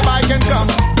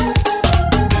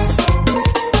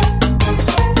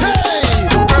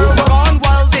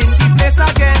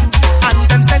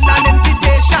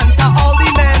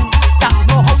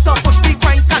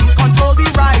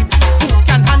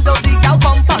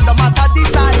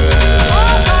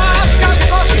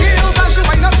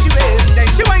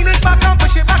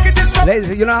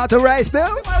 Ladies, you know how to ride still?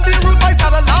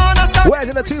 Where's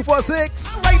in the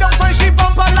 246? Ride up when she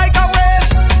bumper like a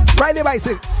race. Ride the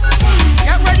bicycle.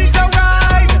 Get ready to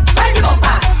ride. Ride the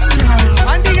bumper.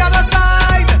 On the other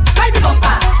side. Ride the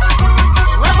bumper.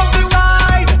 Rev up the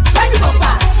ride. Ride the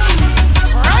bumper.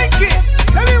 Rank it.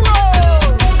 Let me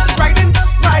roll. Riding.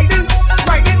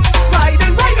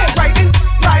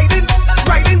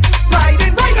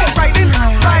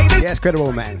 Yes,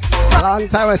 Credible, man. A long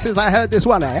time since I heard this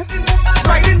one, eh?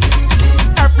 Riding.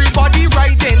 Everybody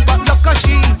riding, but look at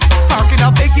she parking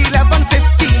a big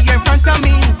 1150 in front of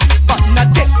me. But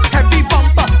not it, heavy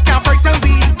bumper, can't frighten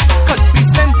me. Could be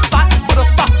slim, fat, but a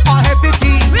fat or heavy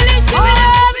tea. Release the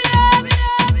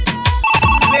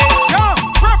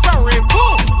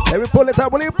Let me pull it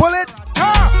up, will you pull it?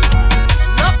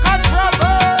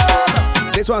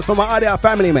 one's for my audio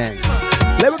family, man.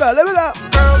 Let me go, let me go.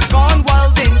 Girls gone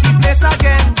wild in the place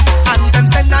again, and them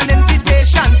send an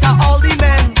invitation to all the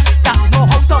men that know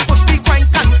how to push the crank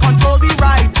and control the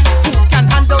ride. Who can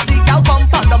handle the gal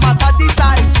bump and the matter the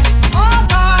size? Oh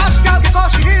gosh, gal kick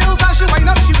off she heels and she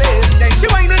wind up she waist. Then she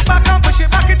wind it back and push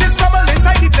it back, it is trouble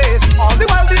inside the place. All the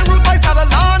while the rude boys saddle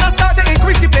on and start to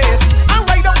increase the pace. And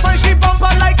ride up when she bump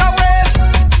her like a race.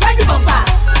 Ride the bumper.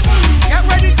 Get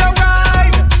ready to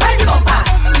ride. Ride the bumper.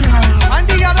 On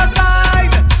the other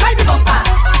side. Ride the bumper.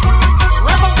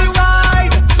 Rev up the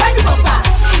ride. Ride the bumper.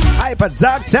 Hyper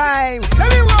Dog time. Let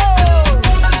me roll.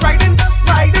 Riding,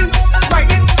 riding, riding,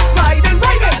 riding, riding,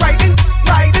 riding, riding,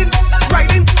 riding,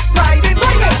 riding, riding,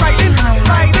 riding,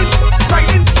 riding,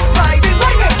 riding, riding,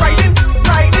 riding,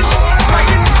 riding,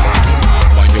 riding.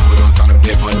 Mind your foot, don't stand up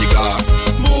there on the glass.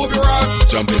 Move your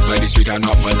ass. Jump inside the street and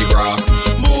up on the grass.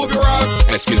 Move your ass.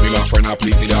 Excuse me, my friend, I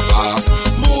please need a pass.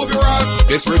 Move your ass.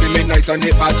 This rhythm is nice and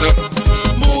it matter.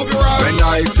 Move your ass. When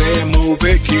I say move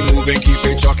it, keep moving, keep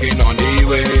it chucking on the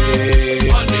way.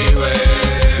 On the way.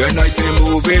 When I say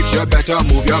move it, you better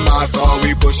move your mass or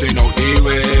we pushing out the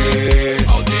way.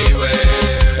 Out the way.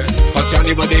 Cause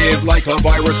carnival day is like a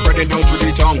virus spreading down through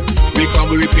the tongue. We come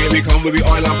with pain, we come with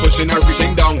oil and pushing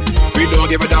everything down. We don't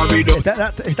give it down, we don't.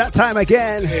 It's that time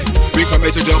again. We come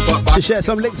here to jump up back. To share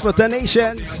some links for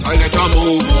donations. I let you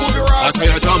move, I tell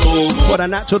you to move. For the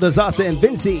natural disaster in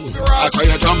Vincy. I tell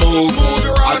you to move,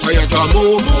 I tell you to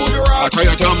move, I tell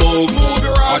you to move,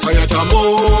 I tell you to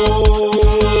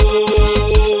move.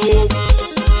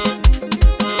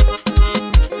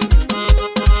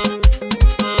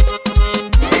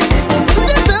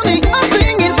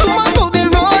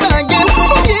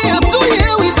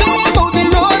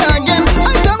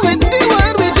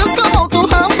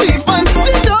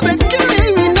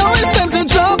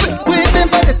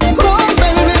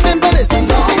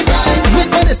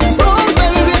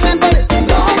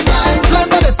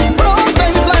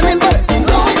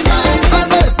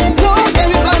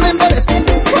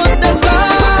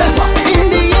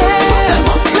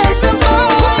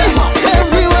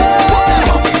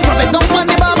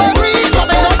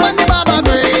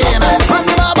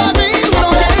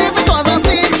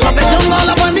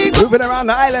 Around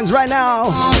the islands right now.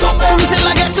 Until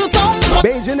I get to town.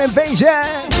 Beijing invasion.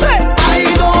 I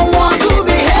don't want to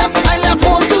be helped. I left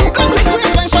home to come lick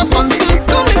waistline shots on.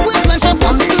 Come lick waistline shots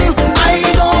on. I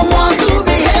don't want to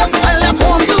be helped. I left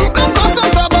home to come cause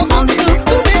some trouble on.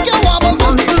 To make you wobble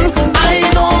on. I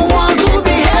don't want to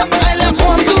be helped. I left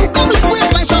home to come lick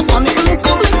waistline shots on.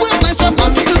 Come lick waistline shots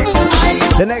on.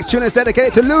 The next tune is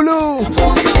dedicated to Lulu.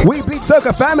 We Bleed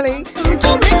Soca family. To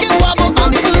make you wobble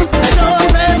on.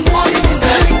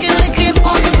 Licking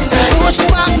on, push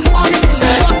back on,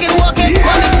 walking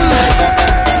on.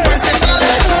 Princess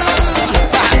Alice,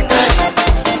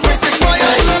 Princess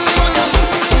Royal.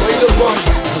 Boy, look,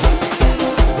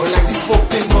 boy, like this smoke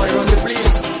thing, boy, run the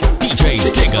place. DJ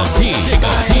Digga D.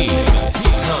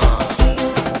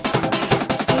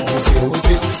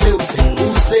 Who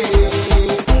say?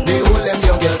 They hold them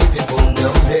young girl getting poked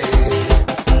down there.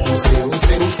 Who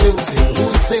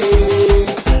say?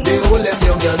 They hold them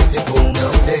young girl getting poked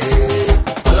down there.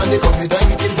 All on the computer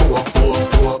getting poor.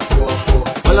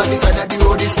 All on the side of the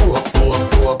road is poor.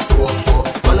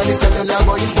 All on the cellular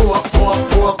boy is poor.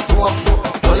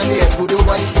 All on the escudo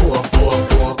is poor.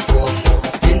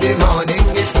 In the morning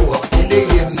is poor. In the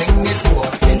evening is poor.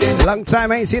 Long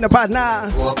time I ain't seen a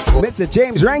partner. Mr.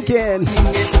 James Rankin.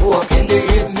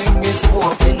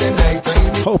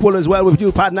 Hope all is well with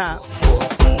you, partner.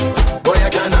 Boy, I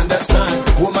can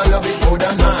understand. Woman love it more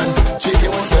than man. Chicken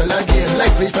won't sell again.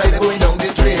 Like fish Friday going down the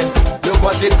drain. Look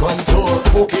what it come to.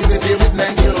 Poke is the favorite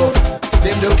menu.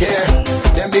 Them don't care.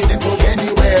 Them eating poke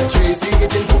anywhere. Tracy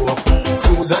eating poke.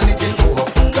 Susan eating poke.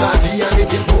 Carty and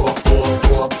eating poke.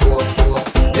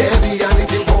 Debbie and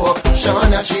eating poke.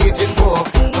 Shauna she eating poke.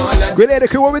 Grenada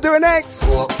crew, what we doing next?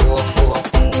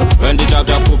 When the job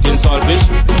cooking saltfish,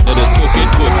 let us soak it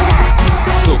good.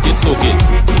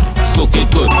 Soak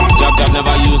it good. Job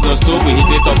never use no stove, we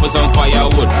hit it up with some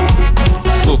firewood.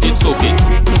 Soak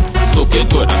it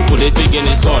good and put it big in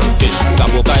the saltfish.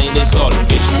 Samboka in the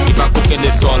saltfish. If I cook in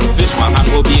the saltfish, my hand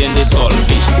will be in the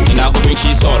saltfish. And I go bring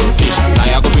she saltfish.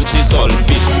 Now I go bring she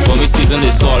saltfish. When we season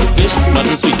the saltfish,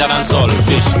 nothing sweeter than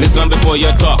saltfish. Listen before you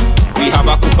talk, we have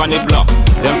a cook on the block.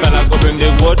 Them fellas go bring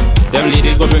the wood, them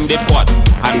ladies go bring the pot.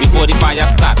 And before the fire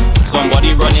start,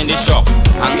 somebody run in the shop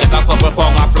and get a couple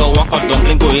pound of flour, cut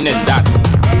dumpling going in that.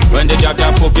 When the job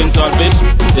cooking saltfish,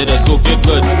 they just soak it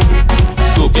good.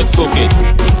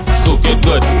 Soak it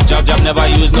good. Job never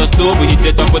use no stove, we heat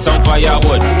it up with some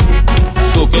firewood.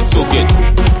 Soak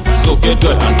it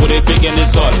good and put it big in the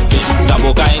saltfish.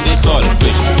 Saboka in the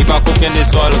saltfish. If I cook in the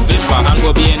saltfish, my hand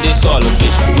go be in the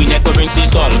saltfish. We net go bring sea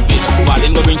saltfish.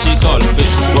 Valin go bring she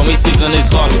saltfish. When we season the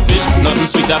saltfish, nothing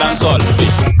sweeter than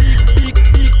saltfish.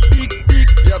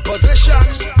 Your position.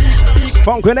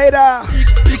 From Grenada,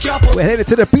 we're headed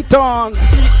to the Pitons.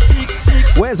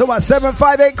 Where's our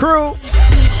 758 crew?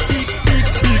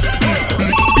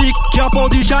 Pick your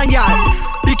position, y'all.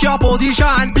 Pick your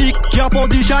position. Pick your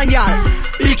position, y'all.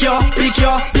 Pick your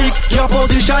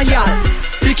position, y'all.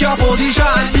 Pick your position.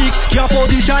 Pick your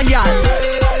position, y'all.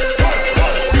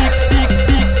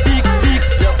 Pick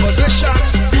your position.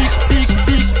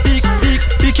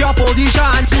 Pick your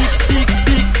position. Pick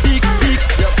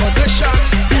your position.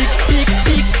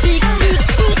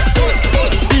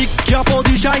 Pick your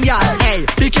position, y'all. Hey,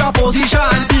 pick your position.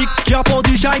 Pick your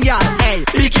position, y'all. Hey,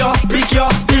 pick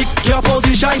your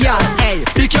position, y'all. Hey,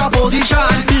 pick your position.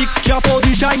 Pick your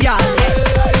position, y'all.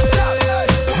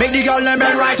 Make the girl them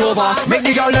bend right over. Make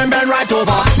the girl them bend right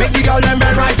over. Make the girl them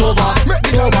bend right over.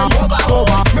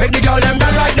 Over. Make the girl them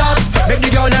bend like that. Make the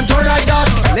girl them turn like that.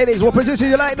 Ladies, what position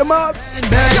you like the most?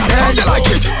 How you like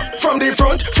it? From the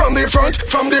front, how you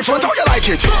like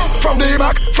it? From the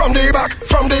back, how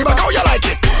you like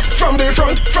it? From the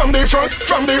front, how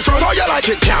you like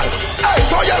it, girl? Hey,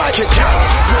 how you like it, girl?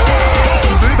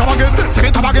 Send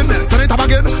it up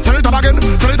again.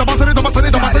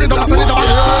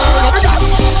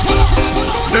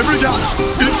 Every girl,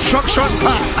 instruction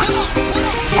time.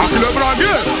 Akil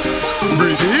again.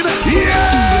 Breathe in,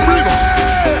 yeah. Breathe out.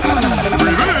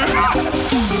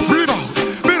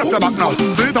 Your back now.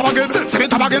 Send it up again.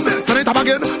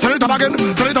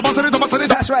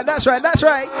 That's right.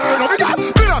 Now we got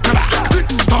bit up your back. Tick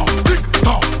tock.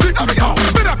 Bit up your back. Tick tock.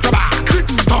 Bit up your back. Tick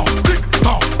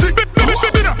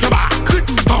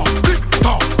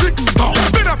tock.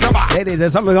 Bit up your back. Ladies,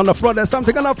 there's something on the floor. Dong.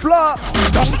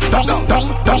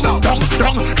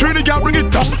 Trini girl, bring it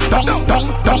dong.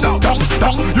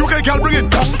 UK girl, bring it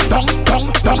dong.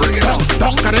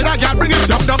 Canada girl, bring it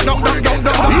dong.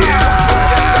 Yeah.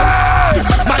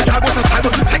 My girl, what's the style?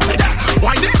 What's the technique?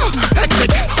 Wine it,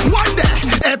 hectic. Wine there,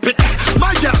 epic.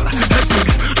 My girl, hectic.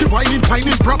 She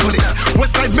whining properly.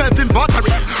 Westside melting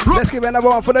battery. Let's give another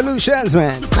one for the Lucians,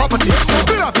 man. Property. So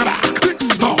bit up your back. Tick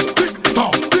tock.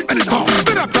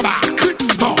 Bit up your back.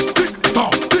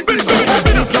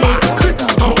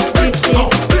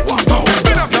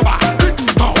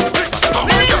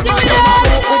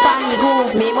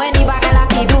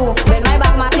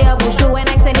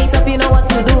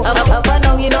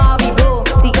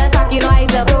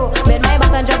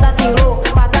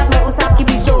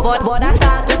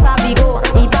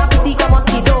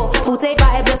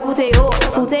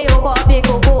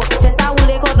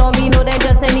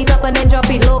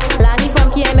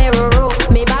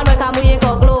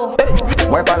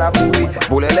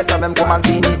 Même comment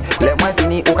fini, les moins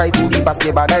fini au caille tout dit parce que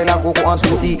bagaille la coco en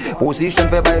souti. Position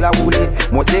fait bail la rouler,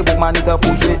 moi c'est pour manita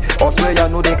pour jouer. On se y'a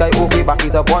nous des cailles ok, bah qui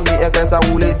te prend mais elle fait ça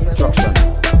rouler.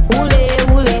 Roulez,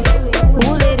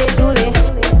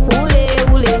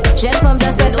 jeune femme de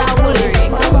fait ça rouler.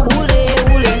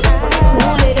 Roulez,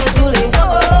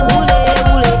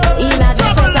 il a déjà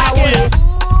fait ça rouler.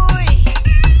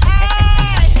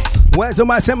 Where's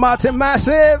my St. Martin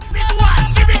Massive?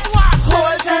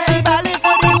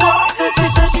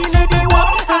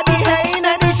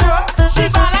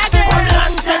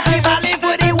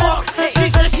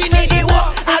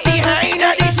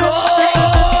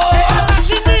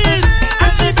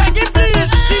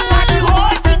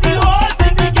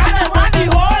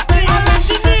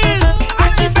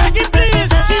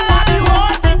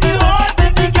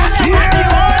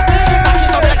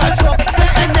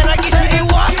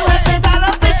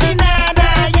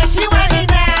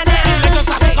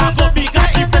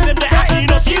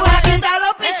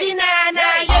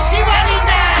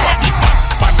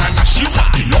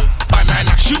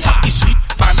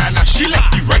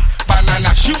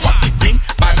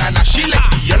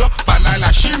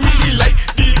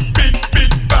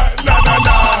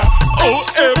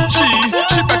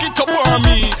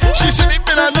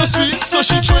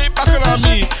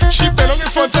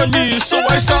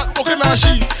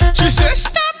 She said,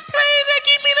 stop playing and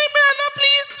give me the banana,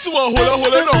 please. So I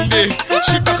hold her down there.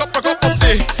 She back up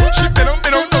there. She bend on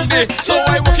down there. So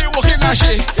I walking at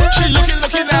she. She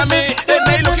looking at me, and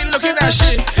I looking at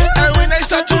she. And when I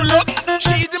start to look,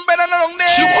 she eating banana down there.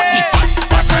 She want the fat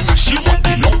banana, she want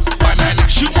the long banana,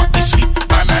 she want the sweet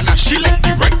banana, she like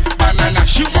the red banana,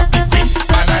 she want the green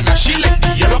banana, she like the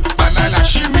yellow banana,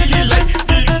 she really like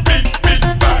the big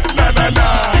banana.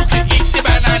 You can eat the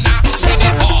banana when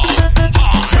it's hard.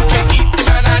 You can eat the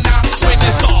banana when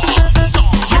it's soft.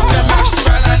 You can mash the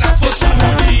banana.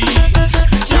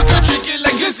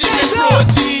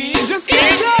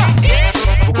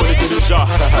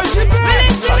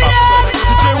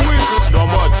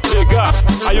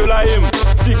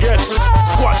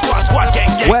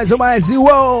 Zoma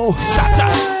Ziwo.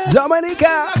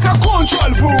 Dominica.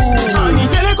 Control vous. Ani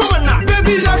télécommande.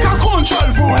 Baby, y'a qu'à control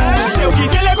vous. C'est qui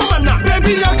télécommande.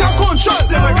 Baby, y'a qu'à control.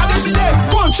 C'est moi qui a décidé.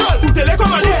 Control. Ou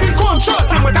télécommande. C'est control.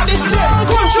 C'est moi qui a décidé.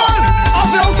 Control.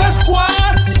 On fait squat.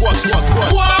 Squat.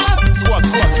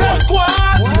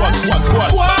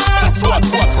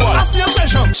 Assis en ses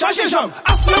jambes. Chargez jambes.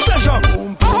 Assis en ses jambes.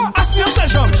 Assis en ses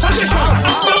jambes. Chargez jambes.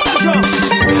 Assis en ses jambes.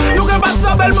 Nous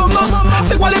repassons un bel moment.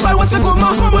 C'est quoi les bails? Moi c'est comment?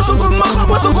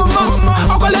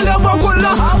 Encore les lèvres en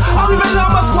collant. Arrivé là,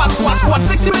 moi squat.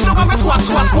 Sexy, mais nous on fait squat.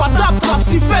 Tap,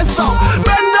 si fait ça.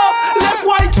 Maintenant, left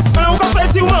white. On va faire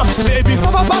tirement. Baby, ça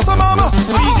va pas, ça maman.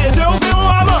 Figé 2, on fait un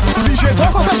maman. Figé 3,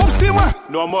 on fait comme 6 mois.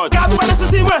 No mode. Garde, on laisse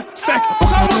 6 mois. Sec, on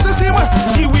va monter 6 mois.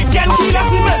 Qui week-end, qui laisse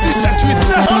 6 mois. 6, 7, 8,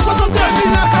 9. On se saute,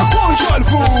 il n'a qu'à contrôle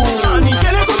vous. Ani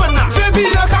télécommande. Baby,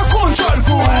 il n'a qu'à contrôle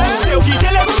vous. C'est qui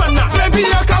télécommande. Baby, il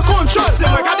n'a qu'à contrôle. C'est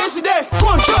moi qui a décidé.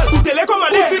 Contrôle ou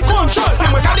télécommande. Si contrôle, c'est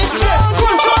moi qui a décidé.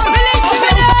 Contrôle.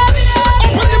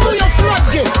 Open the booyah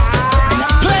floodgates.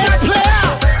 Player.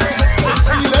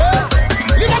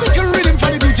 Leave a little rhythm for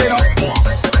the DJ now.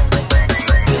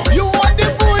 You want the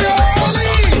booyah?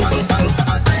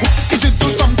 Is it do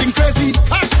something crazy?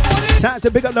 Time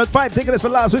to pick up that 5 tickets for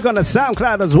last week on the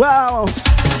SoundCloud as well.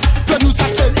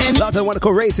 Lots of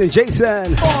Wonderful Racing,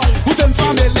 Jason,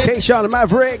 K-Sean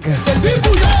Maverick,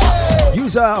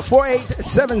 user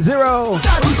 4870,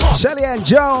 Shelly Ann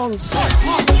Jones,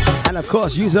 and of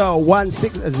course user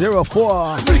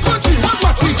 1604.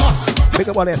 Big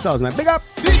up all their songs, man. Big up.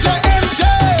 DJ MJ.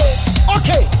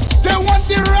 Okay, they want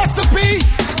the recipe.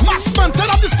 Massman, turn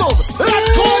up the stove.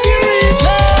 Let's go the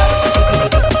retail.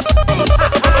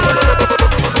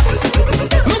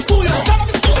 Look, booyah, turn up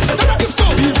the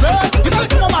stove.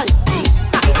 Come on, Mike.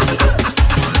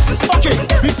 Okay,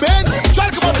 Big Ben, try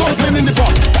to come on, don't play in the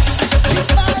box.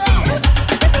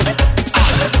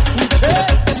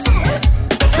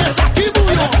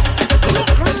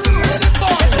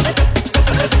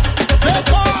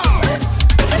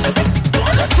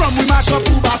 From we mash up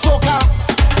Uba Soca.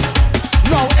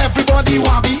 Now everybody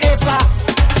want be Asa.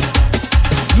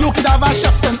 Look at our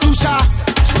chefs and Usha.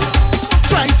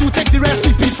 Trying to take the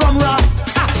recipe from Ra.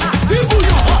 The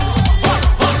bouillon hot.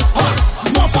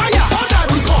 More fire.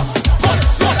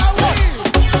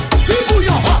 The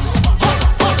bouillon hot.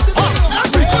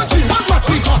 Every country want what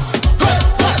we got.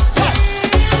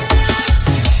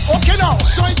 Okay now,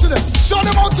 show it to them. Show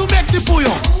them how to make the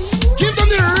bouillon. Give them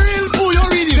the real bouillon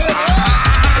reading.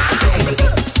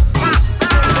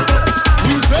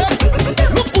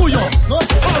 Look bouillon. No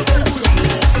salty bouillon.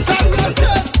 Italian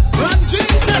chefs.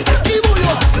 Ranching Sesaki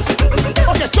bouillon.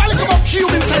 Okay, try to come up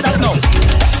cube inside that now.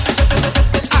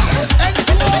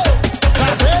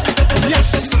 Yes.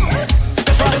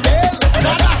 Try again.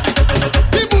 Dada.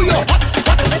 The bouillon.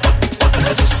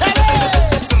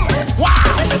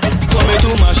 Wow. Come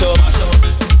to mash up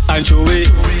and show it.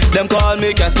 Them call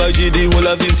me Casper G, the whole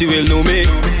of Vinci will know me.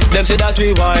 Them say that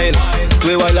we wild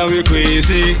and we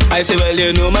crazy. I say, well,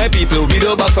 you know my people, we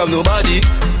don't back from nobody.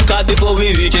 Cause before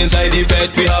we reach inside the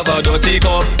fed, we have a dirty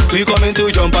cup. We coming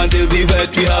to jump until we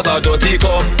wet, we have a dirty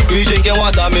cup. We drinking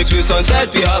water mixed with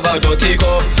sunset, we have a dirty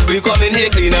cup. We coming here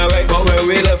clean and right, but when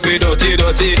we left, we dirty.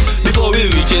 Before we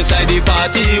reach inside the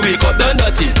party, we cup done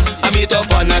dirty. I meet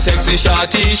up on a sexy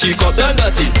shawty, she cup done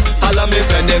dirty. All of my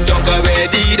friends, them drunk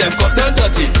already, them cup done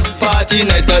dirty. Party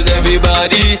nice cause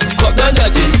everybody cup done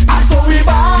dirty. I saw we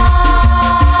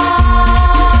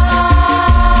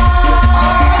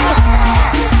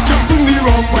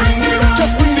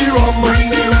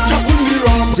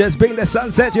Just bring the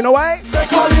sunset, you know why? They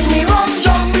calling me Rum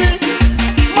Johnny,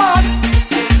 man.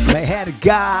 My head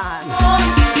gone.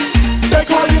 They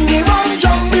calling me Rum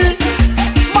Johnny,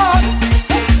 man.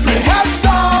 My head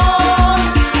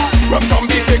gone. Rum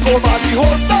Johnny take over the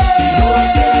whole stage.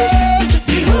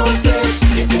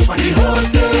 Take over the whole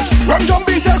stage. Rum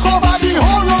Johnny take over the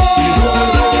whole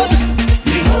road.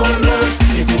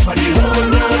 Take over the whole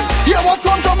road. Hear what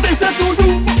Rum Johnny said to do?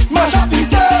 Mash up the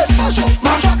stage.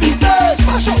 Mash up the stage.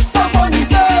 Stop on the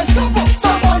stairs,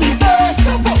 stop on the stairs,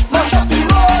 mash up the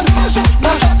road, mash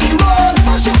up the road,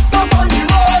 stop on the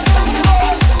road,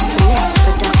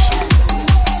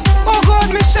 Oh God,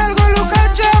 Michelle, go look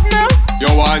at job now. You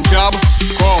want job?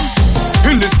 Come.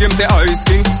 In this game say ice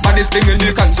king, but the baddest thing in the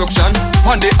construction.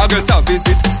 One day I get a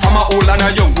visit from a old and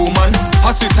a young woman. I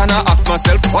sit and I ask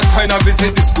myself, what kind of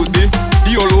visit this could be?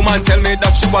 The old woman tell me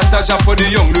that she want a job for the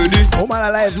young lady. All my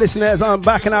live listeners on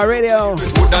Back in our radio.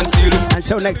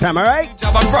 Until next time, alright?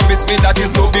 Job and promise me that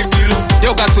is no big deal.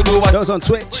 You got to do what those on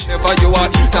Twitch. Whenever you are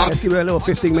in town. Let's give you a little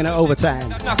 15-minute overtime.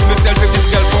 Knock myself with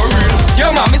this girl for real. Yo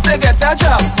mommy say get a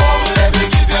job. Let me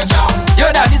give you a job. Yo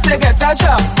daddy say get a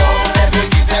job. Let me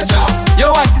give you a job. Yo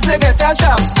auntie say get a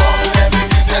job. Let me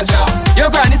give you a job. Yo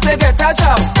granny say get a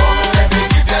job. Let me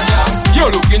give you a job. Yo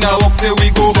looking at work say we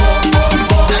go.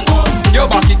 Yo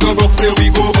back it go broke say we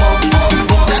go.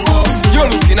 Yo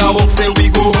looking at work say we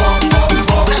go.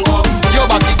 Yo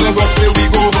back it go broke say we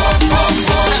go.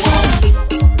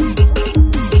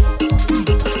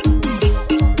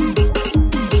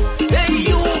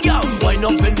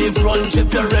 In the front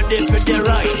if you're ready for the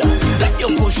ride. Let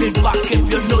you push it back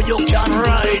if you know you can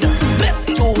ride. Left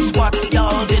two squats,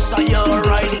 y'all, this are your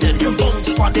ride. Then you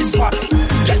bounce on the spot.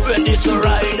 Get ready to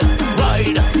ride.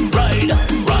 Ride, ride,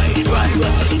 ride, ride.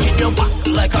 In your back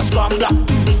like a scrambler.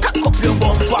 Cock up your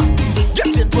bumper.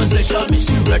 Get in position, miss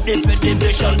you ready for the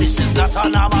mission. This is not a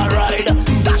normal ride.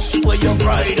 Dash where you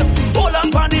pride. Hold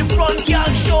up on the front, y'all,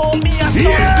 show me a stunt.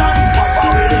 Yeah. Papa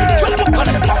with it. Jump up on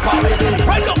it, Papa with it.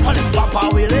 Ride up on it, Papa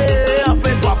with it. I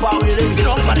feel Papa with it. Spin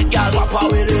up on it, girl, Papa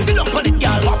with it. Spin up on it,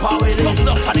 girl, Papa with it.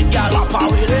 Up on it, girl, Papa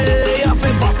with it. I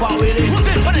feel Papa with it.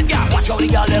 Rotate on it, girl. Watch how the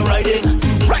girl them riding.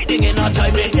 Riding in a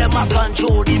time, they them a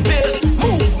control the pace.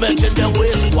 Movement in the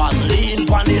waist. One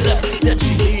lean on the left, then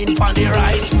she lean on the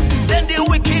right. Then the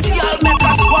wicked girl make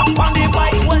a squat on the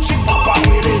bike when she Papa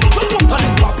with it. Jump up on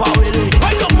it, Papa with it.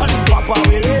 Ride up on it, Papa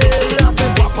with it. I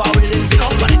feel Papa with it. Spin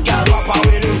up on it, girl, Papa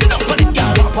with it. Spin up on it,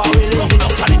 girl, Papa with it.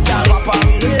 Up on it, girl, Papa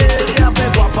with it. I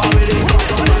feel Papa with it.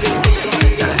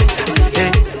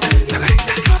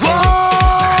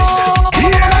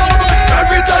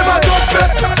 Every time I jump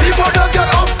fit, people just get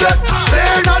upset.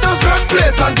 Saying I just rap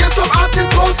place and get some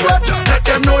artists go sweat. Let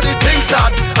them know the things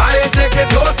that I ain't taking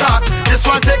no talk. This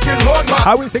one taking more man.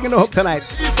 How are we singing the hook tonight?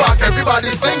 Back,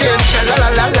 everybody singing.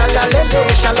 Sha-la-la-la-la-la-le,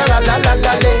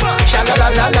 sha-la-la-la-la-la-le,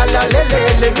 sha-la-la-la-la-la-le.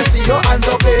 Let me see your hands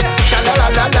up, eh.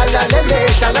 Sha-la-la-la-la-la-le,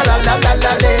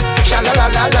 sha-la-la-la-la-la-le,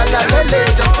 sha-la-la-la-la-la-le.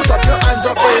 Just put up your hands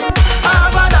up, eh.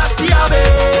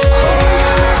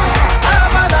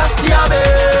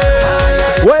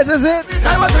 What is it?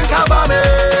 Time I drink Abame.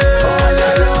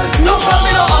 No call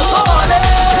me no alcohol.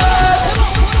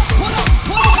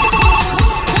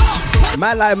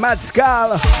 Man like Mad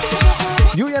Skull.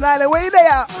 Union Island, where you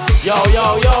there? Yo,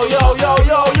 yo, yo, yo, yo,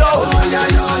 yo, yo.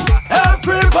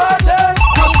 Everybody,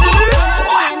 you see me?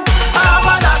 I'm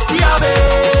a nasty abe.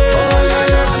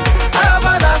 I'm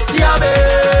a nasty abe.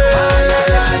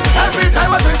 Every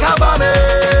time I drink Abame.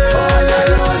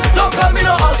 Don't call me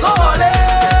no alcoholic.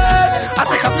 I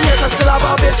take off the hair, still have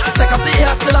a bit. Take off the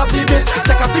hair, still have the bit.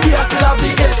 Take off the beer, still have the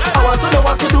it. I want to know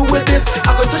what to do with this.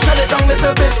 I'm going to shut it down a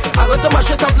little bit. I'm going to mash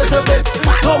it up a little bit.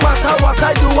 No matter what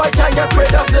I do, I can't get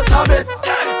rid of this habit.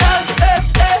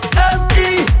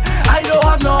 S-H-A-M-E. I don't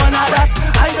have none of that.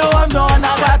 I don't have none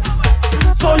of that.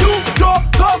 So you don't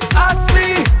come ask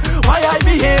me why I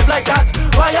behave like that.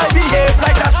 Why I behave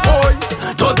like that, boy.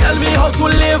 Don't tell me how to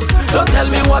live. Don't tell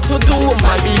me what to do.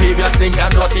 My behavior stink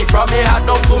and dirty from me head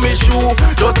down to me shoe.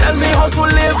 Don't tell me how to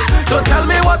live. Don't tell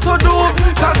me what to do.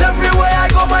 Cause everywhere I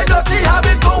go, my dirty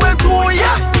habit going through.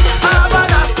 Yes, I'm a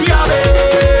nasty habit.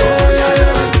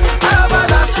 I'm a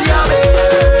nasty habit.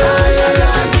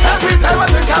 Every time I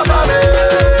drink Abame.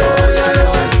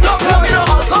 Don't call me no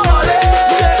alcoholic.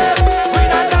 We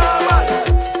not normal.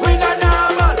 We not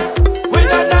normal. We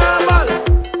not normal.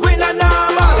 We not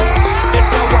normal.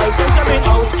 It's a while since I've been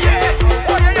out.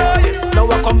 Now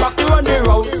I come back to run the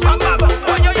road.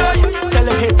 Tell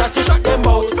them haters to shut them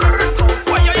out.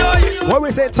 What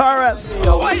we say, Taurus?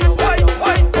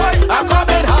 I'm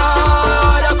coming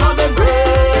hard, I'm coming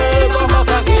brave, I'm back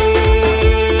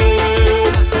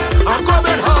again. I'm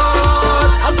coming hard,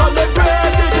 I'm coming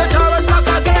brave, DJ Taurus back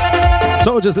again.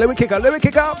 Soldiers, let me kick up, let me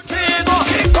kick up.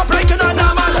 Kick up like a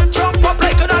normal, jump up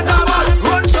like a normal,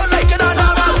 run so like a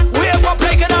normal, wave up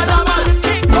like a normal,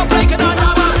 kick up like a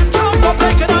normal, jump up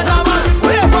like a normal,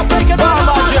 wave up like a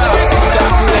normal.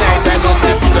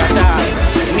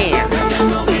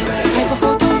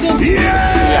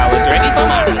 Yeah, I was ready for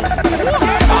Mars.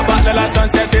 About the last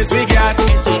sunset is we gas.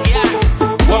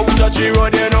 When we touch the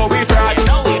road, you know we fast.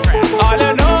 All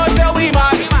you know is that we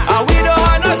mad, and we don't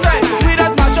have no sense. We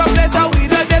just mash up place and we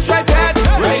don't just try fed.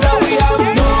 Right now we have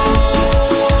no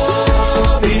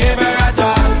behavior at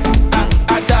all.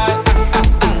 At all.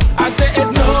 I say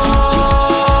it's no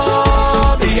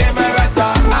behavior at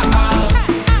all.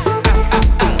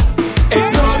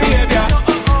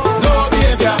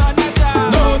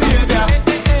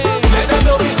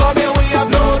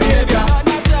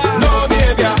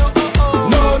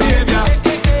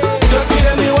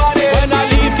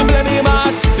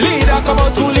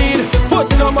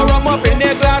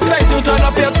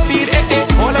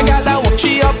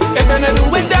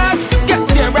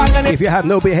 If you have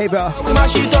no behavior,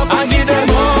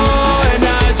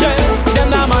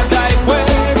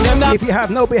 if you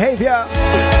have no behavior,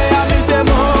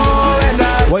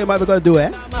 what am I gonna do, eh?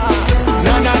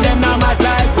 None of them not mad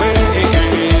like we.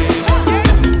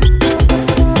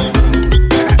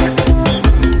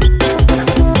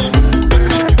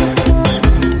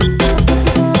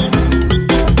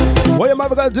 What am I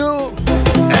gonna do?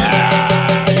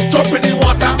 Jump in the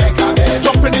water,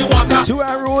 jump in the water. Too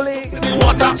unruly,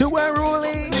 water, too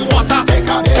unruly. The water, take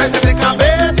a bit, take a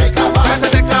bit, take a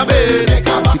bit, take a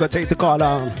bit. She gonna take the car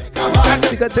down.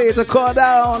 She gonna take the car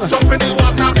down. Jump in the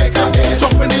water, take a bit,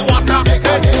 jump in the water, take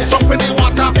a bit, jump in the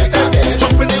water, take a bit,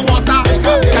 jump in the water, take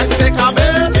a bit, take a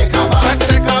bit, take a bit,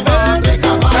 take a bit, take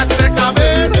a bit, take a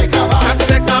bit, take a bit,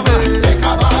 take a bit, take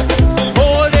a bit.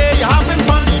 All day you having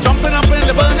fun, jumping up in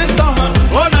the burning sun.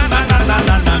 Oh na na na na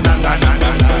na na na na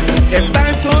na na. It's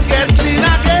time to get clean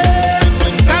again.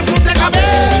 Time to take a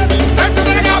bit, time to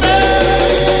take a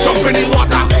bit. Jump in the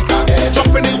water, take a bit,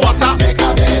 jump in the water, take a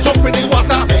bit, jump in the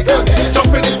water, take a bit,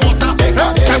 jump in the water, take a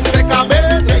bit. Time to take a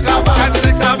bit, take a bit,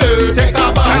 take a bit, take a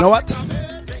bit. You know what?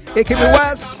 It can be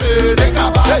worse.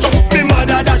 Me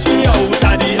mother dash me out of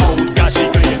the house, cause she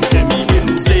claims say me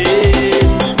insane.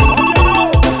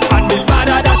 And me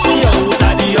father dash me out of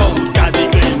the house, cause he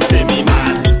claims say me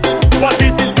mad. But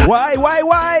this is why?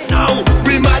 Now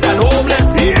we mad and homeless,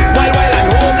 wild and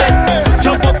homeless.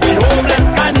 Jump up we homeless,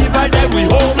 carnival day we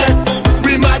homeless.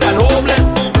 We mad and homeless,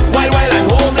 wild and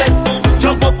homeless.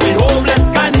 Jump up we homeless,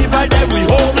 carnival day we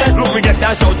homeless. Look we get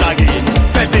that shout again,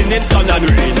 fetting in sun and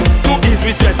rain. We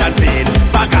stress and pain,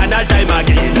 back and all time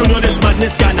again. You know this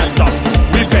madness cannot stop.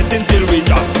 We fed until we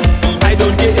jump. I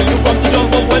don't care if you come to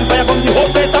jump up when fire from the whole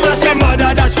place. I'm not your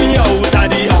mother dash me out of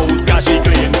the house, cause she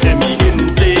claims say me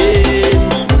insane.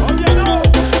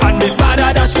 And my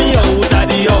father dash me out of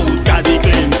the house, cause he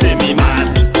claims say me mad.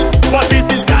 But this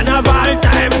is carnival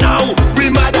time now.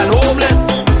 We mad and homeless,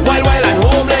 wild and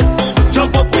homeless.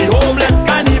 Jump up we homeless,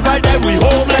 carnival time we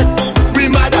homeless. We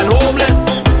mad and homeless,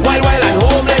 wild and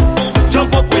homeless.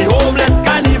 Jump up, we homeless,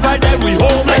 carnival day, we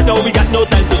homeless. Now we got no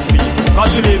time to sleep, cause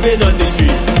we living on the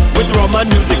street, with rum and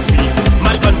music sweet,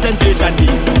 mad concentration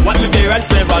deep. What my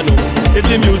parents never know, is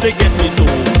the music get me so.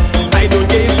 I don't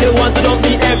care if they want to dump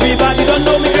me, everybody don't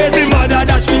know me crazy. Mother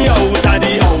dash me out of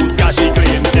the house, cause she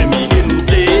claims say me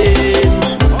insane.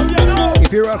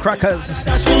 If you're a crackers,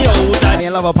 dash me out and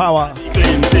you love a power, she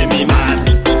claims say me mad.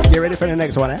 Get ready for the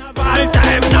next one, eh? All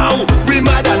time now, we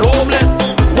mad and homeless,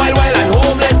 wild and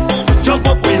homeless. Jump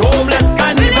up, we homeless,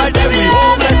 carnival day, we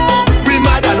homeless. We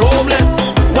mad and homeless,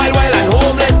 wild and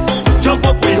homeless. Jump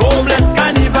up, we homeless,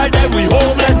 carnival day, we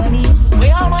homeless. We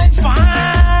are my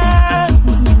fans.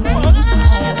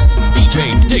 DJ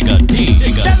Digga D.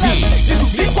 This who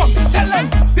think what me, tell them.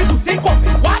 This who think what me,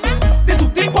 what? This who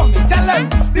think what me, tell them.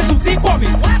 This who think what me.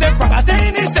 Say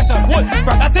Bragatini station, what?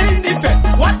 Bragatini fed,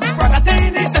 what?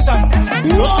 Bragatini station.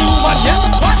 You don't see what yet,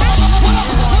 what?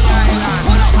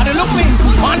 And they look me,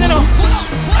 man, you know.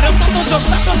 I don't stop to jump,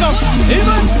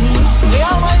 even. They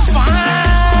are my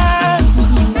fans.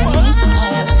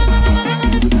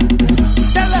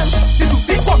 Tell them, this who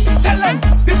think what me, tell them.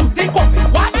 This who think what me,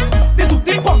 what? This who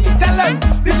think what me, tell them.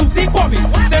 This who think what me.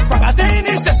 Say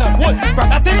Bragatini station, what?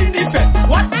 Bragatini fed,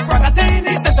 what?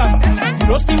 Bragatini station. You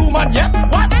don't see woman yet,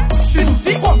 what? This who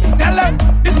think what me, tell them.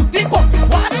 This who think what me,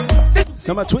 what?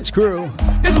 So my Twitch crew,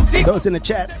 those in the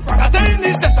chat,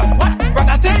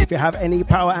 if you have any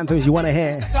power anthems you want to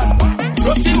hear,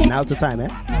 now's the time, eh?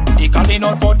 They calling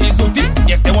out for this duty.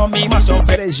 Yes, they want me mash up.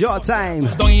 It is your time.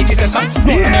 Don't eat this session.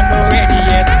 No, I'm never ready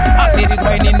yet. Hot ladies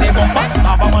whining the bumper.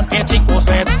 Have a man pay Chico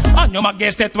sweat. And you might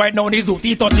get set right now. This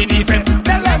duty touching the fence.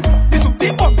 Tell them. This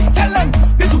duty for me. Tell them.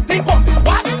 This duty for me.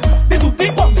 What? This duty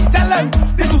for me. Tell them.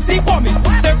 This duty for me.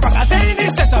 Say Bragatini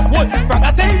station. What?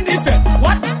 Bragatini fence.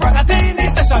 What? Bragatini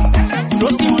station. You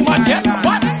don't see woman yet.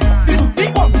 What? This duty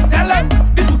for me. Tell them.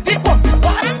 This duty for me.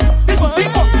 What? This duty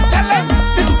for me. Tell them.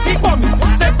 This duty for me.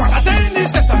 Say Bragatini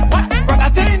station. What?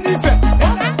 Bragatini fence.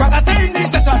 What? Bragatini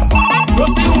station. You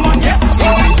don't see woman yet.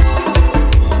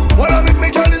 When I meet me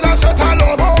girl is a set a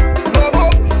love up.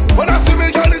 When I see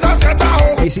me girl is a set a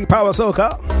hope. AC Power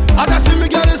Soca. As I see me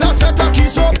girl is a set a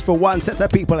kiss up. It's for one set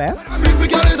of people, eh? When I meet me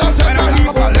girl is a set a heap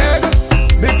up a leg.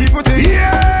 Make people think,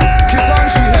 kiss on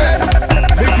she head.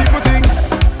 Make people think,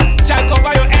 Check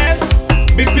over your ass.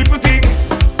 Big people think,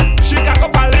 she cock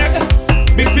up her leg.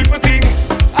 Big people think,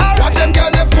 watch them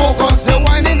girl they focus. They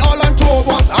whining all on tour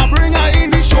bus. I bring her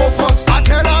in the show first. I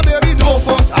tell her baby do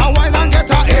first. I whine and get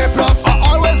her A+. I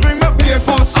always bring my beer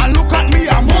first. And look at me,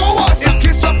 I'm more worse. It's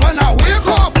kiss up and I wake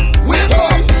up. Wake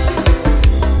up.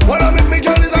 When I meet me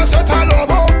girl is a set a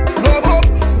love up.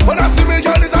 When I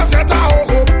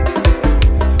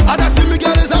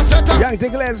young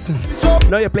ticklers.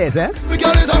 Know your place, eh? The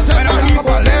girl is a set on half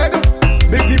a leg.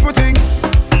 Big people think.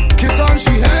 Kiss on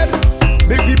she head.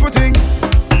 Big people think.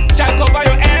 Check over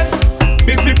your ass.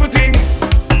 Big people think.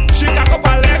 She cock up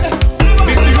her leg.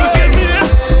 Big people say me.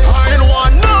 I ain't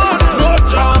want no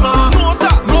drama. No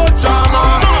sir, no drama.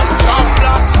 Chop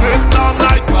black, snake long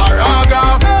like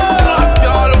paragraph. Enough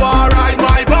girl will ride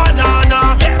my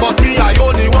banana, but me I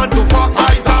only want to fuck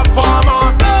eyes a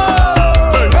farmer.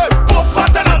 Hey hey, poke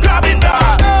fat and a grabbing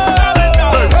that.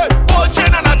 Hey hey, old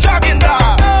chain and a jogging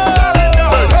that.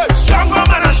 Hey hey, strong rum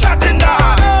and a shot in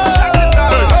that.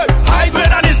 Hey hey, high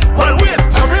grade and this one wait.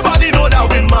 Everybody know that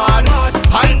we mad.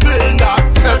 I ain't playing that.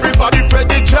 Everybody fret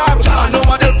the job. I know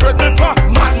what they fret me for.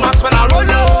 Mad mass when I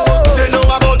roll out. They know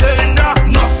about the danger.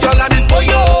 Enough girl and this boy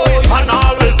yo, and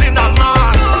always in a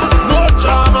mass. No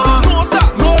drama, no sir,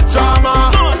 no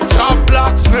drama. Chop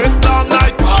black, snake long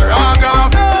like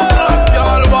paragraph. Enough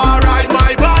girl will ride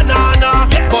my banana,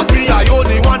 but me I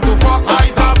only want to fuck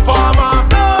eyes a farmer.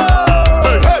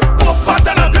 Hey hey, poke fat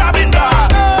and a grabbing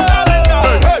that.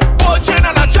 Hey hey, old chain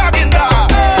and a jogging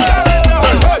that.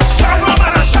 Hey hey, strong rum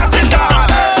and a shot in that.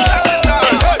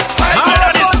 Hey hey, high grade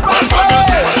and this one for me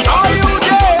say. Are you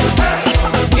there?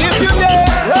 If you there,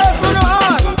 raise on your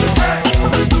hand.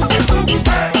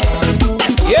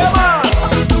 Yeah, man.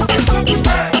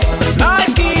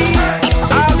 Nike,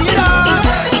 Adidas,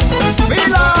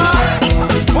 Fila,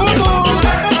 Fubu,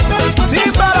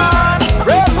 Timberland,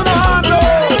 raise on your hand,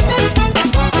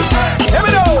 Here we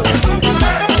go.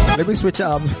 Let me switch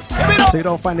up so you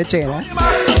don't find the chain, eh?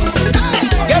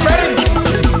 Get ready.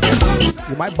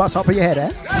 You might bust up in your head,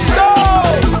 eh? Let's go.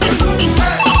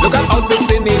 Look at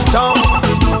outfits in the town.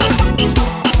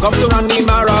 Come to run the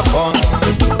marathon.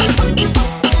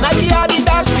 Nike,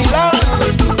 Adidas, Fila,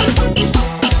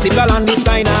 Timberland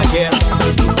designer, yeah.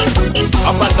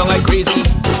 Up and down like crazy.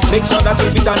 Make sure that you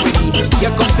fit and ready.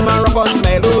 Here comes the marathon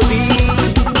melody.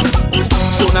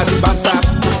 Soon as the band start,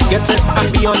 get set and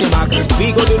be on the mark.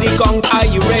 We go do the count. Are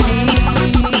you ready?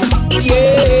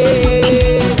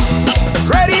 Yeah.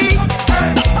 Ready?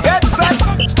 Get set.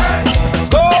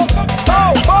 Go,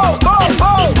 go, go, go,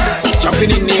 go. Jumping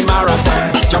in the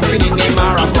marathon. Jumping in the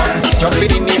marathon.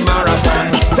 Jumping in the marathon.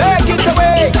 Take it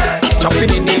away.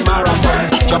 Jumping in the marathon.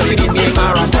 Jumping in the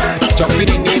marathon. Jumping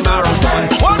in the marathon.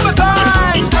 One more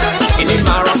time. In the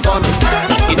marathon.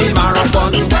 In the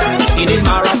marathon. In the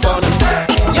marathon.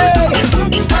 Yeah.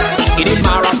 In the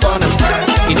marathon.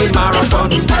 In the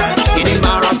marathon. In the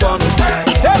marathon.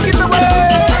 Take it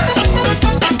away.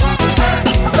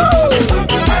 Go.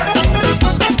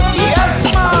 Yes,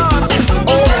 man.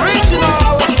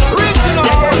 Original. Original.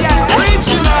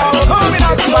 Coming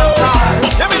out slow.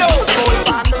 Let me know.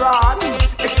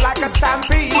 It's like a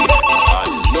stampede.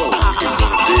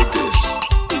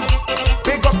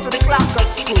 Big up to the Clacker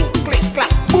School. Click,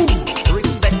 clack, boom.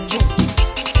 Respect you.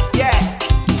 Yeah.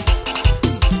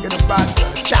 Skin a bad to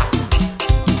the chop.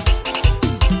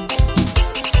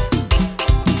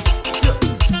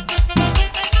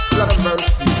 Blood of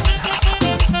mercy.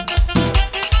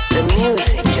 The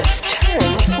music just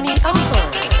turns me on.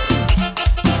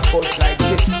 Goes like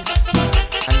this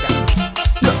and that.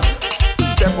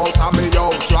 Step out of me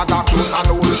house, ragga clothes and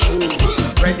old shoes.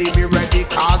 Ready, be ready,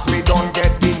 cause me don't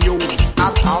get the news. A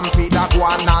stampede a go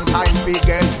on and time fi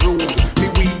get rude. Me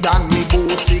weed and me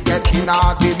boots fi get in a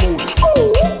the mood.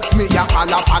 Oh, me a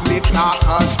call up and me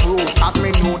Clacker screw. Cause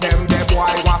me know them the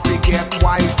boy want fi get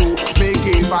wild too. Me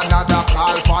give another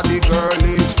call for the girl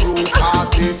is true. Cause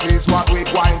this is what we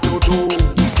going to do.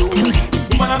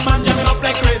 Woman and man jamming up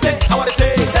like crazy. I wanna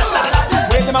say,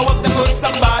 when them a walk them good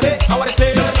somebody. I wanna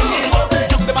say,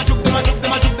 juke them a juke them a juke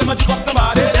them a juke them a juke up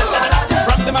somebody.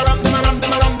 Ram them a ram them a ram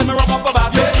them a ram them a ram up a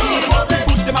body.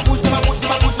 Push them a push them a push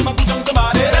them a push them a push on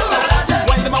somebody.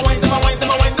 Wind them a wind them a wind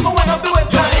them a wind them a wind up the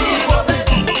waistline.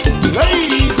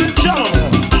 Ladies and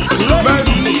gentlemen,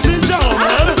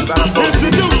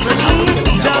 introducing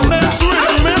Jamman's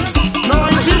Remix. No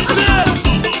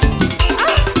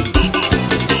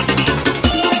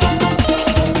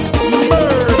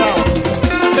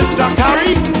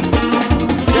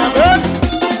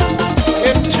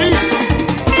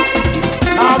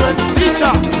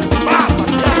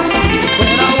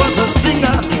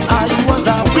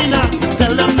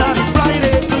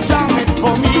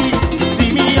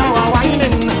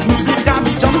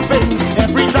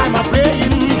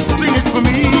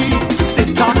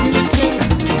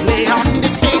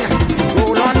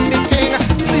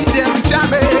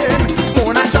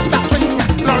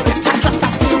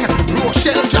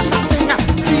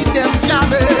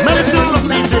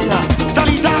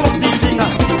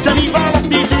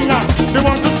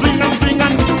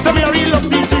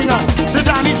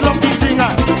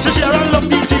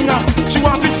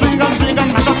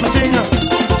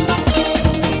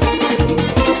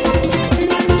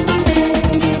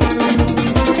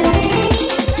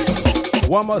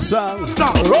one more song.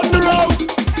 Stop, run the road.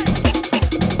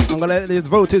 I'm gonna let the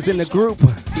voters in the group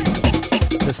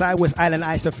decide which island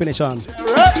I should finish on.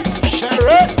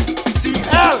 Sherry,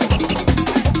 CL.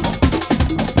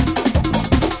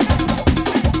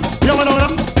 You know,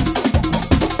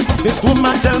 this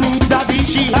woman tell me, Daddy,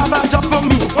 she have a job for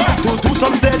me to do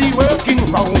some steady working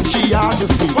round. She had to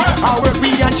see I work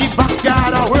behind she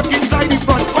backyard, I work inside the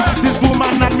front. This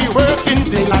woman and me working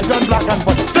till I done black and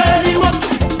white. Steady work,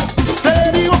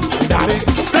 Daddy,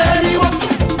 steady work,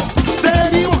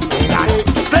 Daddy,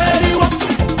 steady work,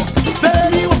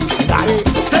 Daddy,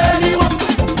 steady work,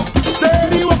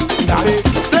 steady work, Daddy,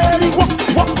 steady work,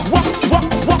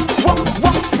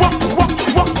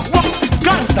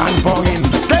 can't stand for him.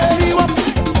 Steady work,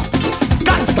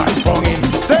 can't stand for him.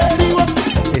 Steady work.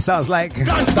 It sounds like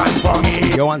can't stand for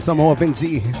me. you want some more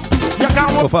Vinci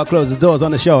before I close the doors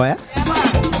on the show, eh?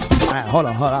 Alright, hold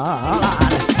on.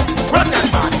 Run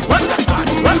that body, run that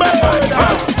body, run that body.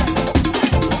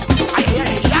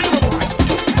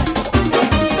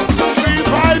 Three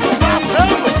vibes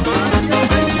massive.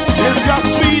 It's your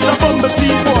sweet upon the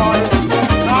sea boy.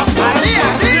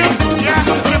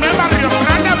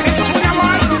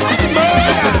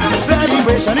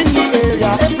 Celebration in the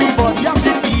area, everybody have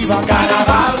the fever.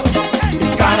 Carnival,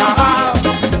 it's carnival.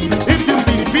 If you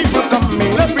see the people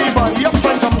coming, everybody up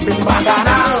and jumping.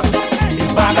 Bacchanal,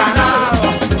 it's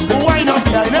bacchanal. Wind up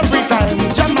behind every time,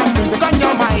 jam and music on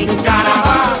your mind. It's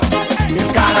carnival,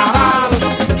 it's carnival.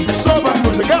 Sober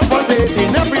music and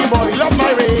pulsating, everybody love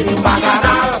my rating.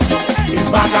 Bacchanal, it's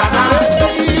bacchanal.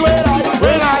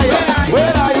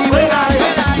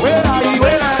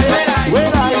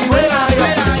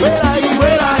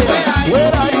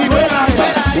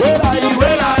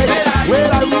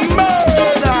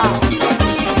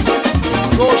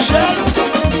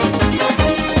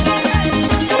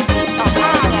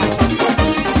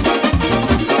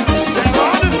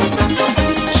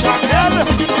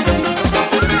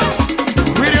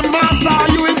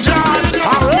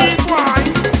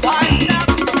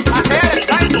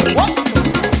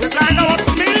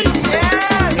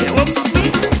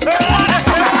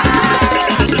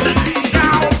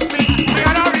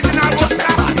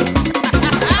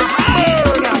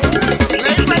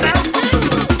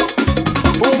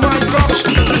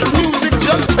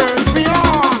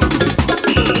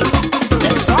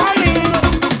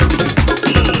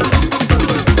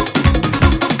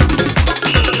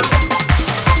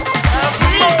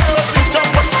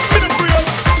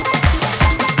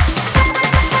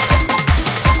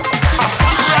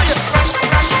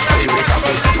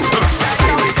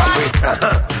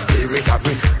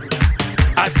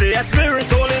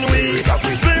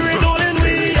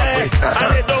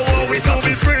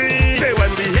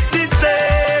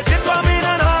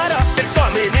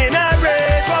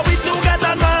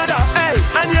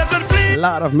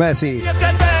 Of mercy,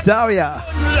 Daria.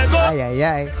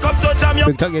 Aye.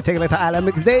 Big Talk, you're taking it to Island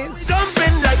Mix Days.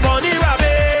 Jumping like money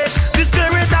rabbit. The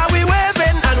spirit how we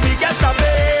waving and we can't stop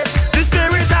it. The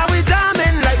spirit how we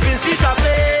jamming like Vinci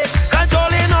Traffic.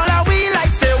 Controlling all that we like,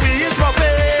 say we is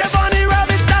puppet. The bunny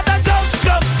rabbit start to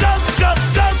jump.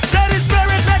 Say the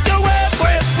spirit make you wave.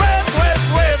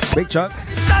 Big Chuck.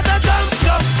 Start to jump.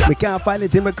 We can't find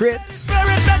it in my crates.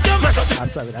 Spirit make you mash up.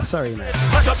 That's sorry, man.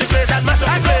 Mash up the place and mash up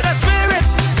the place. The spirit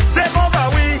take over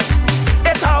we.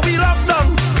 It's how we lock down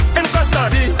in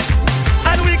custody.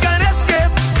 And we can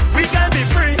escape, we can be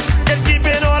free. And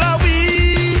keeping all our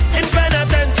we in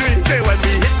penitentiary. Say when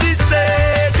we hit this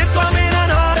stage, it's coming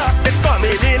in order. It's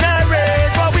coming in a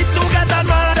rage. For we to get that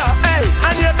murder. Hey,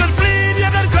 and you can plead,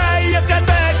 you can cry, you can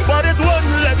beg, but it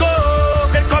wouldn't let go.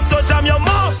 It come to jam your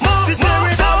mouth. The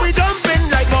spirit how we jumping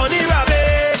like money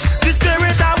rabbit. The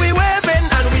spirit how we waving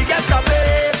and we can't stop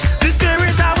it. The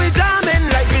spirit how we jamming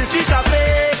like Vinci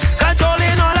Traffic.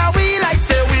 Controlling all that we like,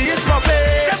 say we is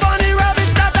puppet. The bunny rabbit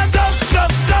start to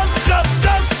jump.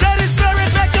 Say the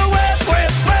spirit make you wave.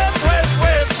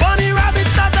 Bunny rabbit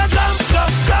start to jump.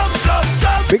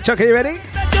 Big Chuck, are you ready?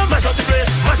 Mash up the place,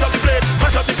 mash up the place,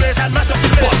 mash up the place and mash up the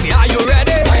place. Bossy, are you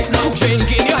ready? Right now.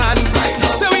 Drink in your hand. Right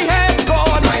now. So we head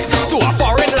gone to a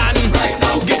foreign land. Right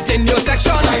now. Get in your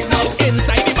section. Right now.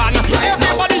 Inside the band. Right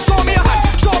everybody now. Show me your hand.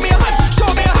 Show me your hand.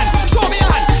 Show me your hand. Show me your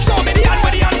hand. Show me the hand.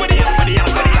 With the hand.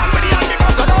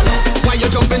 Because I don't know why you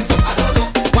jumping so. I don't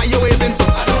know why you waving so.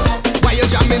 I don't know why you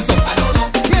jamming so. I don't know.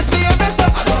 Miss me a bit so.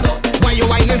 I don't know why you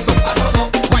whining so. I don't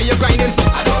know why you grinding so.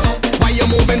 I don't know why you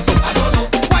moving so. I don't know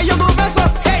why you grooving so.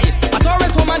 Hey, a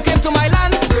tourist woman came to my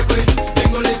land.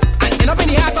 And end up in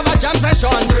the heart of a jam session.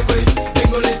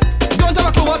 Don't have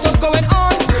a clue what was going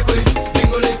on.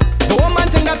 The woman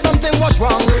think that something was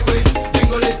wrong.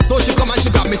 So she come and she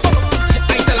got me so.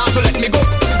 I tell her to let me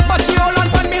go.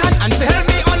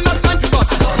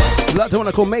 to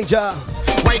one called Major.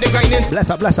 Why they grinding so?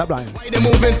 Bless up, Blind. Why they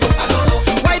moving so? I don't know.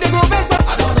 Why they grooving so?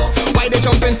 I don't know. Why they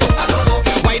jumping so? I don't know.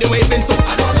 Why they waving so?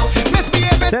 I don't know.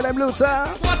 Misbehaving. Tell them, Luther.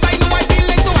 What I know, I feel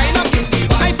like to wind up.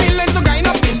 I feel like to grind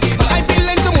up. I feel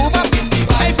like to move up.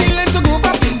 I feel like to groove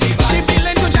up. She feel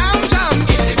like to jam, jam.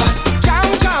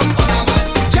 Jam, jam.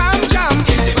 Jam, jam.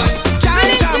 Jam,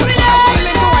 jam. I feel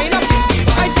like to wind up.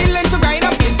 I feel like to grind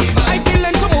up. I feel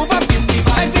like to move up.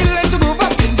 I feel like to groove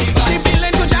up. She feel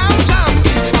like to jam, jam.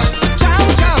 Jam,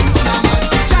 jam.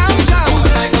 Jam, jam.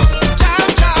 Jam,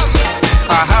 jam.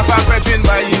 I have a virgin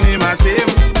by name of Tim,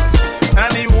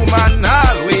 and the woman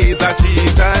always a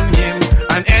cheat on him.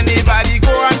 And anybody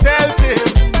go and tell Tim,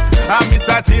 I miss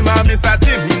a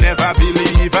Tim, he never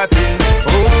believe a thing.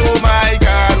 Oh my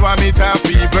God, want me to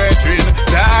be brethren.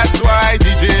 That's why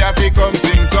DJ have to come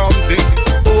sing something.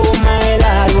 Oh my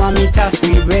Lord, want me to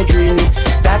free brethren.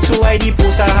 That's why the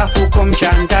poster have to come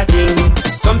chant a thing.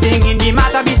 Something in the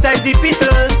matter besides the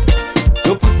pistol.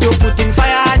 You put your foot in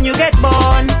fire and you get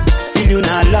burned. Still you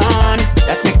not learn,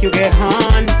 that make you get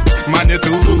on. Man you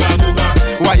too,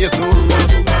 why you so?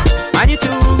 Man you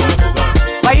too,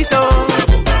 why you so?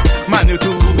 Man you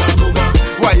too,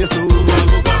 why you so?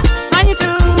 Man you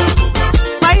too,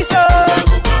 why you so?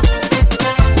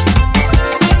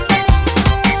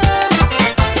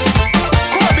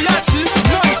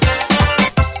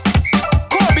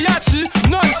 Kobayashi,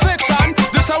 non-fiction.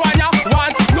 This a one ya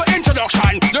want, no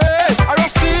introduction. Yeah,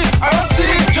 Arasti,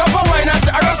 jump on wine and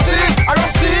say Arasti.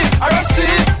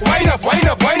 Wine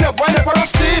up,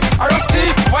 Arasti,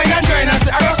 wine and grind and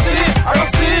say Arasti.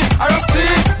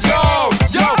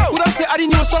 Yo, who don't say I the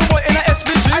new song boy in a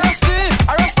SVG?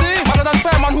 Arasti, other than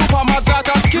Fireman Hooper,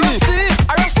 Mazata, Skinny.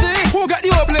 Arasti, who got the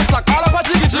whole place like all of a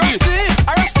jiggy?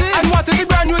 Arasti, and what is the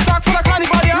brand new talk for the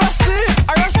carnival?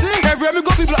 Arasti, everywhere me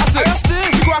go people I say Arasti,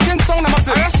 we go a Kingston and I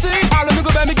say Arasti, all of me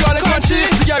go buy me girl in country,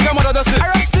 the girl grandmother does say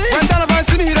Arasti, when Donovan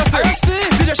see me he does say Arasti,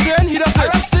 DJ Shane he does say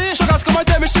Arasti, Sugars come and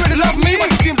tell me she really love me, but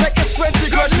it seems like it's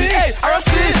 20 grudge me. Hey,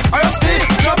 Arasti,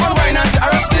 jump on wine and say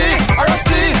Arasti,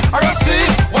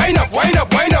 wine up,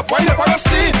 Arasti,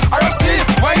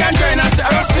 wine and grind and say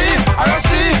Arasti.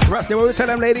 Rusty, what we tell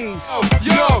them ladies?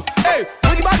 Yo, hey,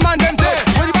 where the bad man them day?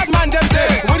 Where the bad man them day?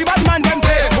 Where the bad man them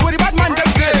day? Where the bad man them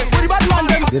day? Where the bad man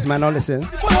them? This man don't listen.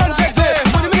 400 day.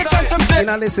 Where the minute time them day? You're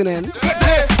not listening.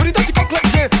 Where the dirty cock like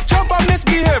J? Jump and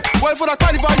misbehave. Well, for the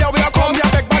carnival, yeah, we are come.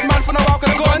 Yeah, beg bad man for no walk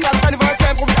and gun. Cause carnival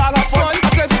time for we all have fun. I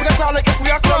tell you, we get sound like if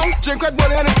we are crunk. Drink Red Bull,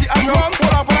 Hennessy and rum.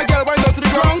 Hold up on a girl, wind down to the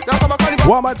ground. Now come a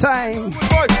carnival. One more time.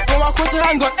 Boy, come on, put your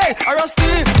hand gun. Hey,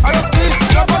 Arasti,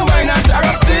 jump on wine and say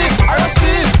Arasti.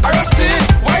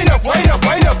 Wine up,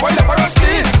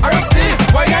 Arasti,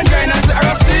 wine and grind and say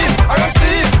Arasti.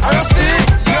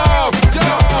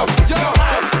 Yo.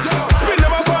 Spin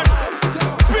them up on,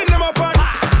 spin them up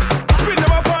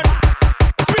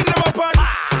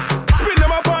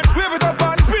on, wave it up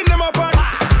on, spin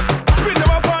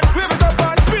them up on, wave it up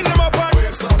on, spin them up on.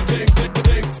 Wave something,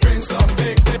 spin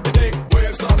something,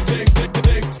 wave something,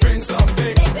 spin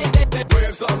something,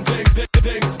 wave something,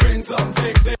 spin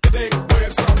something,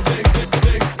 wave something,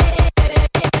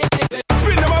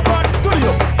 spin them up on, to the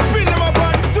up, spin them up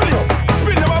on, to the up,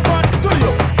 spin them up on, to the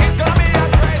up. It's gonna be a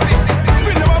crazy.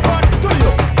 Spin them up on, to the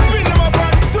up, spin them up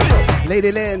on, to the up.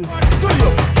 Lady Lynn,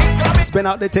 spin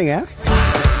out the thing, eh?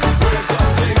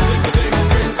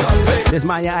 This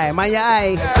man your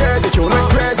eye. Crazy tune and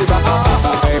crazy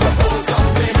vibe.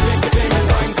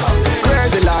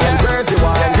 Crazy line, crazy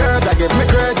wine, girls that give me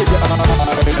crazy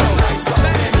vibe.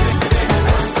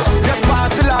 Just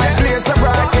pass the line, play so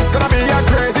bright, it's gonna be a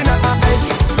crazy night.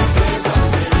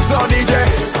 So DJ,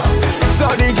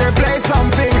 play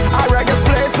something. I reggae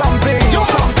play something. You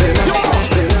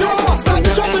wanna start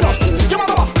jumping up.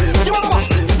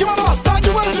 You wanna start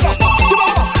you went up.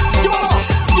 You wanna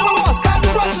start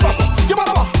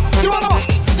you run up.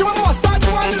 You wanna start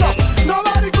you wind it up.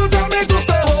 Nobody could tell me to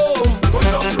stay home.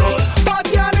 But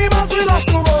the animals will have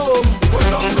to roam.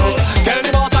 Tell the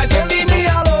boss I say leave me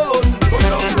alone.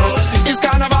 It's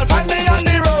carnival, find me on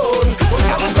the road.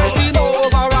 I'm sweating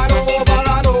over and over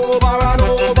and over and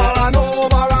over and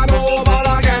over and over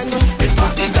again. It's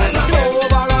party time again.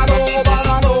 Over and over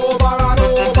and over and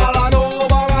over and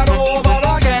over and over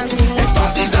again. It's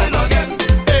party time again.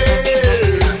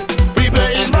 Hey, we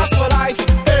playing mass for life.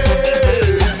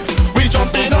 Hey, we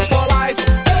jumping up for life.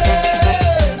 Hey,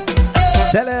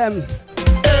 Tell them.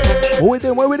 What we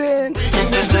doing? we in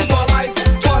this thing for life,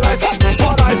 for life,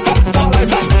 for life, for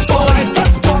life, for life,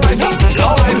 for life,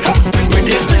 for life. We in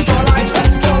this thing for life,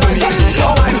 for life,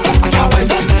 for life,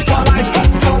 for life,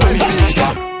 for life.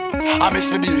 I miss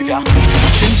my behavior.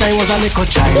 Since I was a little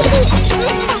child,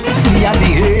 me a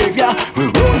behavior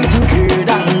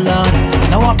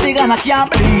and I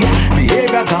can't believe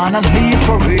behavior gone and leave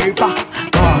forever,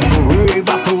 gone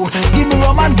forever. So give me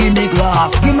rum and give me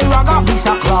glass, give me rag and piece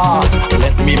of cloth,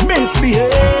 let me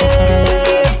misbehave.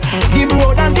 Give me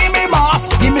road and give me mass,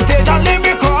 give me stage and let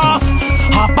me cross.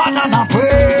 A banana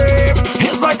brave,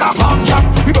 it's like a bomb job.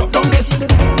 We broke down this,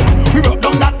 we broke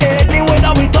down that. Anywhere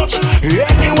that we touch,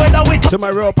 anywhere that we touch. To my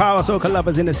real power soca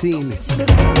lovers in the scene,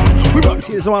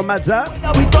 see this one, Madza.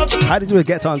 How did we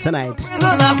get on tonight?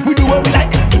 We do what we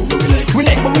like, we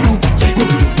like what we do.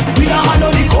 We don't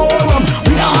handle the quorum,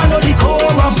 we don't handle the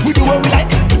quorum. We do what we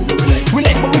like, we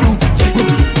like what we do.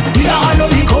 We don't handle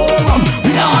the quorum,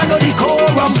 we don't handle the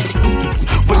quorum.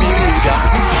 When me behavior,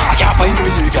 I can't find the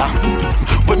behavior.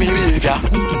 When me behavior,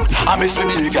 I miss me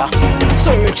behavior.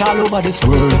 Search all over this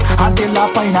world until I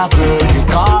find a girl. We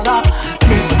call her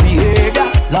misbehavior,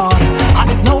 Lord. And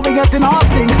it's no bigger than our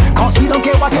sting, cause we don't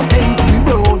care what you think. We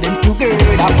rolling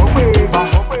together forever.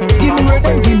 Give me red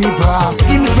and give me brass,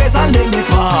 give me space and let me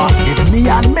pass. It's me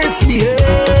and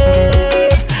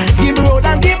misbehave. Give me road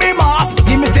and give me mass,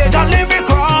 give me stage and let me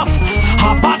cross.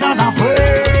 A banana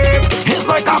brave, it's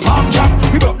like a bomb job.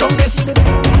 We broke down this,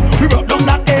 we broke down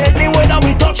that. Anywhere that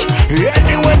we touch,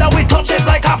 anywhere that we touch, it's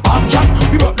like a bomb job.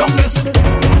 We broke down this,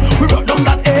 we broke down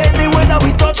that. Anywhere that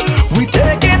we touch, we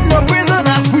take it no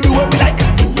prisoners. We do what we like,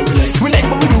 we like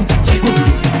what we do.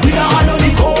 We don't handle the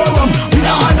quorum, we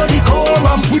don't handle the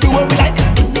quorum. We do what we like,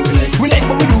 we like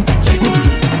what we do.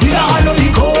 We don't handle the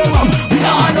quorum, we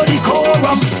don't handle the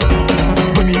quorum.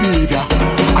 When me behavior,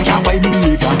 I can't find me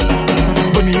behavior.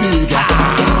 When me behavior,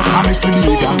 I miss me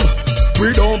behavior.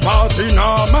 We don't party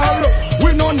normal,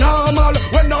 we no normal.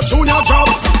 When not junior job,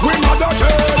 we not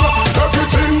again.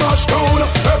 Everything mashed down,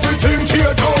 everything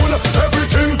tear down,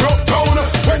 everything broke down.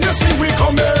 When you see we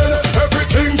come in,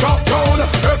 everything drop down,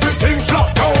 everything flop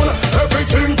down,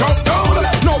 everything drop down.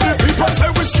 Now the people say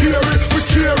we scary, we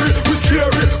scary, we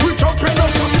scary. We jumping up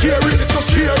so scary, so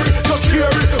scary, so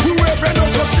scary. We wearing up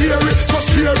so scary, so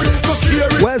scary, so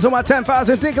scary. Where's all my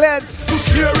 10,000 tickets? Too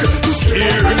scary, too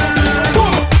scary.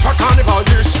 For carnival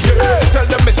this year, tell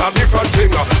them it's a different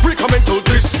thing. We coming to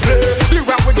display, the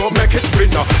rap we gon' make it spin.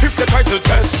 If they try to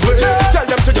test me, tell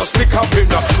them to just stick up in.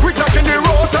 We taking the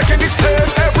road, taking the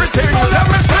stage, everything. So let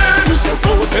me say, who's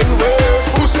supposing way?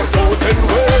 Who's supposing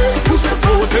way? Who's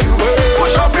supposing way?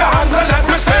 Push up your hands and let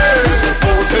me say, who's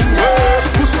supposing way?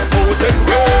 Who's supposing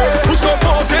way? Who's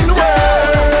supposing way?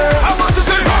 I want to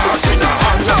say, Mars in the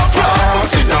hand,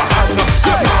 Mars in the hand,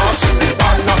 Mars in the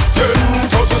band,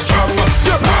 10,000 strong.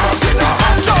 Mars in the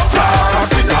hand,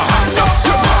 Mars in the hand,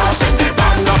 Mars in the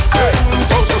band,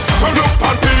 10,000. So look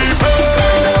on people,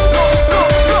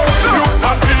 look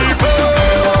on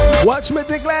people. Watch me,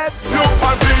 Diglets. Look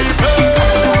on people,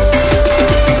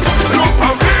 look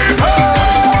on people.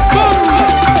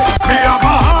 Me have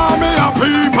a army of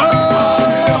people,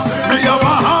 me have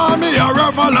a army of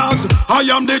revelers. I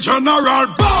am the general.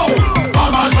 Bow.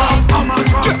 I'm a trap, I'm a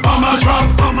trap, I'm a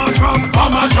trap, I'm a trap,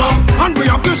 I'm a trap, and we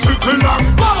have the city lock.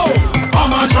 Bow.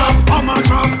 I'm a trap, I'm a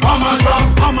trap, I'm a trap,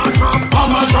 I'm a trap,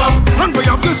 I'm a trap, and we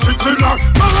have the city lock.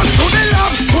 Pass to the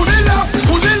left, to the left,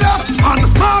 to the left, and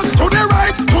pass to the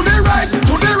right, to the right,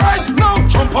 to the right. Now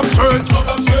jump up straight, jump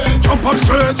up straight, jump up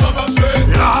straight, jump up straight.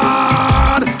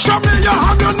 Lord, show me your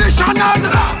ammunition and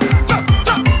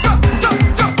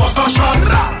bust a shot,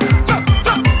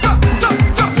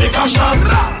 make a shot,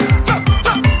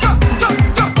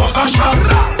 bust a shot.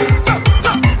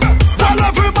 Tell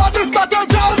everybody start to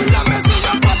jump. Let me see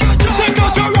you start to jump. Take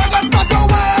out your rag and start to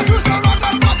wave. Use your rag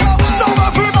and start to wave. Now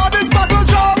everybody start to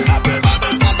jump. Everybody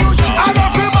start to jump. And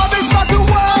everybody start to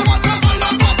wave.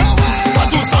 Start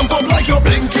to stamp up like you're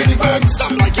blinking head.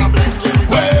 Stamp like you're blinking.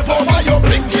 Wave over your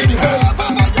blinking head.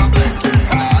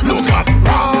 Look at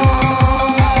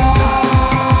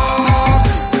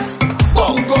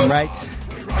Rats. Right.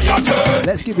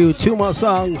 Let's give you 2 more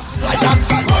songs.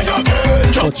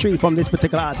 Or 3 from this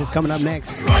particular artist coming up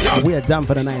next. We are done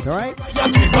for the night, alright?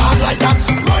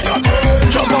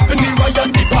 Jump up in the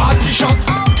riot, the party shot.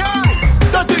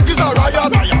 They think it's a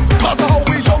riot, cause of how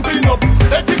we jumping up.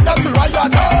 They think that we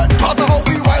riot, cause of how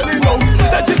we wilding out.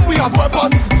 They think we have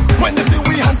weapons, when they see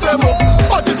we hands them up.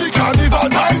 But this is carnival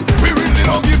time, we really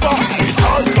don't give up. We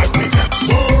dance like we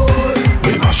vex,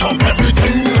 we mash up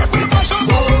everything like we vex.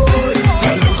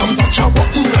 Tell them come touch a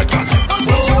button like a text.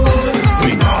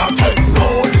 We not take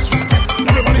no disrespect.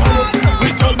 Everybody hold, we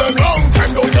tell them long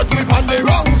time don't get we on the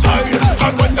wrong side.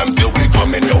 And when them see we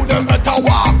coming, yo them better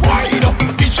walk wide.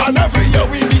 Each and every year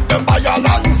we beat them by a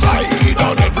landslide.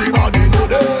 And everybody know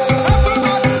that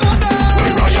we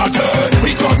rioted,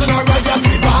 we causing a riot,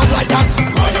 we bad like that.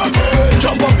 Rioted,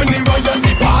 jump up in the riot,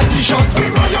 the party shot. We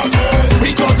rioted,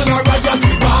 we causing a riot,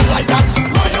 we bad like that.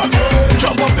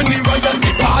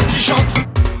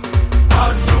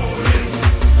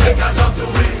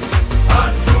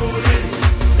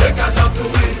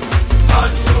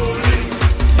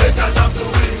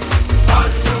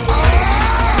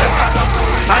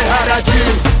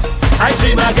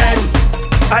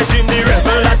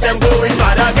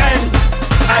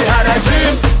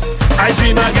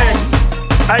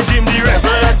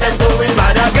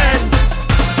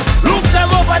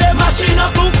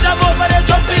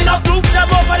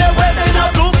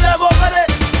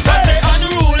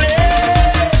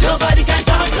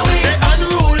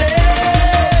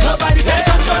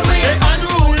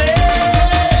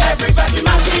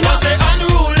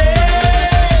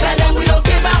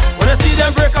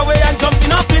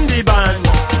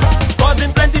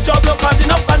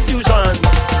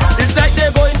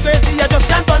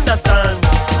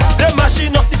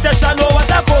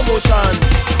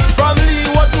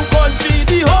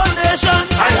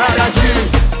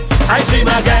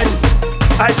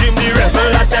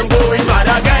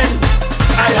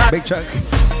 truck.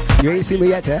 You ain't seen me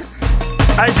yet, eh?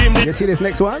 I dream You see this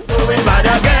next one? going mad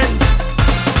again.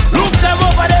 Look them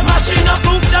over there, machine up.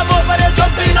 Look them over there,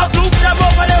 jumping up. Look them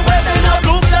over there, waving up.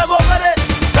 Look them over there.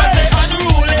 Cause they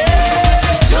unruly.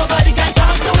 Nobody can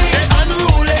talk to me. They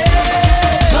unruly.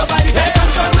 Nobody can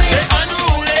control me. They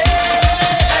unruly.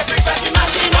 Every time we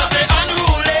machine up, they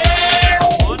unruly.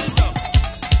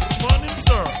 Morning,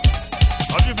 sir.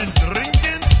 Have you been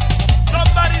drinking?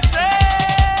 Somebody say.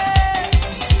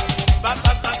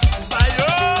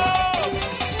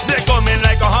 They coming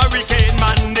like a hurricane,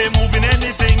 man. They moving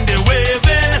anything, they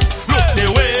waving. Look, they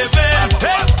waving.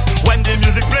 Hey. When the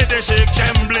music play, they shake,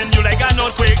 trembling. You like an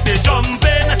earthquake, they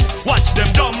jumping. Watch them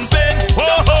jumping.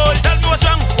 Oh ho, tell me what's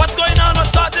wrong. What's going on? What's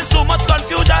starting so much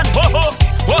confusion? Oh ho,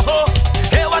 oh ho.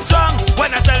 Hey, what's wrong?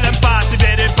 When I tell them pass the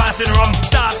bed, they passing rum.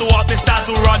 Start to walk, they start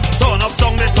to run. Turn up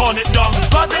song, they turn it down.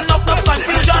 Causing up the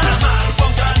confusion.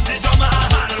 Malfunction, the drummer a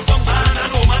malfunction.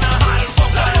 And woman a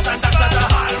malfunction. And doctors a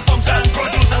malfunction.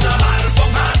 Producers a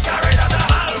malfunction. Masqueraders a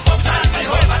malfunction. The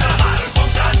whole man a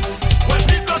malfunction. When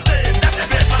people say that the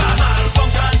bass man a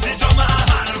malfunction, the drummer a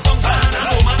malfunction. And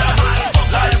woman a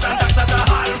malfunction. And doctors a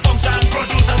malfunction.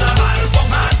 Producers a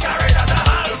malfunction. Masqueraders a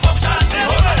malfunction. The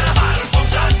whole man a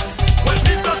malfunction. When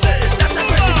people say that the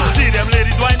bass man, see them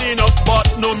ladies winding up, but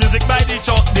no music by the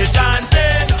chalk. They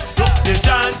chanting, they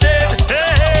chanting.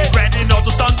 Hey, hey, ready now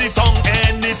to stand the tongue.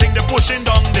 Anything they pushing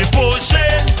down, they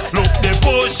pushing. Look, they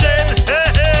pushing.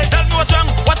 Hey, hey, tell me what's wrong.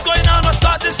 What's going on? What's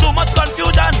starting so much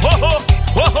confusion? Ho ho,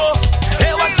 ho ho.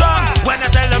 Hey, what's wrong? When I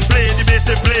tell them play the bass,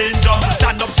 they playing jump.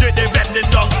 Stand up straight, they bend it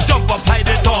down. Jump up high,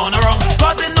 they turn around.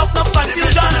 Causing up no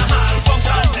confusion.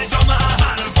 Malfunction, the drummer a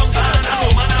malfunction. And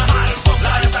woman a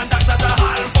malfunction. And doctors a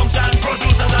malfunction.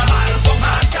 Producers a malfunction.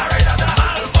 Masqueraders a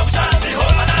malfunction. The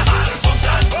whole man a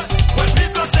malfunction. When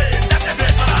people say that the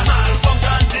bass man a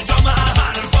malfunction, the drummer a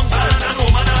malfunction. And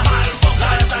woman a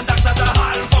malfunction. And doctors a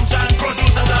malfunction.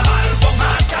 Producers a malfunction.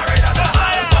 Masqueraders a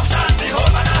malfunction. The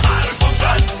whole man a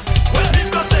malfunction. When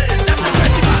people say that the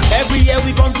bass man. Every year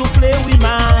we come to play with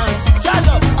mass. Charge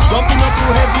up. Bumping up to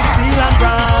heavy steel and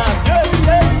brass.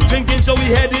 Drinking so we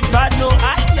head it bad, no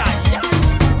ay, ay, ay.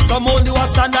 Some only was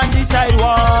stand on the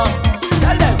sidewalk.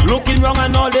 Tell them, looking wrong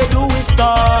and all they do is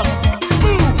talk.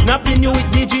 Snapping you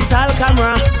with digital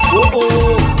camera. Oh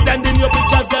oh, sending your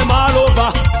pictures them all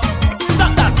over.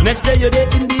 Stop that. Next day you're there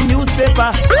in the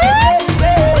newspaper.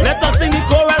 Let us sing the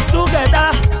chorus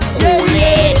together.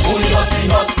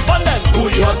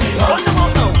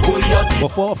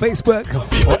 Before Facebook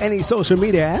or any social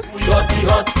media, eh?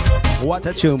 What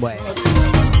a tune, boy.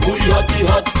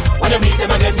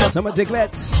 Some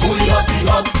declares.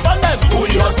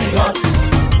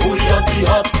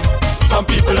 Some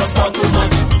people are stuck too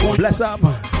much. Bless up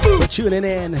for tuning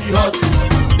in.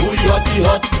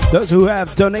 Those who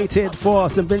have donated for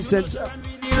St. Vincent's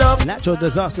natural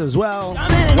disaster as well.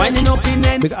 Winding up in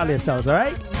big all yourselves,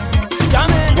 alright?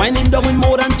 Winding down with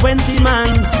more than 20 man.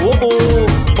 Oh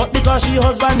oh, but because she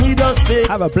husband he does say.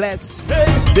 Have a blessed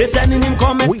they sending him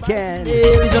comment weekend.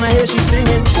 He's gonna hear she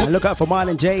singing. And look out for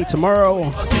Marlon J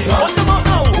tomorrow.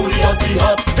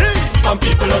 Some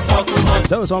people are stuck too much.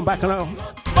 Those on Bacchanal,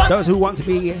 those who want to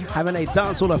be having a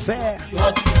dancehall affair,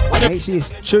 make sure you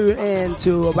tune in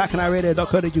to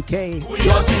bacchanalradio.co.uk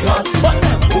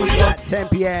at 10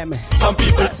 p.m.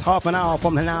 That's half an hour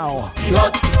from now.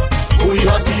 Who you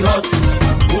hot.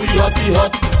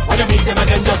 When you meet them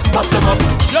again, just bust them up.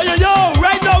 Yo, yo, yo,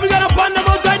 right now we gotta burn them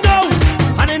out right now.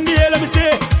 And in the air, let me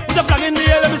say, put the flag in the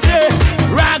air, let me say,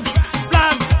 rags,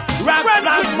 flags, rags,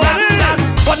 flags, flags.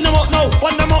 Burn them out now,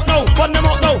 burn them out now, burn them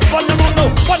out now, burn them out now,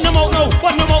 burn them out now,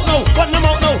 burn them out now, burn them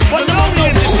out now, burn them out now.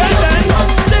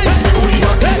 Sing it,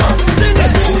 sing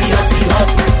it.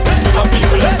 Some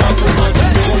people are stuck too much.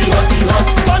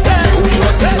 Burn them,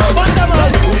 burn them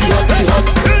out.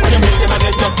 When you meet them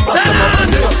again, just bust them up.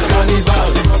 This carnival,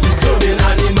 tuning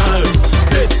animal.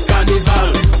 This carnival,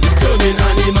 tuning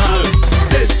animal.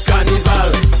 This carnival,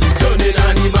 tuning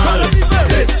animal.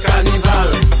 This carnival,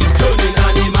 tuning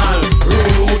animal.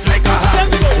 Root like a hat.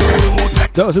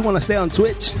 Those who want to stay on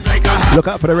Twitch, look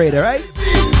out for the raid, alright?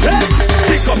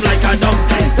 Kick up like a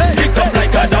donkey. Kick up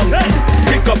like a donkey.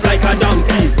 Kick up like a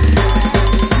donkey.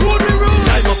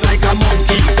 Climb up like a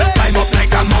monkey. Climb up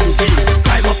like a monkey.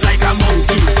 Climb up like a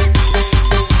monkey.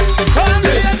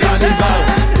 This carnival,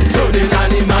 tuning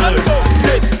animal.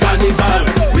 This carnival,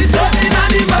 we tuning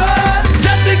animal.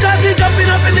 Just because we jumping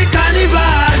up in the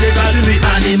carnival, they calling me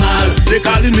animal. They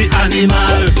calling me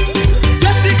animal.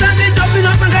 Just because we jumping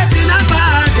up and getting a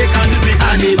bar, they calling me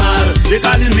animal. They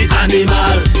calling me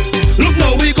animal. Look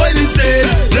now we going insane.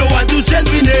 They want to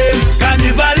change me name.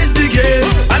 Carnival is the game,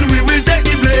 and we will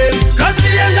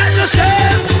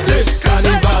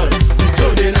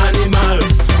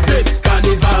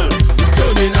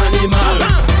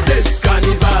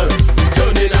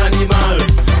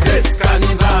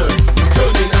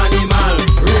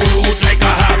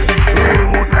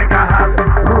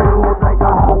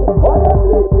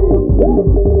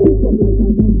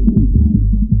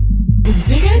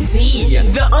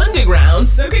I'm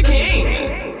Circuit King.